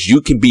do this.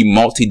 You can be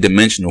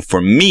multidimensional. For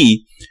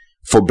me,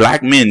 for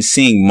Black men,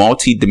 seeing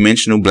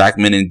multidimensional Black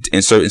men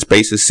in certain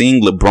spaces,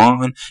 seeing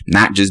LeBron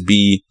not just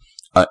be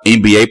an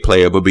NBA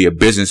player, but be a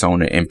business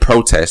owner and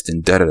protest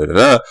and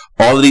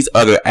all of these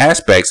other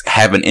aspects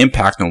have an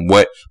impact on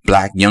what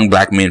young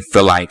Black men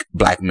feel like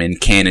Black men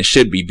can and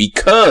should be,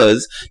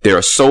 because there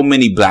are so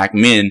many Black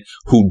men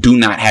who do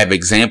not have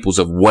examples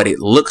of what it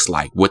looks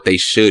like, what they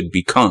should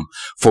become.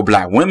 For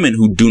Black women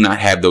who do not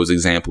have those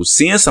examples,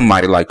 seeing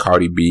somebody like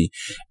Cardi B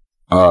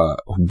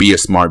be a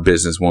smart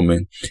businesswoman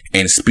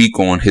and speak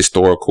on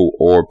historical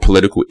or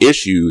political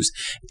issues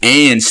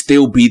and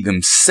still be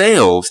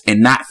themselves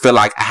and not feel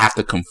like I have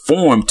to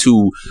conform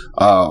to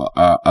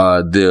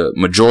the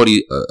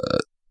majority.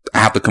 I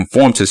have to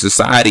conform to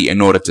society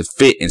in order to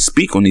fit and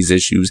speak on these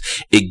issues.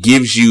 It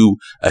gives you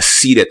a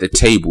seat at the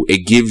table.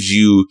 It gives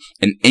you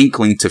an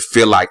inkling to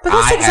feel like I have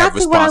responsibility. But that's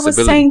exactly what I was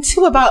saying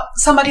too about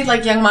somebody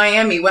like Young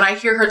Miami. When I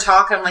hear her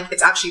talk, I'm like,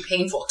 it's actually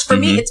painful. For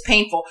me, it's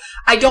painful.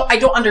 I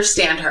don't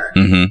understand her.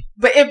 Mm-hmm.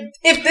 But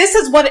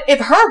if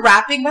her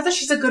rapping, whether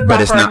she's a good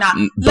rapper or not,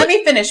 let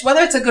me finish, whether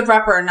it's a good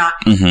rapper or not,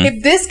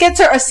 if this gets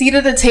her a seat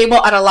at the table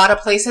at a lot of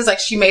places, like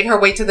she made her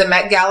way to the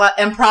Met Gala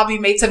and probably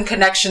made some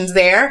connections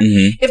there,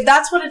 if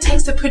that's what it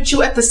takes to put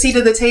you at the seat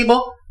of the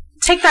table,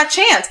 take that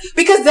chance.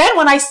 Because then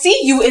when I see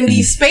you in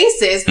these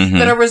spaces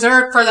that are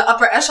reserved for the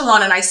upper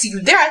echelon and I see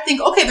you there, I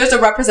think, okay, there's a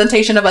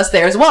representation of us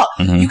there as well.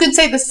 You can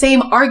say the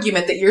same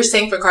argument that you're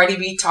saying for Cardi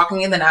B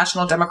talking in the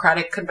National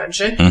Democratic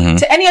Convention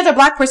to any other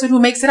black person who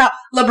makes it out.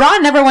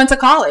 LeBron never went to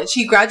college.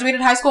 He graduated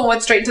high school and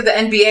went straight into the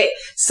NBA.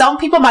 Some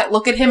people might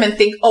look at him and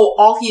think, oh,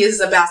 all he is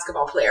a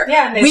basketball player.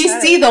 Yeah, we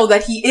see, though,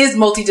 that he is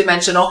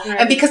multidimensional. Right.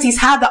 And because he's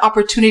had the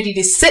opportunity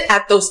to sit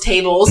at those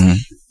tables,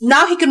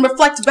 now he can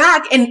reflect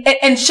back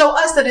and show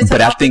us that it's. But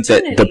I think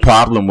that the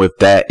problem with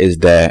that is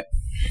that,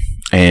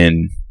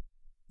 and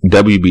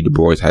W.B. Du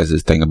Bois has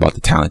this thing about the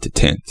talented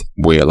 10th,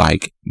 where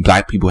like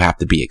black people have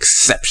to be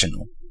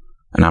exceptional,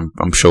 and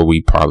I'm sure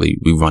we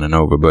running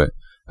over, but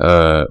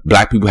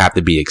black people have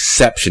to be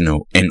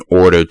exceptional in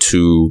order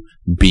to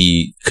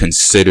be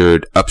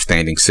considered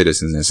upstanding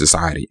citizens in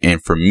society.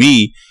 And for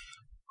me,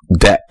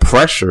 that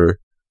pressure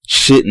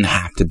shouldn't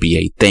have to be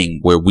a thing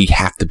where we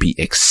have to be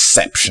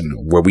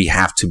exceptional, where we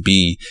have to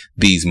be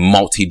these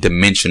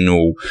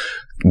multi-dimensional,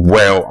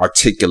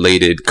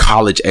 well-articulated,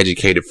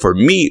 college-educated. For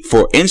me,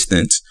 for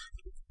instance,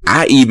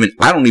 I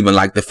don't even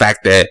like the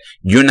fact that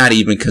you're not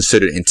even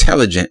considered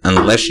intelligent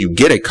unless you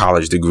get a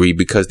college degree,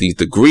 because these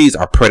degrees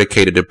are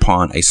predicated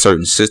upon a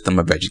certain system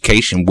of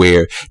education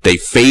where they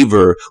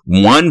favor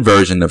one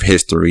version of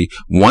history,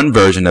 one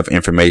version of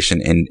information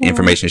and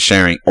information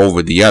sharing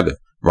over the other,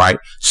 right?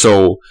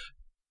 So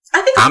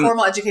I think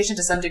formal education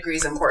to some degree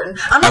is important.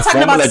 I'm not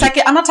talking about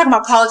I'm not talking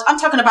about college. I'm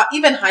talking about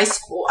even high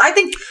school. I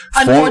think,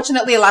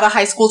 unfortunately, a lot of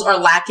high schools are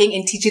lacking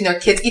in teaching their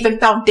kids even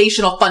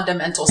foundational,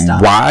 fundamental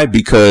stuff. Why?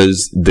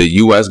 Because the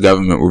U.S.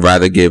 government would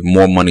rather give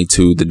more money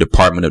to the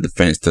Department of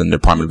Defense than the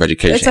Department of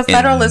Education. It's a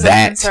federalism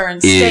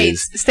concern.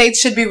 States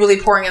should be really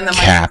pouring in the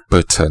money.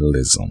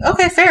 Capitalism.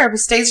 Okay, fair. But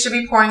states should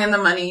be pouring in the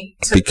money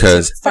but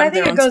I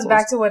think it goes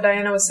back to what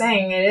Diana was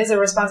saying. It is a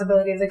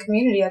responsibility of the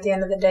community at the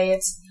end of the day.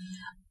 It's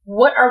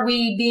what are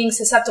we being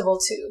susceptible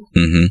to?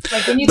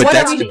 Like when you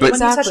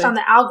touched on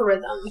the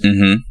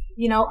algorithm,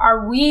 you know,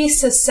 are we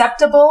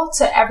susceptible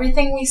to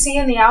everything we see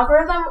in the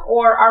algorithm,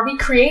 or are we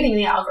creating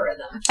the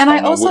algorithm? And I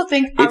also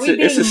think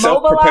it's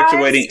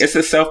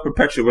a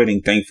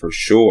self-perpetuating thing for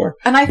sure.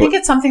 And I think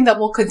it's something that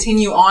will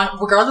continue on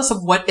regardless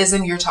of what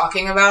ism you're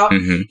talking about.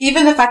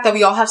 Even the fact that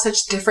we all have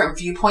such different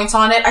viewpoints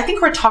on it, I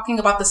think we're talking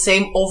about the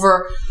same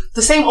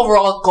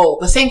overall goal.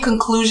 The same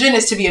conclusion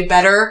is to be a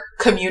better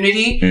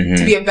community,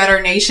 to be a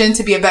better nation,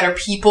 to be a better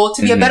people,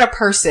 to be a better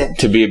person.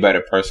 To be a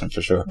better person,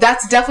 for sure.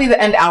 That's definitely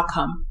the end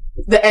outcome.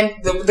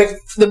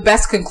 The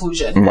best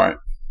conclusion. Right.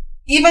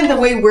 Even the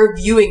way we're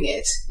viewing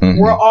it,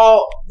 we're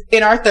all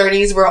in our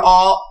 30s, we're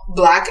all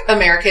Black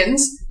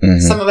Americans.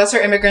 Some of us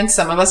are immigrants,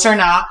 some of us are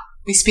not.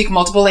 We speak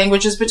multiple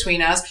languages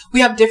between us.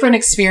 We have different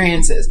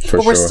experiences,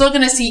 but we're still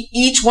going to see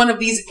each one of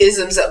these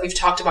isms that we've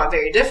talked about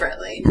very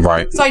differently.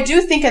 Right. So I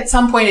do think at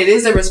some point it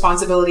is a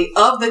responsibility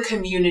of the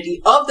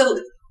community, of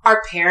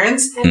our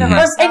parents, and even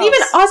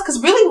us,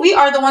 because really we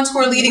are the ones who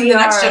are leading the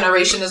next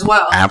generation as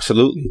well.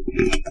 Absolutely.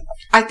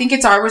 I think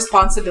it's our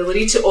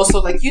responsibility to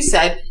also, like you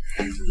said,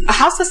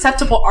 how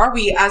susceptible are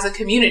we as a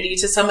community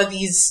to some of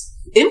these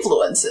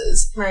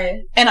influences?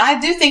 Right. And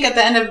I do think at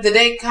the end of the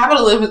day,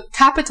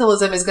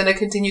 capitalism is going to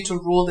continue to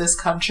rule this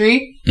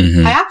country.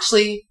 I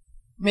actually,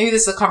 maybe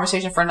this is a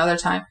conversation for another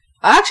time,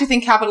 I actually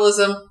think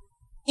capitalism,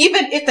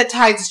 even if the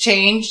tides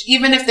change,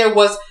 even if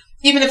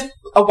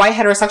a white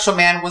heterosexual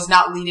man was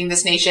not leading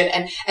this nation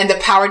and the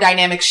power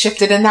dynamic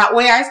shifted in that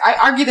way, I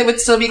argue there would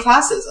still be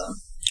classism.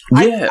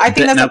 Yeah, I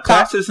think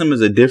classism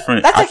is a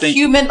different. That's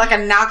human, like a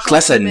natural.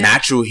 That's a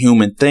natural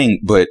human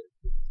thing, but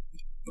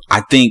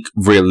I think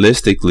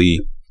realistically,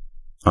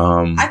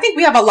 I think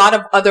we have a lot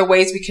of other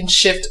ways we can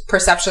shift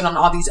perception on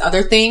all these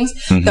other things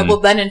that will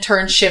then in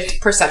turn shift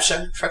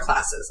perception for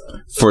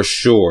classism. For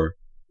sure,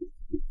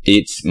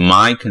 it's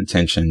my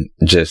contention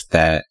just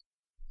that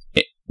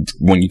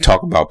when you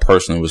talk about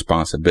personal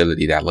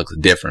responsibility, that looks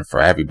different for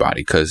everybody,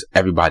 because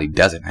everybody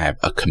doesn't have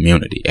a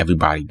community.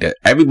 Everybody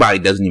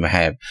doesn't even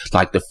have,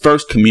 like, the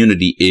first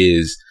community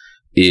is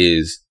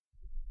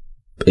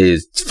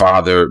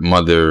father,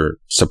 mother,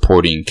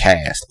 supporting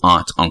cast,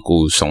 aunts,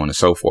 uncles, so on and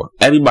so forth.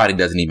 Everybody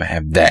doesn't even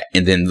have that.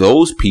 And then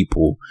those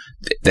people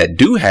that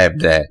do have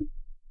that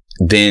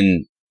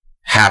then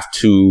have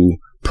to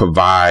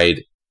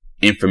provide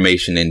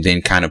information and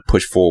then kind of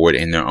push forward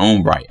in their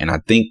own right. And I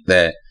think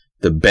that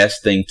the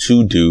best thing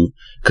to do,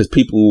 because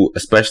people,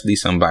 especially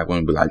some Black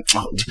women, be like,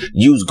 oh,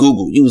 use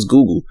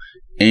Google.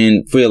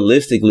 And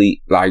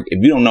realistically, like,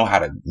 if you don't know how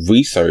to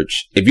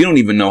research, if you don't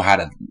even know how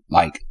to,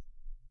 like,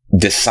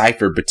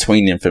 decipher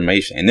between the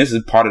information, and this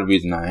is part of the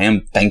reason I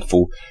am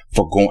thankful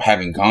for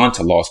having gone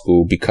to law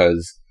school,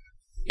 because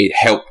it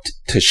helped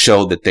to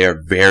show that there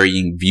are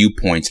varying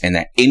viewpoints and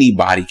that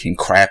anybody can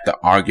craft the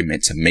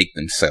argument to make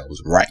themselves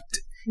right.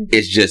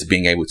 It's just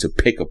being able to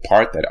pick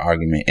apart that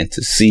argument and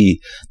to see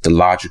the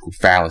logical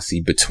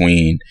fallacy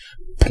between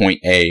point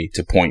A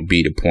to point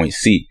B to point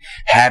C.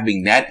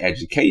 Having that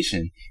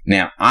education,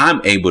 now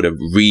I'm able to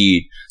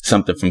read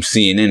something from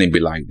CNN and be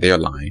like, they're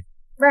lying.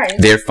 Right.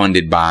 They're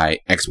funded by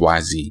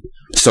XYZ.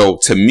 So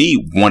to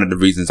me, one of the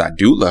reasons I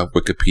do love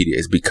Wikipedia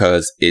is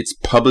because it's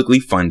publicly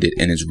funded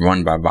and it's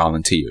run by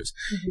volunteers.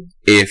 Mm-hmm.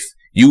 If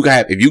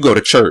you go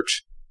to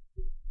church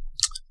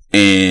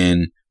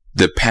and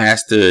the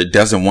pastor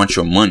doesn't want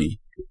your money,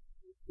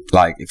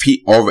 like if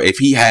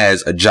he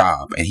has a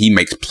job and he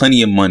makes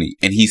plenty of money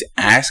and he's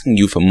asking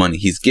you for money,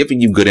 he's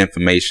giving you good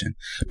information,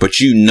 but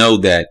you know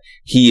that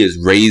he is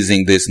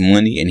raising this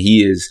money and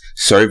he is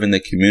serving the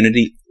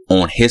community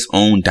on his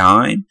own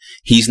dime,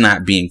 he's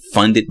not being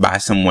funded by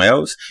someone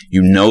else,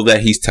 you know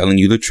that he's telling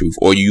you the truth,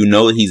 or you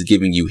know that he's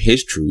giving you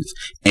his truth,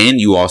 and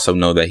you also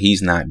know that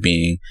he's not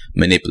being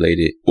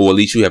manipulated, or at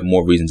least you have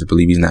more reason to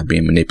believe he's not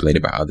being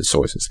manipulated by other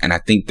sources. And I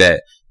think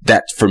that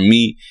for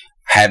me,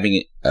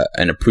 having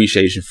an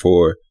appreciation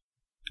for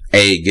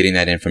getting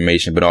that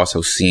information, but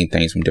also seeing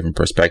things from different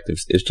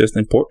perspectives is just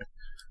important.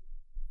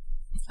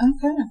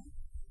 Okay.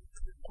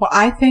 Well,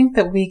 I think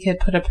that we could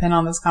put a pin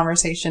on this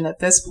conversation at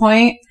this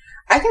point.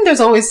 I think there's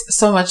always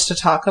so much to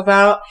talk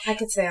about. I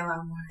could say a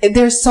lot more.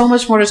 There's so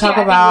much more to talk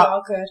about. I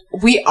think we all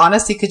could. We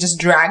honestly could just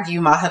drag you,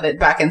 Mahavit,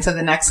 back into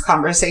the next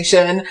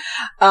conversation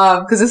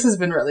because this has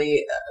been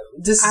really,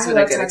 this has been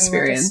a good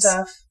experience.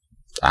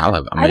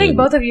 I think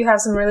both of you have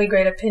some really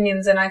great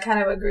opinions, and I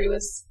kind of agree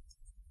with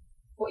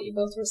what you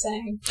both were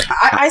saying.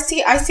 I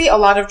see a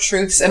lot of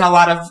truths and a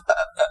lot of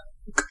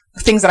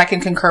things that I can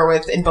concur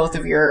with in both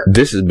of your.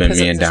 This has been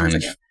me and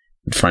Diana's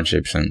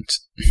friendship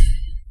since.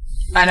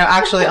 I know,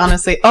 actually,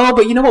 honestly. Oh,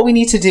 but you know what we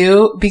need to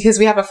do? Because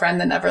we have a friend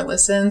that never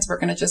listens. We're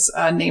going to just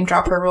name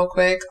drop her real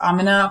quick.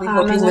 Amina. We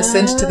hope you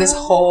listened to this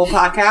whole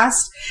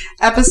podcast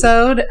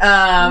episode.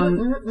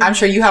 I'm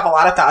sure you have a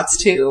lot of thoughts,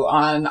 too,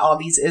 on all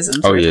these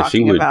isms we're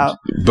talking about.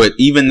 But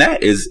even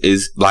that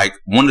is like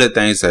one of the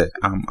things that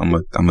I'm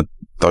going to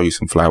throw you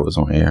some flowers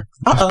on air.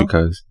 Just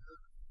because.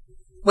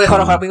 Wait,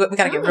 hold on. We got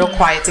to get real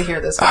quiet to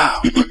hear this one.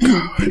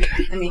 Oh, my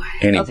God.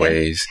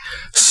 Anyways,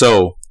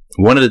 so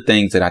one of the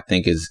things that I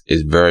think is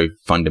very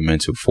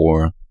fundamental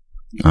for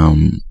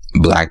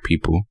Black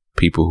people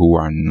who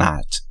are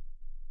not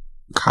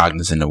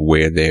cognizant of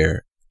where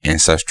their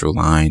ancestral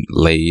line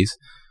lays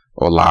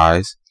or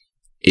lies,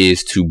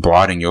 is to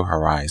broaden your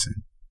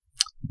horizon.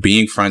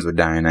 Being friends with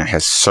Diana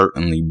has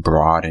certainly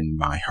broadened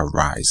my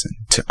horizon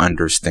to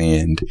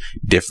understand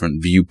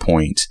different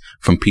viewpoints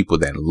from people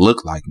that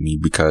look like me,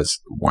 because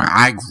where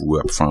I grew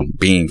up from,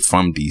 being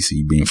from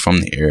DC, being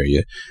from the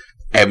area,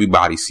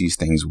 everybody sees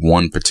things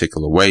one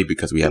particular way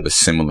because we have a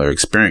similar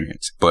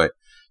experience. But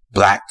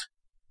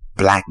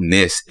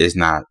blackness is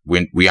not,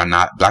 we are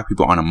not, Black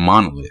people aren't a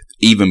monolith,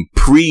 even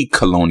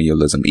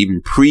pre-colonialism,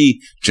 even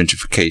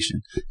pre-gentrification.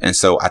 And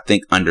so I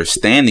think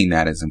understanding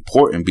that is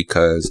important,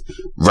 because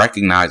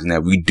recognizing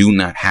that we do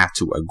not have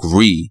to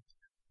agree.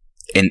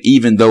 And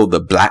even though the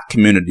Black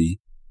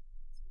community,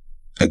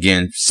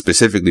 again,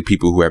 specifically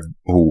people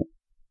who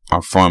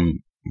are from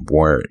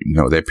where, you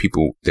know, their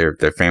people, their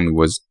family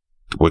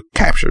were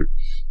captured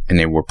and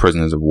they were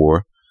prisoners of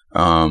war,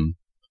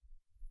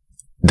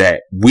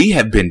 that we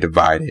have been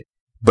divided,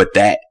 but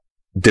that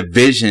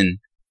division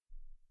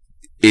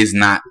is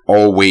not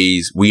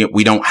always,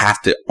 we don't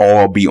have to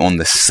all be on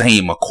the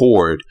same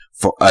accord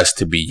for us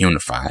to be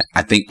unified.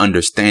 I think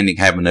understanding,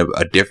 having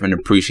a different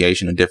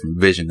appreciation, a different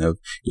vision of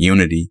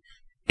unity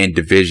and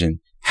division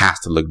has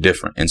to look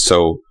different. And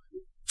so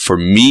for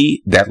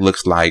me, that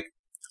looks like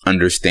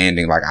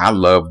understanding, like I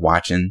love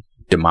watching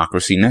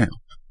Democracy Now!,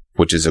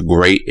 which is a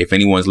great, if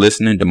anyone's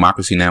listening,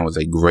 Democracy Now! Is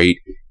a great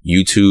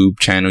YouTube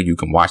channel. You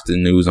can watch the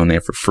news on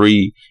there for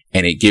free,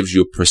 and it gives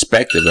you a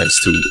perspective as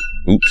to,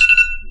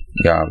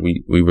 yeah,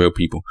 we real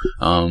people,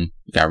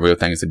 got real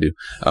things to do.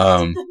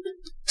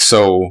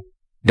 So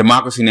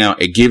Democracy Now!,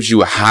 it gives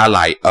you a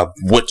highlight of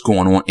what's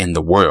going on in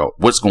the world,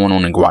 what's going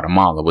on in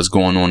Guatemala, what's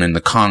going on in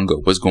the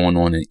Congo, what's going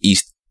on in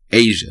East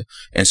Asia.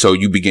 And so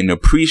you begin to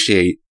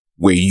appreciate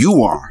where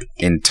you are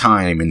in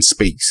time and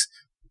space,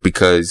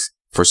 because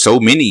for so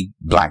many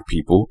Black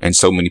people and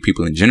so many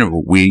people in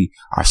general, we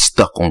are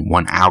stuck on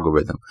one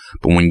algorithm.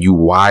 But when you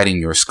widen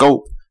your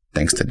scope,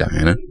 thanks to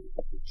Diana,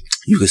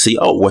 you can see,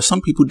 oh, well,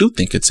 some people do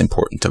think it's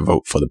important to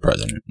vote for the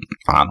president.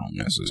 I don't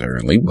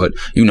necessarily, but,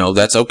 you know,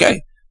 that's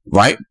okay,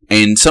 right?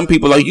 And some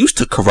people are used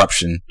to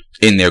corruption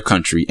in their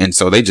country, and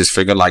so they just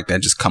figure like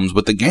that just comes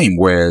with the game.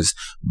 Whereas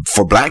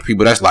for Black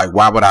people, that's like,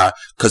 why would I?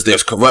 Because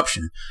there's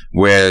corruption.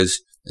 Whereas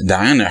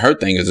Diana, her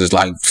thing is just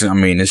like, I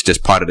mean, it's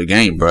just part of the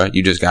game, bro.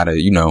 You just gotta,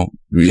 you know,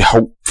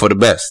 hope for the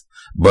best.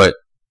 But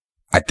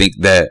I think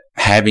that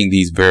having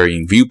these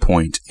varying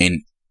viewpoints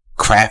and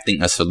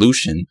crafting a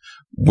solution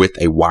with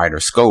a wider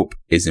scope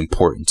is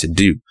important to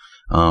do.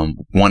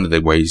 One of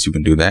the ways you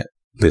can do that,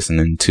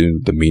 listening to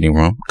the meeting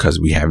room, because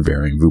we have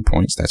varying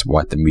viewpoints. That's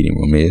what the meeting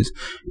room is.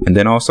 And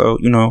then also,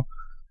 you know,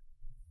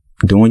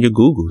 doing your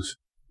Googles,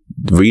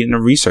 reading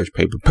a research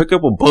paper. Pick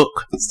up a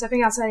book.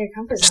 Stepping outside your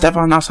comfort zone. Step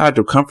outside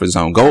your comfort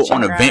zone. Go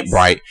on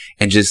Eventbrite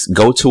and just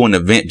go to an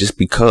event just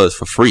because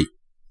for free.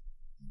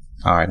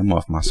 All right, I'm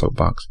off my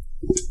soapbox.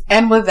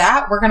 And with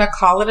that, we're going to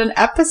call it an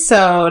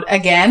episode.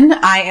 Again,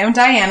 I am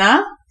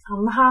Diana.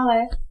 I'm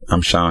Mahalik.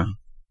 I'm Sean.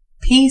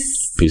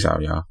 Peace. Peace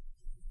out, y'all.